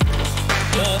that.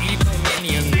 Your evil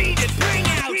minion. Read it. Bring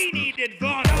out. We need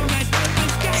advance. Don't let them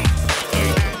escape.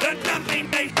 The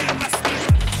nomination must be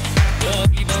your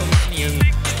evil minion.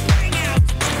 Bring out.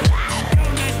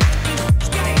 Don't let them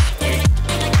escape.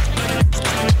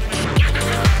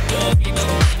 Your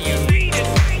evil minion. Read it.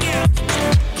 Bring out.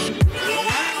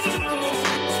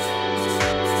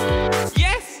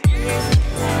 Yes.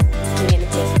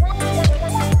 Community.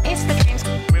 It's the dreams.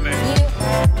 Women. You.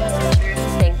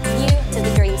 Thank you to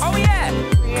the dreams. Oh yeah.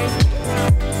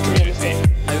 Community.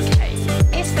 Okay.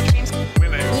 It's the dreams.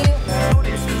 Women. You.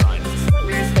 Audience design.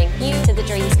 Thank you to the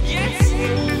dreams. Yes.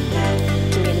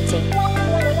 Community.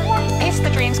 It's the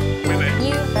dreams. Women.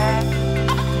 You.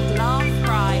 Laugh,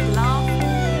 cry, laugh.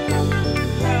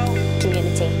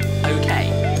 Community. Okay.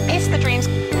 It's the dreams.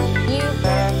 You.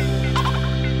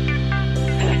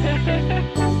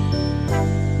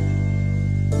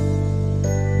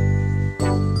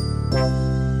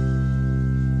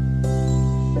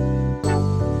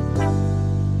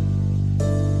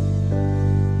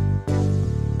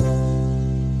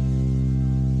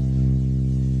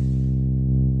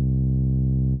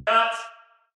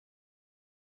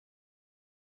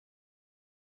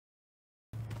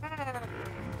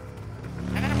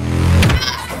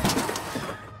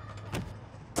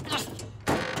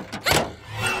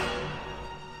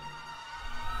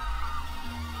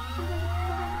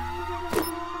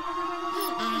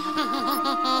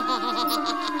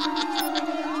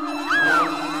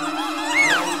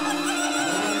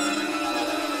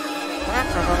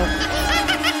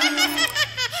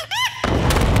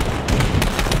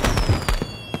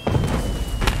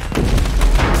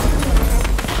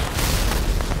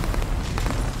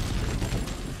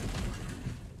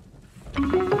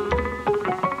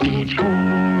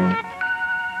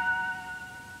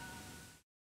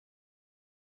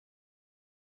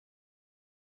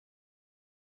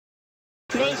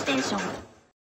 PlayStation